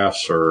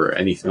autographs or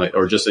anything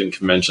or just in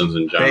conventions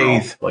in general?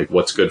 Bathe. Like,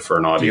 what's good for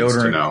an audience to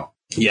Deodorant. know?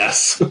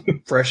 Yes.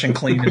 Fresh and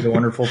clean is a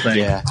wonderful thing.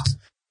 Yeah.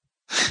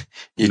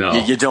 You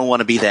don't want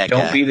to be that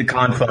guy. Don't be the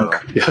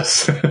confunk.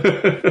 Yes.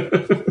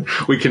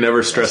 We can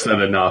never stress that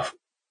enough.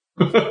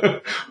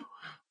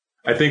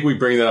 I think we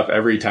bring that up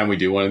every time we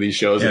do one of these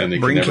shows, and it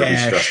can never be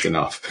stressed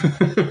enough.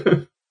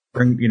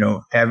 Bring,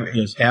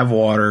 have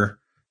water.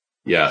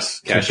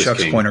 Yes. To Cash is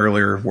Chuck's king. point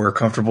earlier, wear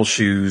comfortable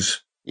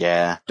shoes.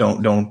 Yeah.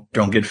 Don't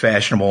get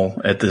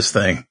fashionable at this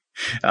thing.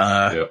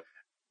 Yep.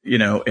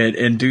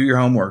 And do your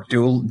homework.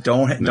 You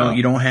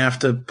don't have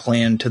to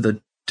plan to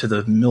the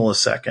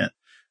millisecond,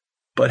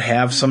 but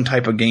have some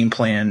type of game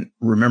plan.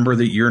 Remember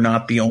that you're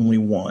not the only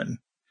one.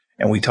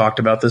 And we talked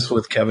about this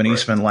with Kevin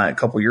Eastman a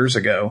couple years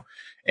ago,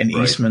 and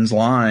Eastman's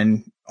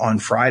line on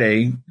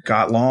Friday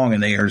got long,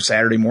 and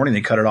Saturday morning,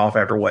 they cut it off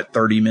after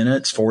 30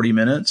 minutes, 40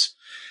 minutes.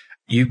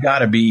 You've got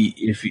to be,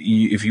 if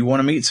you want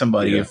to meet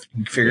somebody, if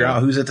you figure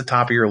out who's at the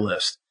top of your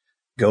list,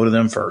 go to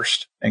them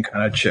first and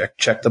kind of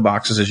check the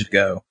boxes as you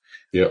go.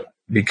 Yep.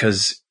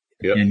 Because,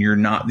 and you're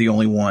not the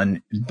only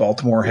one.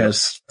 Baltimore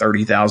has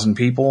 30,000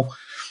 people.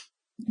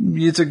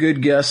 It's a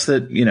good guess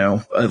that,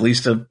 at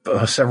least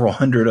several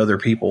hundred other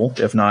people,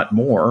 if not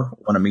more,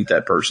 want to meet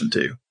that person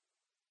too.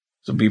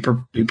 So be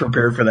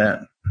prepared for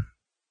that.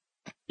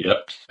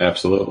 Yep.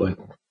 Absolutely.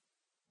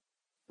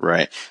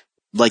 Right.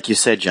 Like you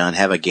said, John,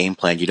 have a game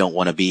plan. You don't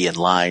want to be in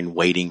line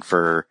waiting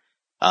for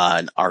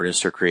an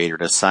artist or creator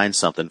to sign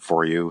something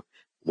for you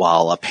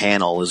while a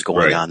panel is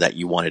going on that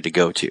you wanted to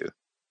go to.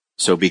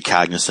 So be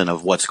cognizant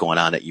of what's going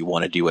on that you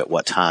want to do at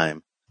what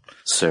time.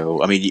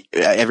 So, I mean,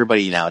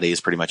 everybody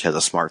nowadays pretty much has a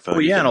smartphone.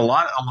 Well, yeah, and a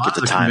lot get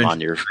of the time on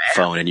your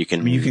phone, and you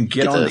can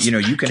get on. the,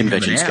 you can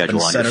convention have an app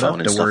schedule on your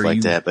phone and stuff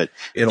like that. But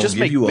it'll just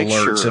give you make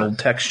alerts. sure. It'll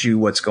text you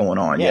what's going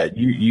on. Yeah,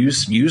 you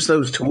use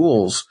those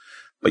tools.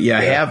 But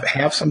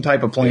have some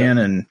type of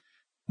plan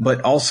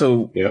but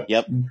also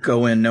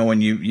go in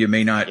knowing you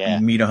may not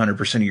meet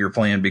 100% of your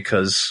plan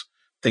because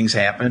things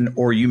happen,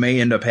 or you may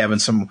end up having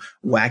some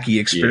wacky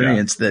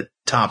experience that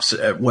tops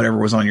whatever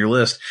was on your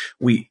list.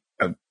 We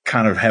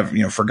kind of have,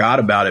 forgot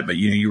about it, but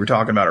you were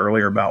talking about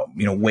earlier about,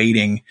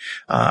 waiting.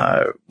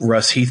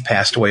 Russ Heath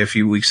passed away a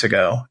few weeks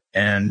ago,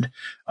 and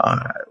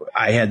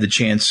I had the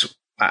chance.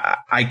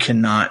 I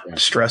cannot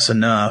stress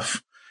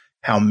enough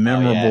how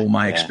memorable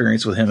my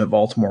experience with him at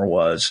Baltimore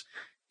was.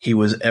 He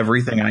was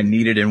everything I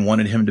needed and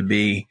wanted him to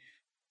be.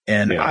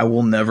 And I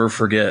will never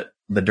forget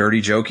the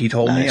dirty joke he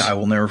told me. I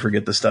will never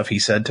forget the stuff he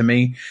said to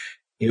me.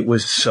 It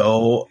was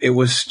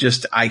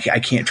just, I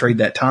can't trade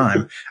that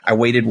time. I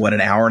waited,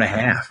 an hour and a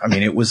half. I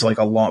mean, it was like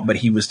a long, but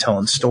he was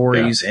telling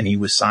stories and he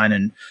was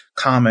signing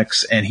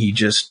comics, and he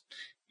just,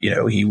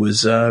 he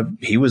was a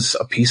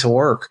piece of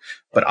work.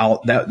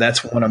 But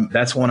that's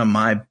one of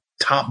my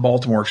top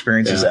Baltimore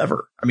experiences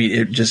ever. I mean,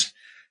 it just,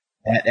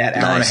 that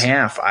hour and a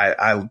half,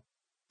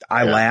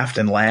 I laughed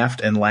and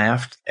laughed and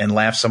laughed and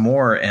laughed some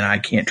more, and I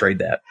can't trade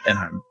that. And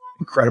I'm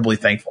incredibly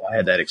thankful I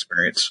had that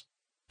experience.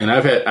 And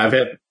I've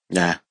had.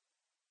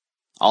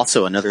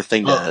 Also, another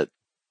thing to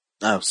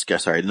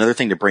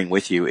bring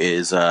with you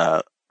is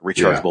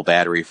rechargeable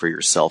battery for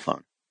your cell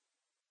phone,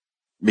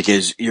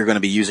 because you're going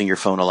to be using your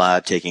phone a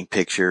lot, taking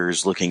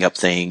pictures, looking up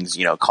things,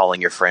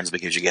 calling your friends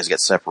because you guys get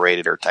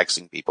separated, or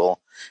texting people.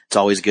 It's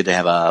always good to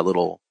have a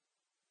little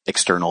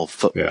external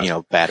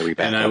battery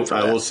backup. And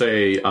I will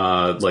say,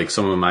 like,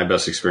 some of my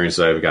best experiences,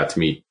 I've got to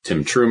meet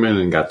Tim Truman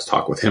and got to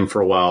talk with him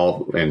for a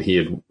while, and he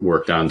had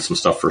worked on some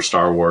stuff for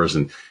Star Wars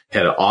and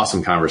had an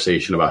awesome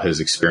conversation about his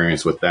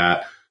experience with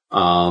that.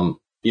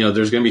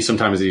 There's going to be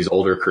sometimes these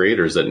older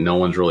creators that no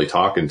one's really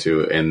talking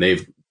to, and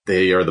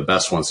they are the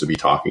best ones to be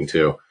talking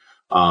to.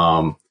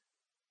 I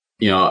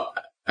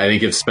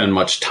didn't get to spend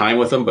much time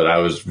with them, but I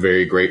was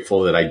very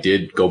grateful that I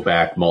did go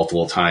back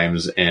multiple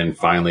times and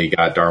finally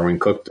got Darwin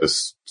Cook to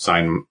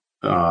sign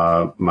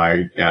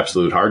my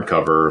absolute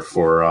hardcover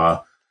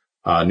for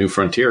New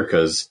Frontier,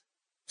 because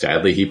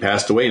sadly he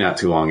passed away not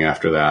too long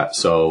after that.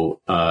 So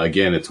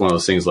again, it's one of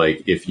those things,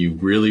 like, if you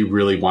really,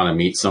 really want to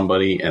meet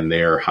somebody and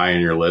they're high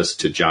on your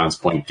list, to John's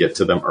point, get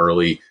to them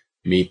early,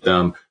 meet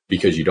them,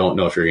 because you don't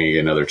know if you're going to get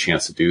another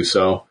chance to do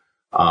so.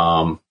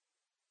 And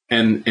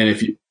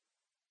if you,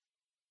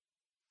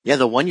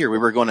 the one year we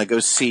were going to go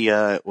see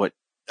Kubert,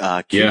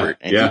 and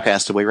he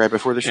passed away right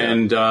before the show.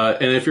 And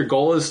if your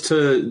goal is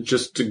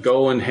to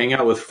go and hang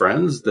out with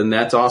friends, then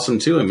that's awesome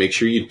too. And make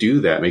sure you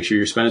do that. Make sure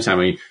you're spending time.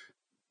 I mean,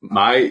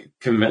 my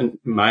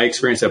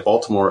experience at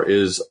Baltimore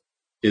is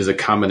a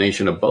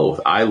combination of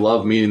both. I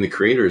love meeting the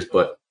creators,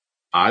 but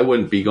I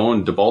wouldn't be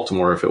going to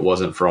Baltimore if it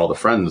wasn't for all the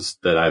friends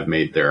that I've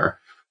made there.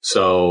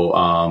 So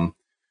I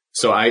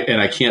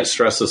can't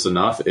stress this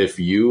enough. If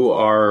you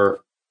are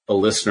a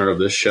listener of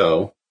this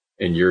show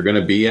and you're going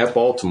to be at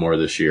Baltimore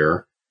this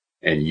year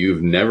and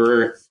you've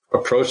never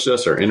approached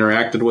us or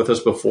interacted with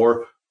us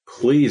before,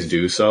 please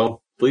do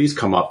so. Please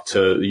come up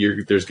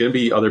to there's going to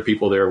be other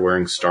people there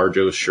wearing Star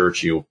Joe's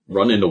shirts. You'll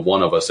run into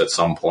one of us at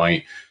some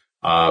point.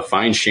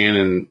 Find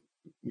Shannon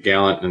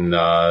Gallant and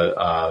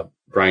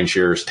Brian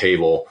Shearer's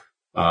table.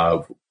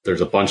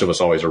 There's a bunch of us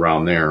always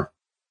around there.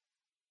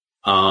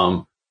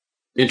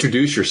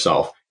 Introduce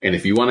yourself. And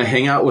if you want to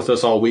hang out with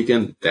us all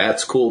weekend,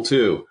 that's cool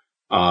too.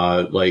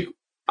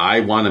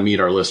 I want to meet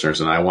our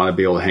listeners and I want to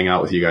be able to hang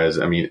out with you guys.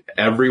 I mean,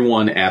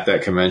 everyone at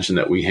that convention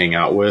that we hang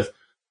out with,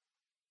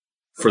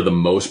 for the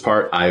most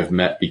part, I've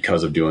met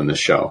because of doing this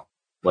show.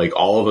 Like,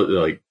 all of it,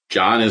 like,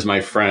 John is my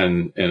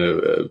friend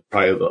and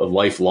probably a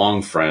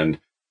lifelong friend.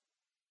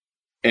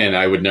 And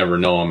I would never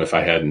know him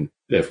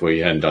if we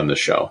hadn't done this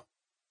show.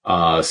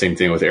 Same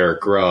thing with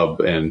Eric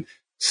Grubb and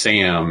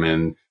Sam.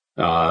 And,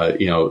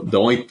 the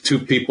only two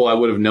people I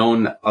would have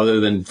known other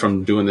than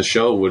from doing the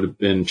show would have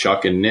been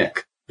Chuck and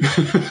Nick.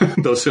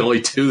 Those are the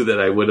only two that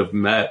I would have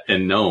met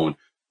and known.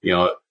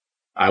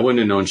 I wouldn't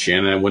have known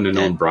Shannon. I wouldn't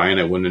have known Brian.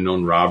 I wouldn't have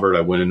known Robert.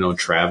 I wouldn't have known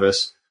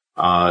Travis.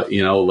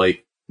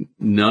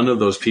 None of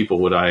those people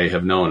would I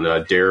have known.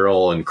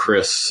 Daryl and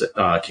Chris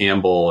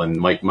Campbell and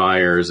Mike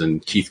Myers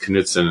and Keith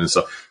Knudsen and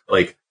stuff.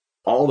 Like,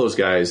 all those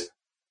guys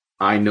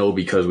I know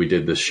because we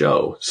did this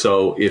show.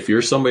 So if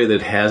you're somebody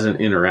that hasn't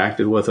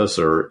interacted with us,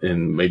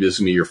 and maybe this is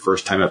going to be your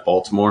first time at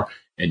Baltimore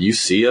and you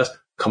see us,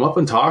 come up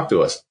and talk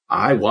to us.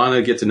 I want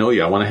to get to know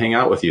you. I want to hang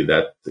out with you.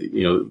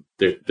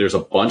 There's a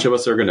bunch of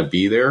us that are going to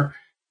be there,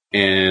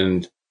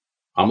 and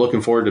I'm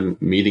looking forward to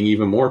meeting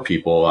even more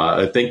people.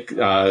 I think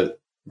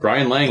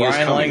Brian Lang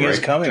is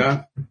coming.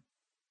 John?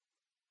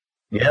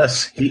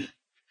 Yes.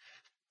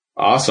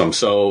 Awesome.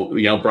 So,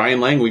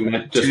 Brian Lang, we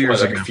met just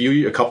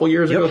a couple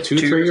years ago,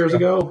 3 years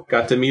ago.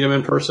 Got to meet him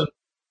in person.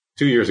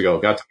 2 years ago,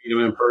 got to meet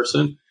him in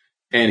person.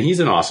 And he's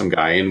an awesome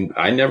guy. And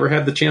I never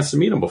had the chance to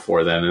meet him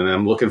before then. And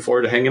I'm looking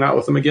forward to hanging out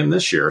with him again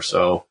this year.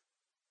 So,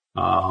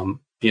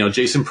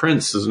 Jason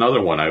Prince is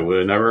another one. I would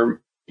have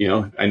never,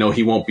 I know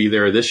he won't be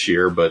there this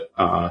year, but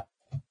I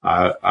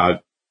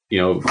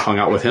hung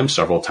out with him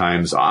several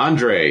times.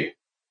 Andre,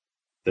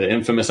 the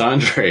infamous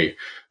Andre,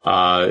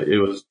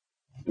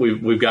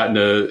 we've gotten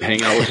to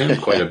hang out with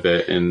him quite a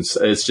bit, and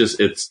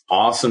it's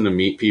awesome to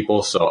meet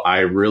people. So I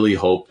really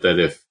hope that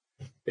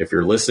if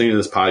you're listening to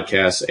this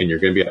podcast and you're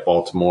going to be at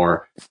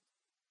Baltimore,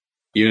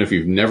 even if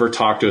you've never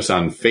talked to us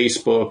on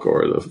Facebook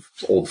or the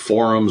old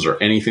forums or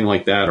anything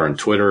like that, or on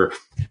Twitter,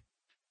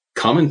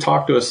 come and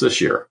talk to us this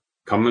year.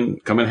 Come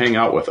and hang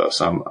out with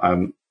us. I'm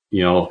going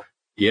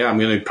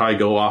to probably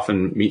go off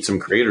and meet some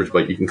creators,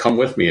 but you can come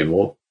with me and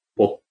we'll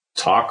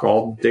talk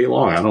all day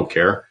long. I don't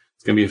care.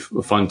 It's going to be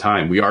a fun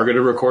time. We are going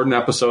to record an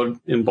episode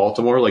in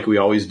Baltimore like we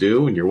always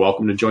do, and you're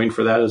welcome to join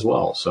for that as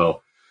well.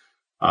 So,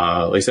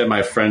 like I said,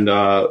 my friend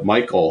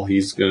Michael,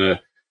 he's going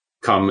to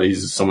come.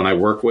 He's someone I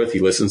work with. He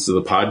listens to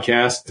the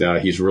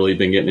podcast. He's really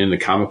been getting into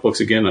comic books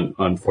again,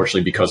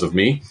 unfortunately because of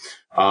me.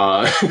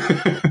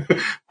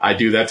 I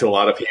do that to a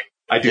lot of people.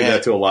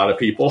 That to a lot of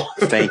people.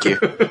 Thank you.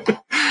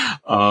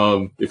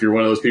 If you're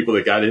one of those people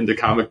that got into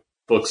comic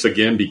books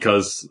again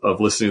because of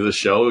listening to the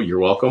show, you're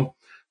welcome.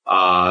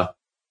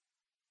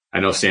 I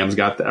know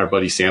our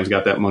buddy Sam's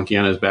got that monkey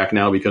on his back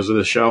now because of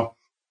the show.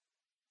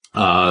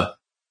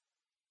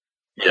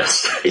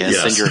 Yes.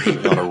 Send your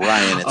email to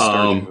Ryan at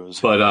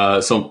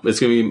Star so it's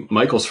going to be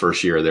Michael's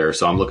first year there.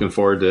 So I'm looking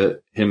forward to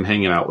him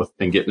hanging out with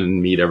and getting to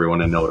meet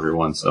everyone and know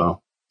everyone.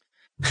 So.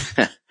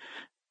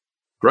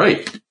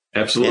 Right.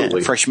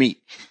 Absolutely. Yeah, fresh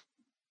meat.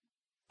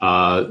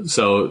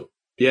 So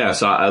like I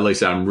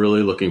said, I'm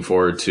really looking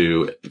forward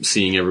to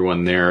seeing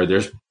everyone there.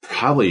 There's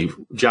probably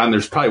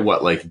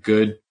what, like a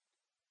good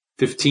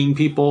 15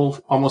 people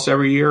almost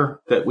every year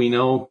that we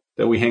know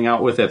that we hang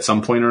out with at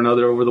some point or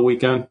another over the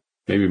weekend.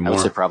 Maybe more. I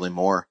would say probably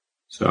more.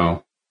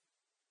 So,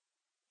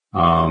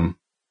 but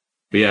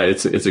yeah,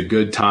 it's a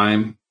good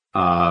time.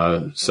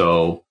 But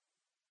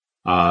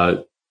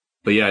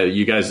yeah,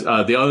 you guys,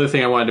 the other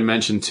thing I wanted to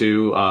mention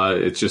too,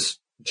 it's just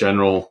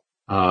general,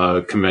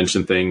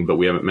 convention thing, but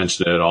we haven't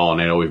mentioned it at all.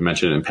 And I know we've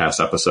mentioned it in past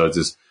episodes,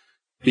 is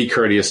be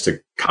courteous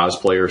to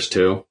cosplayers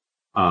too.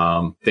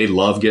 They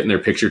love getting their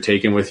picture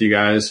taken with you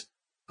guys.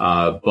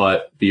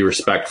 But be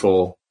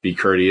respectful, be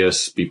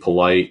courteous, be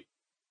polite.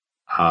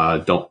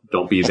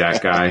 Don't be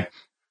that guy.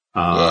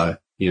 Ask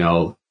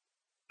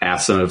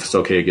them if it's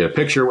okay to get a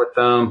picture with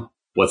them.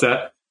 What's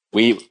that?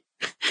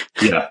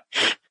 Yeah.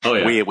 Oh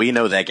yeah. We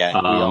know that guy. We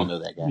all know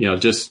that guy.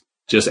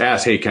 Just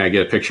ask, hey, can I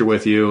get a picture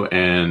with you?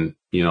 And,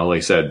 like I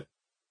said,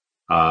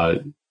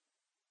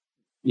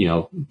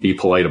 be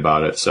polite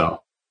about it.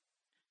 So.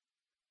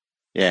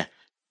 Yeah.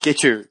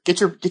 Get your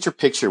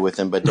picture with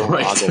them, but don't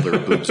ogle their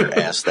boobs or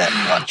ass that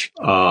much.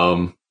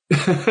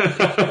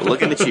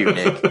 Looking at you,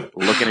 Nick.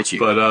 Looking at you.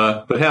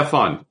 But have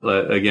fun.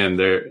 Again,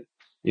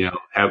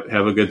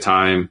 have a good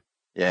time.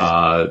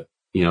 Yeah.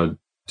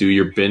 Do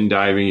your bin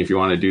diving if you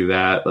want to do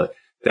that. But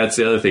that's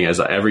the other thing, is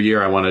every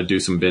year I want to do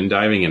some bin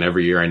diving, and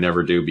every year I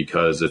never do,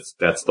 because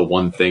that's the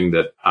one thing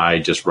that I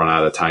just run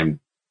out of time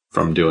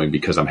from doing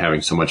because I'm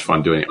having so much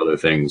fun doing other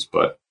things.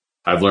 But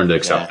I've learned to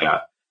accept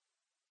that.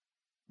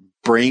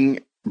 Bring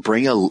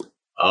a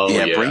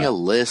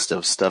list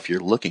of stuff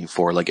you're looking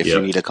for. Like if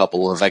you need a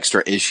couple of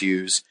extra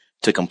issues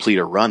to complete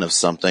a run of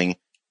something,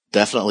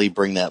 definitely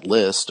bring that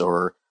list.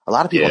 Or a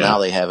lot of people now,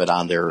 they have it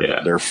on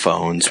their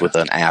phones with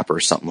an app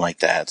or something like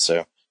that.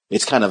 So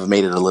it's kind of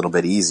made it a little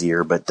bit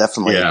easier, but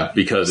definitely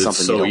because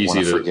it's so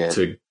easy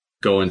to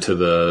go into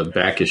the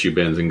back issue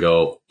bins and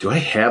go, do I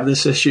have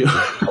this issue?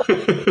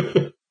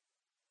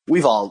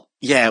 We've all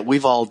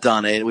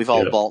done it. We've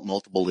all bought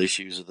multiple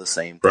issues of the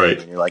same thing. Right.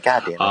 And you're like,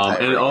 God damn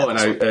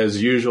it.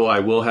 As usual,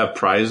 I will have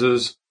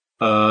prizes,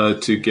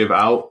 to give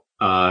out,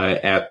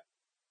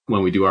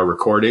 when we do our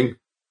recording.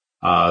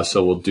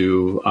 So we'll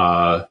do,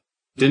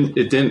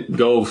 it didn't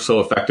go so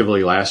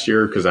effectively last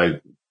year because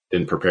I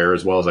didn't prepare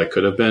as well as I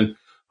could have been.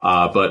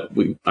 But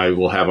I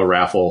will have a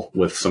raffle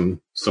with some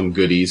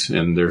goodies,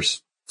 and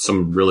there's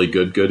some really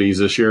good goodies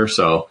this year.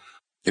 So.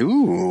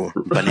 Ooh,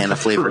 banana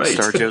flavored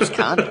Star Joe's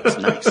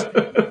condoms. Nice.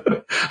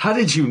 How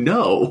did you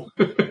know?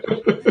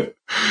 I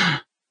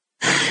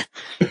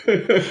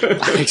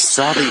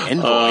saw the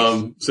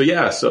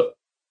invoice.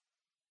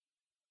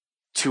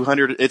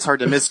 200. It's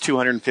hard to miss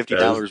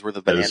 $250 worth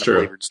of banana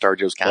flavored Star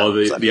Joe's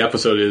condoms. Well, the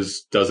episode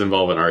does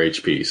involve an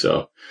RHP.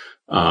 So,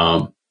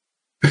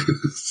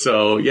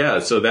 so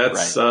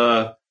that's,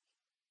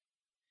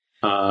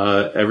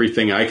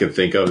 everything I can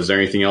think of. Is there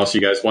anything else you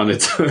guys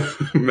wanted to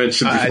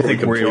mention? I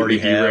think we already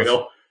have.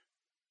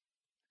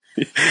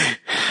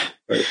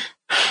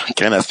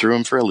 Kind of threw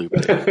him for a loop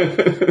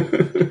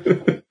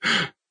there.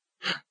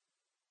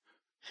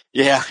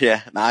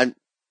 Yeah.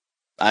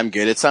 I'm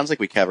good. It sounds like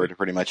we covered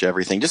pretty much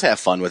everything. Just have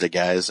fun with it,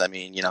 guys. I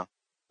mean,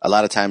 a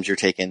lot of times you're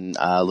taking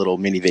a little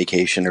mini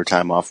vacation or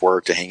time off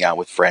work to hang out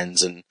with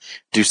friends and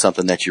do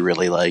something that you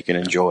really like and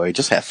enjoy.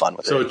 Just have fun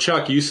with it. So,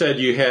 Chuck, you said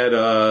you had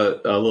a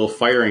little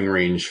firing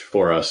range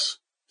for us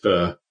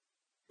to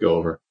go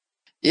over.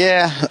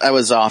 Yeah, I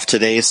was off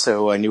today,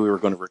 so I knew we were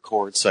going to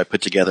record, so I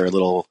put together a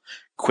little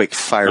quick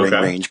firing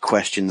range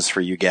questions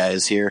for you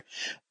guys here.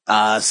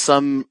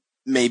 Some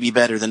may be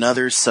better than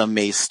others. Some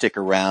may stick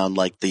around,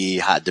 like the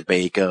hot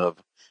debate of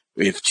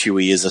if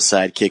Chewy is a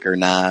sidekick or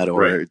not,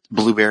 or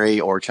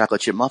blueberry or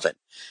chocolate chip muffin.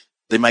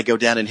 They might go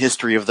down in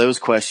history of those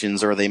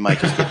questions, or they might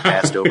just get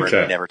passed over and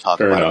we never talk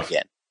about them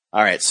again.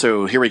 All right,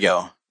 so here we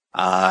go.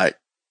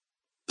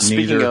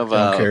 Speaking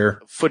of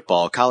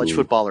football, college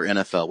football or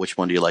NFL, which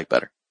one do you like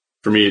better?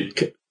 For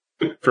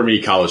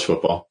me, college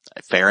football.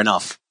 Fair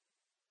enough.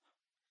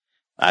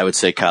 I would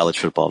say college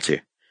football too.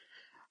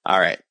 All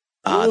right.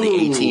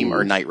 The A-Team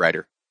or Knight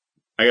Rider?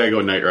 I gotta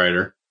go Knight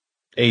Rider.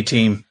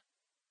 A-Team.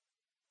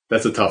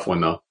 That's a tough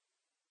one though.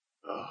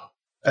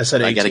 I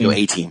said A-Team. I gotta go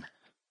A-Team.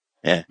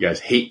 Yeah. You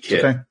guys hate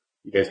Kit. Okay.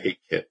 You guys hate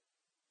Kit.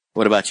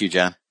 What about you,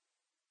 John?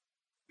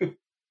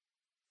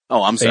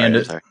 Oh, I'm sorry.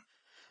 Bandit. I'm sorry.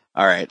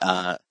 All right.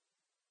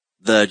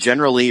 The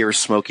General Lee or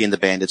Smokey and the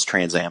Bandits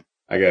Trans Am?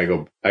 I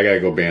gotta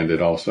go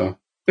Bandit also.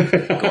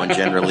 Going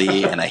General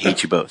Lee, and I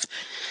hate you both.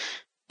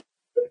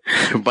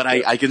 But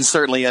I can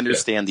certainly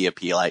understand the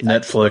appeal.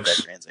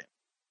 Netflix. Trans Am.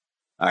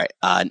 All right.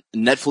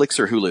 Netflix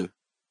or Hulu?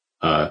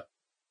 Yeah,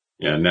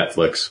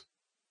 Netflix.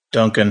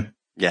 Dunkin'.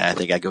 Yeah, I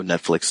think I go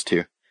Netflix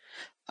too.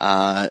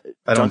 I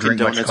don't drink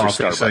much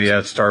coffee, so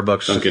yeah,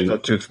 Starbucks. Dunkin'.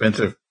 Is too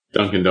expensive.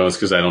 Dunkin' Donuts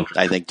because I don't.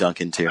 I think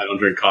Dunkin' too. I don't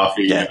drink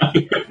coffee. Yeah.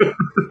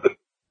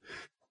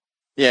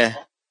 Yeah.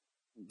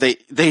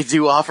 They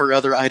do offer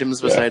other items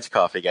besides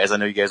coffee, guys. I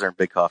know you guys aren't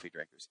big coffee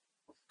drinkers.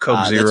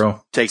 Coke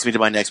Zero. Takes me to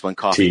my next one,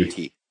 coffee or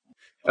tea.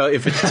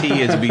 If it's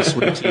tea, it'd be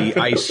sweet tea,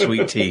 iced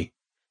sweet tea.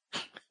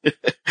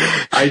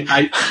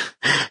 I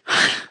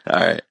All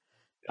right.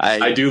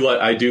 I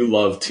do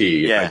love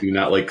tea. Yeah. I do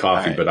not like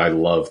coffee, but I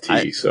love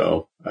tea,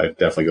 so I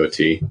definitely go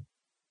tea.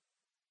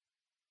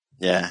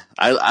 Yeah.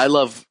 I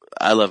love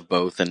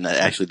both, and it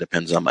actually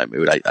depends on my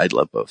mood. I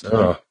love both.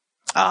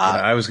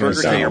 I was going to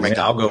say,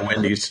 I'll go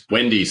Wendy's.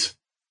 Wendy's.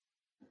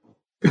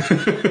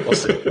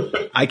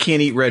 I can't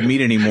eat red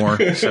meat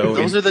anymore, so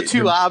those are the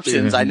two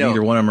options. I know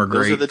neither one of them are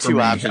great. Those are the two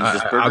options: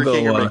 just Burger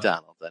King or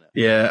McDonald's. I know.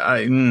 Yeah,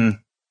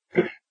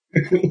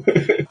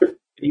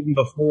 even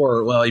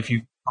before. Well, if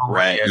you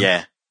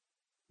yeah.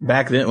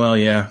 Back then, it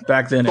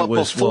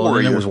was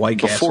White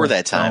Castle. Before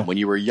that time, when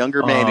you were a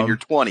younger man in your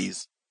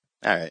 20s.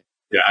 All right.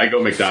 Yeah, I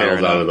go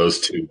McDonald's out of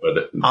those two,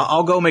 but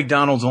I'll go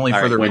McDonald's only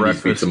for their Wendy's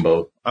beats breakfast. them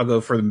both. I'll go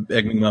for the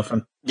Egg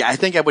McMuffin. Yeah, I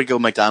think I would go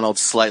McDonald's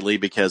slightly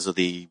because of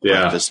the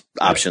breakfast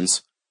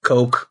options.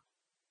 Coke.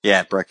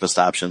 Yeah, breakfast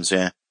options,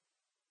 yeah.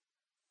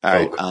 All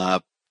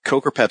right,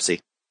 Coke or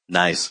Pepsi?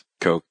 Nice,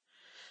 Coke.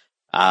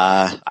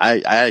 I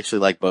actually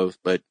like both,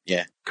 but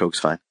yeah, Coke's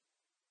fine.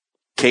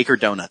 Cake or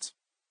donuts?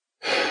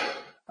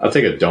 I'll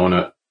take a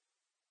donut.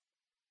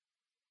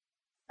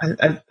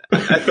 I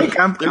think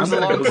I'm There was a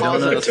long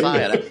pause on the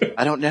side.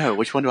 I don't know.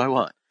 Which one do I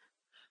want?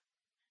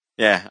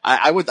 Yeah,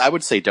 I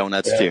would say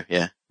donuts too,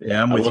 yeah.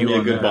 Yeah, I'm with you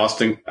on that.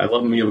 Boston. I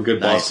love me a good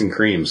Boston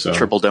cream. So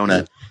triple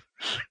donut.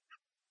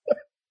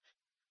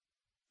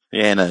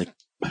 Yeah, and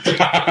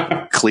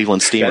a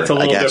Cleveland Steamer. That's a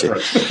little I got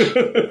different.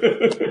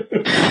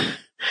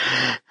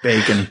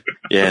 Bacon.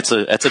 Yeah, it's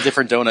a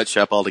different donut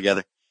shop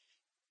altogether.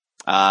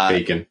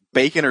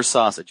 Bacon or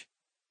sausage?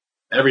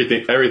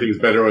 Everything's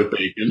better with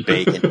bacon.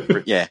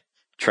 Bacon. Yeah,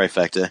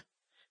 trifecta.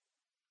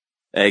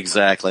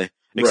 Exactly.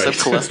 Except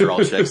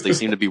cholesterol checks, they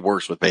seem to be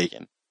worse with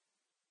bacon.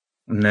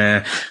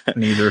 Nah,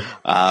 neither.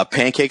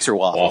 Pancakes or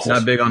waffles?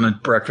 Not big on the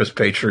breakfast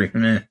pastry.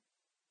 Meh.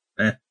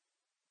 Yeah,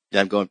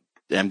 I'm going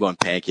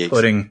pancakes.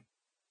 Pudding.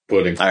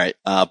 All right.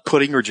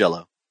 Pudding or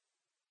Jell-O?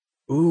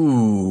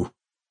 Ooh.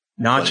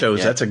 Nachos. Pudding,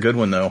 yeah. That's a good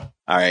one, though.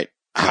 All right.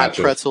 Hot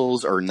Nachos.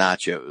 pretzels or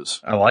nachos?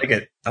 I like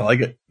it.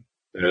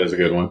 That is a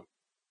good one.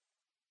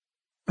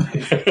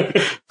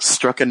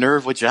 Struck a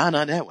nerve with John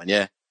on that one.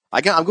 Yeah.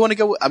 I'm going to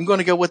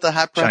go with the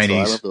hot pretzel.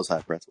 Chinese. I love those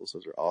hot pretzels.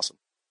 Those are awesome.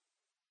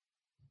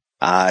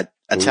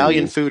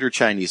 Italian food or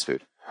Chinese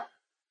food?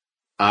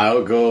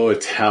 I'll go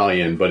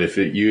Italian, but if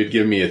you had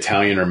given me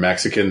Italian or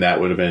Mexican, that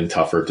would have been a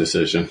tougher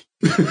decision.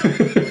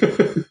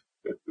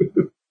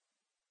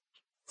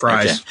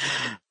 Fries.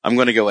 Okay. I'm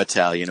going to go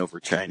Italian over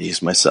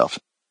Chinese myself.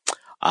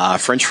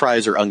 French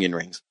fries or onion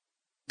rings?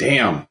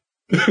 Damn.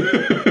 These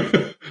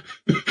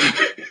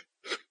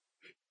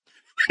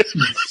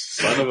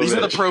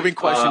are the probing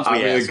questions we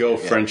I'm going ask. to go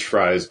French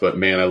fries, but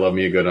man, I love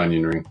me a good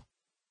onion ring.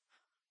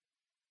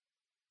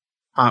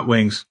 Hot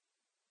wings.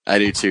 I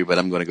do too, but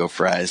I'm going to go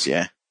fries,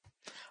 yeah.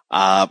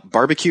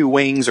 Barbecue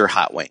wings or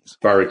hot wings?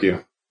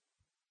 Barbecue.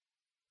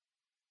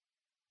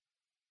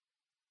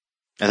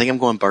 I think I'm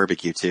going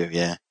barbecue too,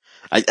 yeah.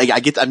 I'm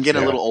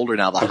getting a little older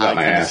now. The hot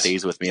kind of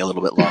stays with me a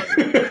little bit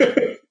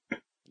longer.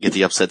 I get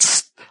the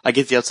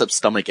upset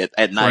stomach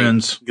at night.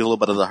 Friends. Get a little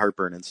bit of the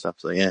heartburn and stuff,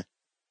 so yeah.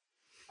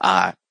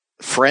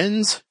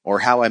 Friends or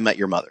How I Met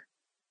Your Mother?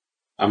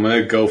 I'm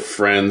going to go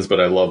Friends, but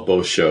I love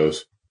both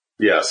shows.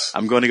 Yes.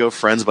 I'm going to go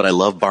Friends, but I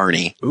love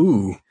Barney.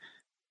 Ooh.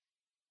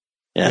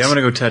 Yes. Yeah, I'm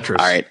going to go Tetris.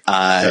 All right.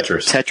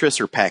 Tetris. Tetris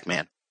or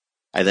Pac-Man?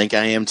 I think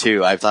I am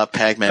too. I thought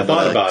Pac-Man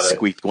would have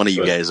squeaked one of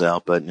you guys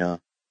out, but no.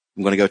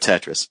 I'm going to go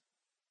Tetris.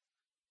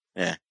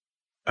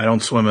 I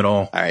don't swim at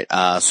all. All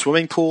right.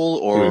 Swimming pool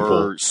or Swimming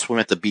pool. swim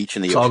at the beach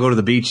in the So I'll ocean? go to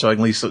the beach so I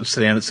can at least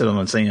sit on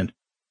the sand.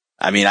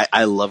 I mean,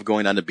 I love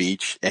going on the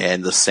beach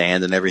and the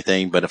sand and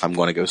everything, but if I'm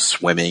going to go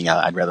swimming,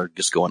 I'd rather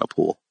just go in a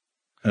pool.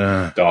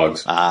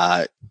 Dogs.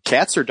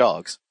 Cats or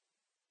dogs?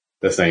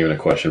 That's not even a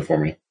question for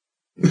me.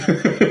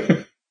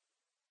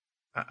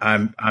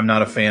 I'm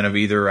not a fan of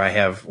either.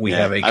 We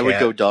have a cat. I would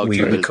go dog we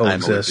too, but I'm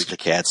allergic coexist, to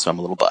cats, so I'm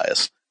a little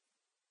biased.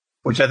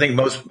 which I think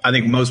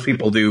most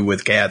people do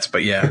with cats.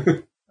 But yeah,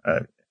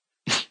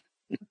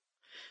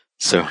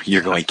 So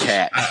you're going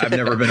cat. I've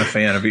never been a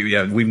fan of.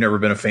 Yeah, we've never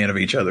been a fan of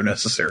each other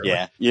necessarily.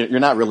 Yeah, you're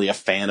not really a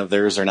fan of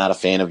theirs. They're not a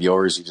fan of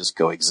yours. You just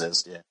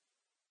coexist. Yeah.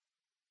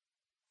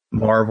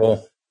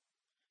 Marvel.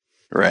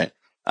 Right.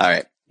 All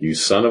right. You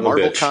son of a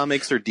Marvel bitch.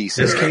 Comics or DC?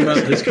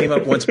 This came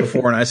up once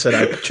before, and I said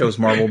I chose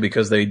Marvel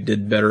because they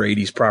did better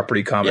 '80s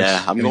property comics.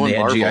 Yeah, I'm I mean, going they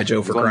had Marvel. GI Joe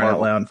I'm for going crying out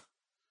Marvel. loud,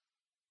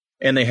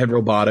 and they had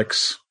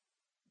robotics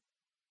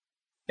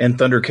and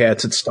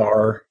Thundercats at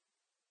Star.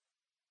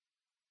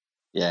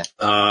 Yeah.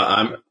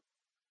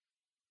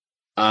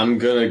 I'm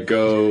gonna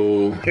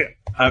go.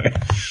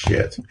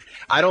 Shit.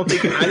 I don't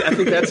think. I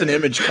think that's an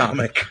Image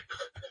comic.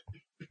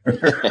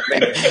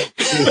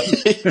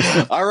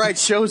 All right,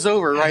 show's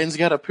over. Ryan's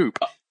got to poop.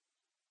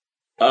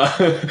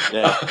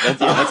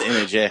 That's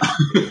Image. Yeah.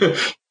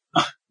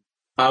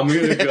 I'm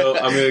gonna go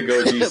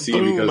DC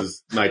Boom.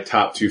 because my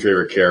top two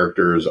favorite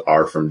characters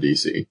are from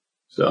DC.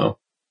 So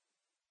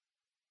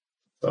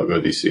I'll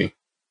go DC.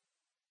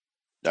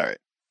 All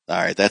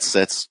right.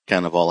 That's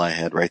kind of all I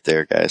had right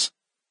there, guys.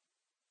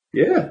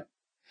 Yeah.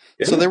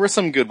 So there were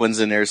some good ones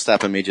in there.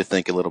 Stop and made you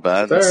think a little bit.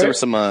 All right. There were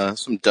some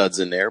duds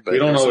in there, but we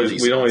don't there's some always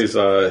decent ones.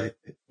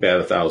 bat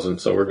 1,000,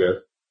 so we're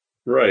good.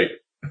 Right.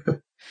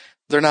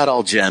 They're not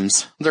all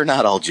gems.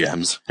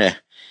 I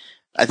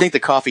think the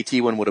coffee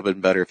tea one would have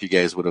been better if you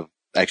guys would have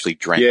actually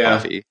drank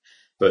coffee.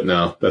 But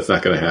no, that's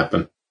not going to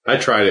happen. I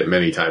tried it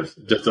many times.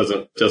 It just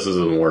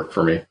doesn't work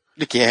for me.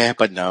 Yeah,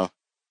 but no,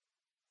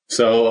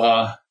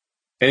 So,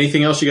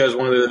 anything else you guys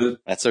wanted to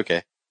that's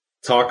okay.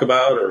 talk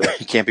about? Or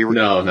You can't be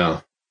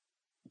no.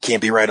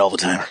 can't be right all the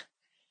time.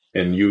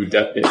 And you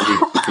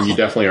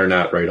definitely are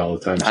not right all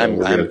the time. So I'm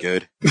we're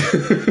good.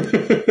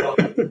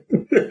 good.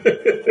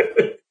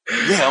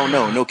 Yeah. Oh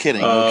no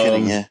kidding. No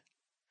kidding. Yeah.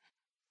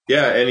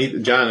 Yeah.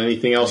 John,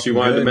 anything else you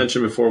wanted to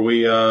mention before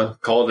we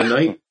call it a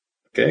night?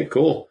 Okay,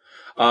 cool.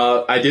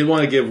 I did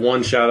want to give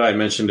one shout out. I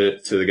mentioned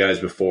it to the guys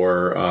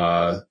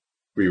before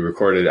we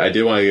recorded. I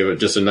did want to give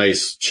just a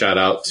nice shout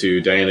out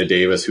to Diana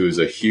Davis, who is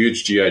a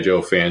huge G.I.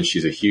 Joe fan.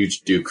 She's a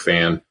huge Duke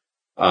fan,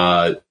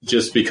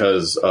 just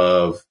because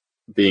of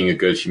being a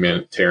good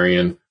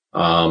humanitarian.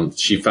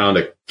 She found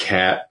a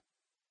cat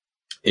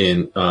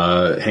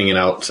hanging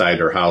outside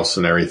her house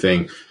and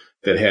everything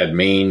that had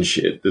mange.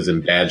 It was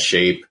in bad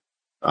shape.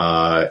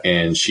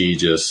 And she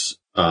just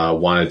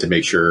wanted to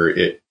make sure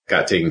it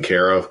got taken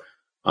care of.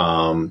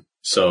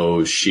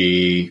 So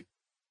she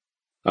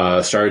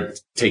started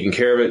taking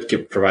care of it,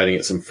 kept providing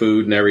it some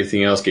food and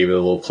everything else, gave it a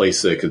little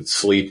place that it could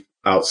sleep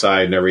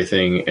outside and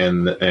everything,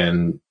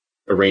 and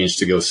arranged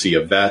to go see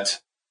a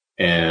vet.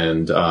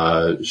 And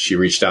she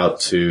reached out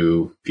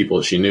to people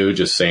that she knew,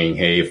 just saying,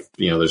 hey, if,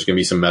 there's going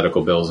to be some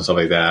medical bills and stuff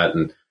like that.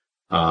 And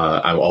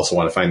I also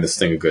want to find this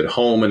thing a good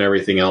home and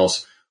everything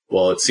else.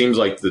 Well, it seems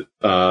like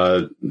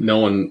no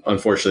one,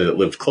 unfortunately, that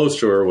lived close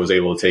to her was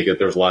able to take it.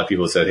 There's a lot of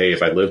people that said, hey,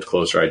 if I lived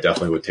closer, I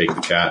definitely would take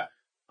the cat.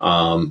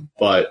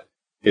 But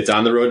it's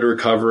on the road to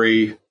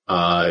recovery.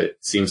 It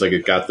seems like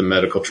it got the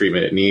medical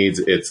treatment it needs.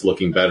 It's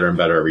looking better and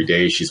better every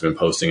day. She's been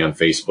posting on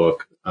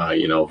Facebook,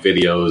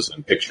 videos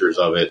and pictures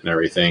of it and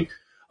everything.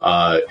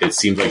 It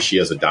seems like she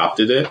has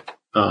adopted it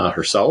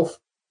herself.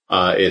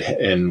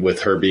 And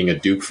with her being a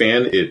Duke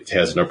fan, it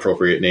has an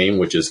appropriate name,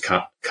 which is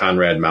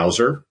Conrad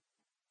Mauser.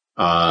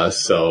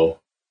 So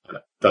I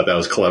thought that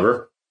was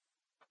clever.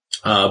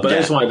 But yeah.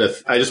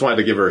 I just wanted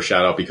to give her a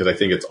shout out because I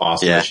think it's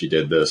awesome that she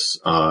did this.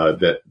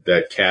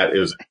 That cat, it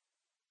was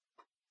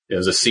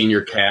a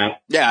senior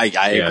cat. Yeah, I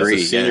agree.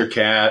 It's a senior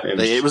cat,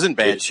 and it was in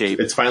bad shape.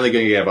 It's finally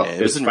going to have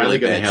it's finally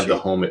going to have the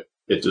shape. home it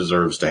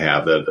deserves to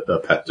have, that a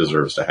pet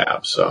deserves to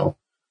have. So,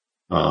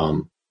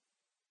 and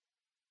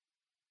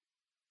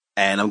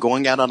I'm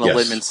going out on a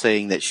limb and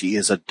saying that she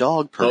is a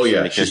dog person. Oh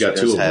yeah, because she's got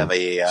she two does of have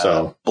them.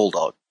 a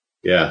bulldog.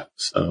 Yeah,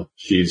 so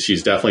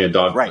she's definitely a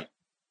dog. Right.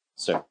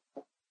 So,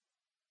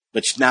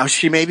 but now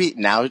she may be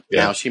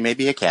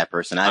a cat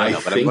person. I don't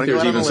know. But I think I'm going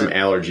there's to even some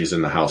allergies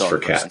in the house for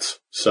cats.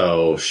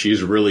 So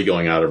she's really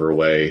going out of her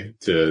way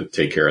to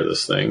take care of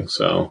this thing.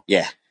 So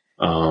yeah,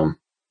 for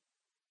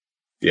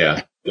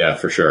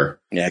sure.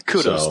 Yeah,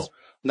 kudos. So,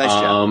 nice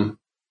job.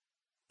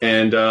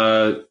 And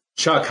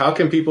Chuck, how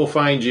can people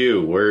find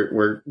you?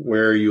 Where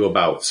are you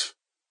about?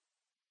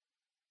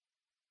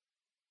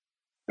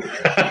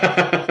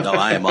 No,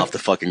 I am off the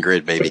fucking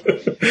grid, baby.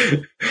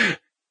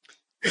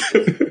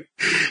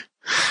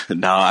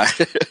 No,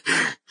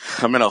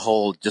 I'm in a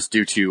hole just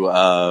due to,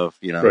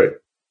 right.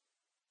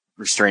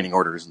 restraining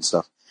orders and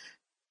stuff.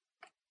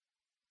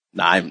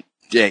 No,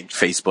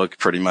 Facebook,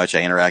 pretty much.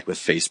 I interact with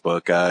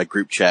Facebook,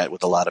 group chat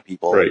with a lot of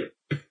people.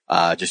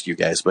 Right. Just you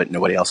guys, but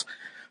nobody else.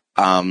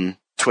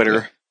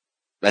 Twitter.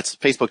 That's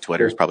Facebook,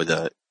 Twitter is probably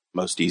the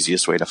most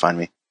easiest way to find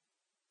me.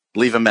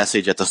 Leave a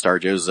message at the Star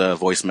Joe's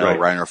voicemail. Right.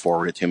 Ryan will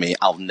forward it to me.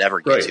 I'll never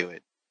get to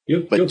it.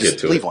 You'll But get just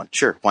to leave it. one.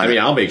 Sure. Why I mean,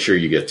 not? I'll make sure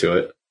you get to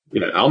it.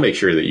 I'll make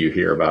sure that you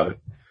hear about it.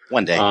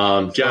 One day.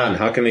 John,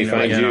 how can they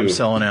find again, you? I'm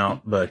selling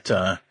out, but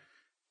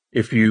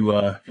if you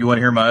want to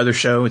hear my other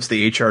show, it's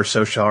the HR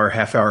Social Hour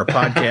Half Hour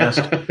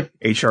Podcast,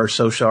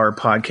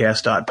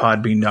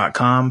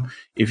 hrsocialhourpodcast.podbean.com.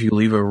 If you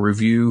leave a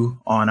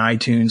review on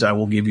iTunes, I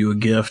will give you a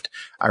gift.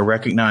 I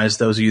recognize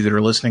those of you that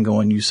are listening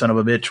going, you son of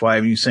a bitch, why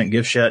haven't you sent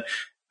gifts yet?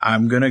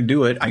 I'm going to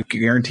do it. I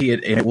guarantee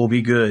it, and it will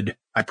be good.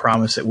 I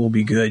promise it will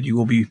be good. You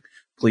will be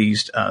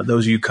pleased.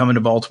 Those of you coming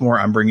to Baltimore,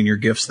 I'm bringing your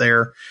gifts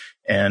there.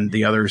 And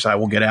the others I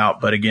will get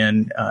out. But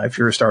again, if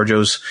you're a Star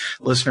Joe's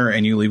listener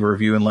and you leave a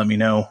review and let me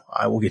know,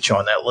 I will get you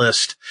on that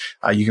list.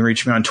 You can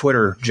reach me on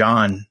Twitter,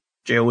 John,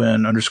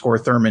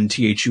 JON_Thurmond,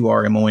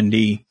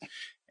 THURMOND.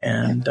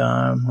 And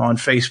on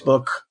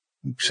Facebook,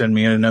 send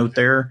me a note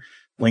there.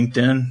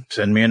 LinkedIn,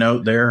 send me a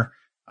note there.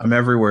 I'm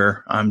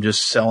everywhere. I'm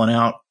just selling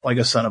out like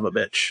a son of a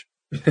bitch.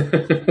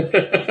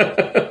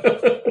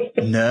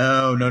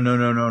 No,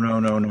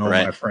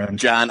 Right. my friend.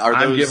 John,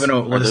 I'm giving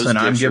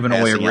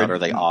away are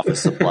they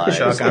office supplies?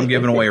 Chuck, I'm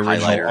giving away original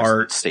highlighters,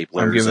 art.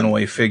 staplers, I'm giving and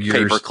away figures.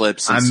 paper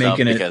clips and I'm stuff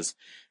making it because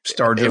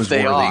Star Joe's if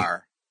they worthy.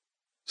 are,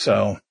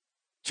 So,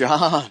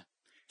 John,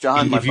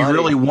 my if you buddy,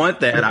 really want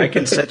that, I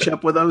can set you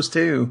up with those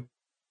too.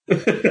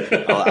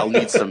 I'll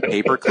need some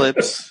paper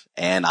clips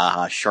and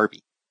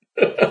Sharpie.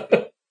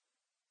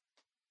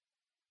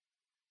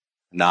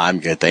 No, I'm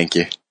good. Thank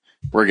you.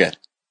 We're good.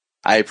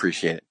 I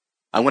appreciate it.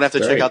 I'm going to have to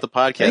check Great. out the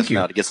podcast Thank you.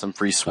 now to get some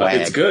free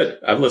swag. It's good.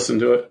 I've listened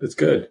to it. It's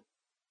good.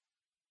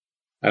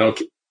 I don't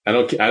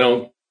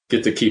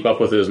get to keep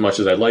up with it as much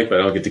as I'd like, but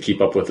I don't get to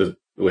keep up with it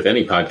with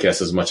any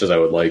podcast as much as I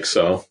would like.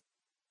 So,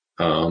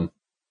 but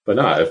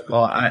no,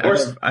 Well,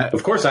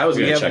 of course I was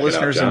we going to have check it out,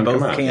 listeners John. in both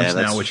Come on. camps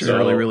Yeah, now, which is so-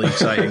 really, really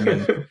exciting.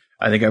 And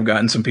I think I've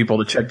gotten some people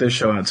to check this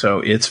show out. So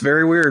it's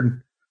very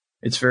weird.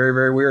 It's very,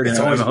 very weird. It's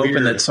And I'm always hoping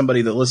weird. that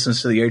somebody that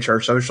listens to the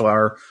HR Social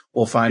Hour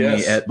will find me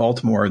Yes. at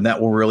Baltimore, and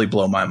that will really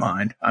blow my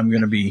mind. I'm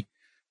going to be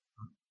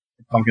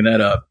punking that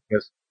up.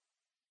 Because,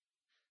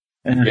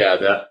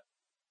 Yeah,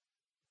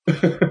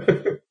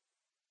 that.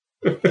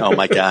 Oh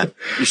my God.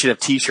 You should have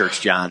t-shirts,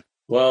 John.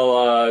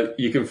 Well,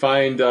 you can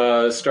find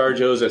Star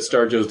Joe's at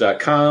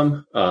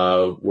starjoes.com.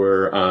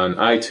 We're on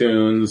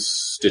iTunes,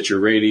 Stitcher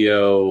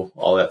Radio,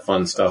 all that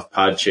fun stuff,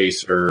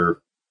 Podchaser,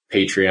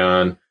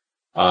 Patreon.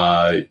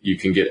 You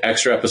can get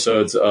extra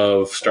episodes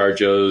of Star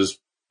Joe's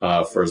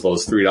for as low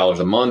as $3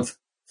 a month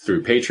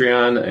through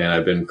Patreon, and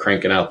I've been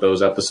cranking out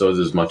those episodes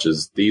as much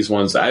as these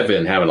ones. I've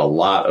been having a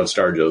lot of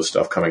Star Joe's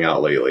stuff coming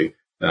out lately,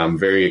 and I'm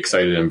very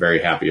excited and very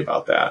happy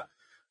about that.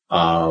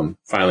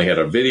 Finally had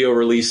a video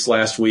release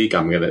last week.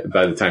 By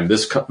the time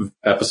this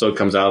episode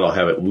comes out, I'll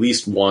have at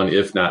least one,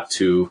 if not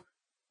two,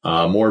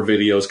 more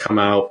videos come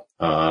out.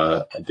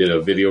 I did a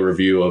video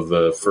review of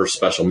the first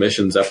Special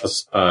Missions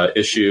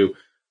issue.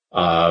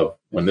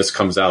 When this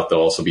comes out,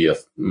 there'll also be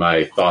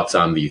my thoughts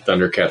on the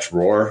Thundercats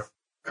Roar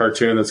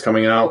cartoon that's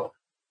coming out.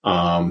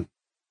 And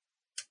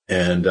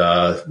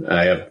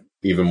I have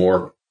even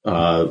more,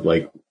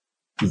 comic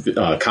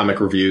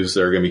reviews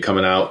that are going to be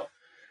coming out.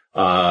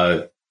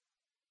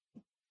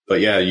 But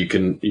yeah, you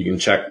can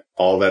check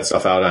all that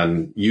stuff out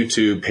on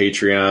YouTube,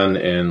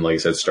 Patreon, and like I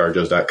said,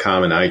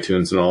 starjoes.com and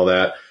iTunes and all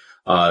that.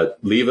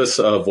 Leave us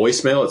a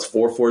voicemail. It's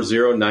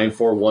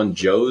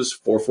 440-941-JOES,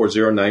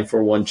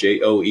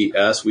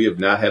 440-941-JOES. We have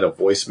not had a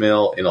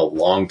voicemail in a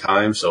long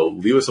time, so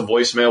leave us a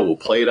voicemail. We'll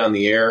play it on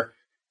the air,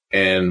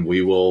 and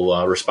we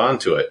will respond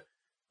to it.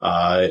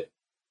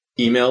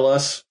 Email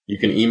us. You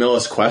can email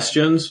us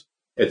questions.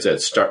 It's at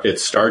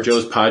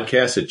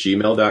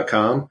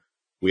starjoespodcast@gmail.com.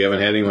 We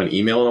haven't had anyone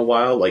email in a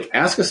while. Like,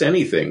 ask us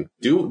anything.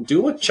 Do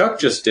what Chuck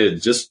just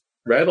did. Just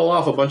rattle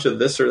off a bunch of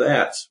this or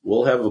that.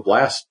 We'll have a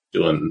blast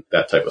doing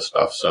that type of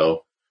stuff.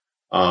 So,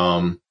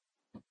 and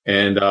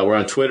we're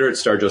on Twitter at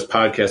Star Joe's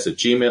Podcast at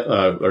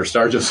Gmail, or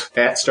Star Joe's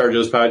at Star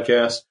Joe's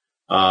Podcast.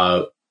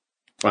 On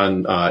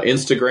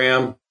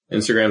Instagram.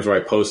 Instagram's where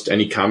I post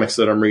any comics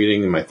that I'm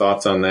reading and my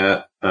thoughts on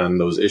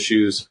those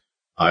issues.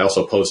 I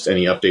also post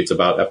any updates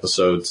about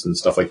episodes and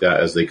stuff like that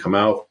as they come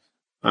out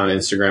on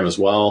Instagram as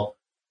well.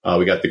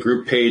 We got the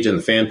group page and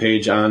the fan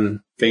page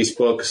on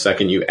Facebook.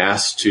 Second, you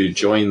ask to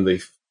join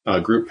the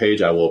group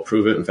page, I will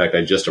approve it. In fact,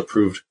 I just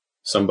approved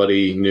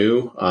somebody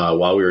new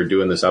while we were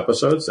doing this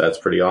episode, so that's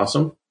pretty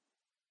awesome.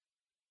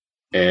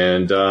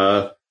 And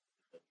that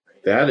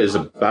is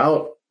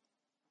about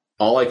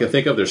all I can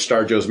think of. There's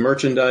Star Joe's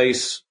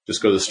merchandise.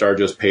 Just go to the Star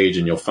Joe's page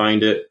and you'll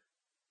find it.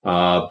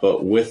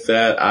 But with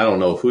that, I don't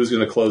know who's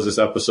going to close this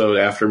episode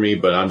after me,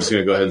 but I'm just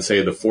going to go ahead and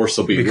say the Force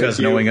will be with you. because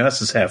knowing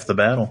us is half the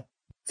battle.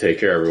 Take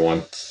care,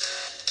 everyone.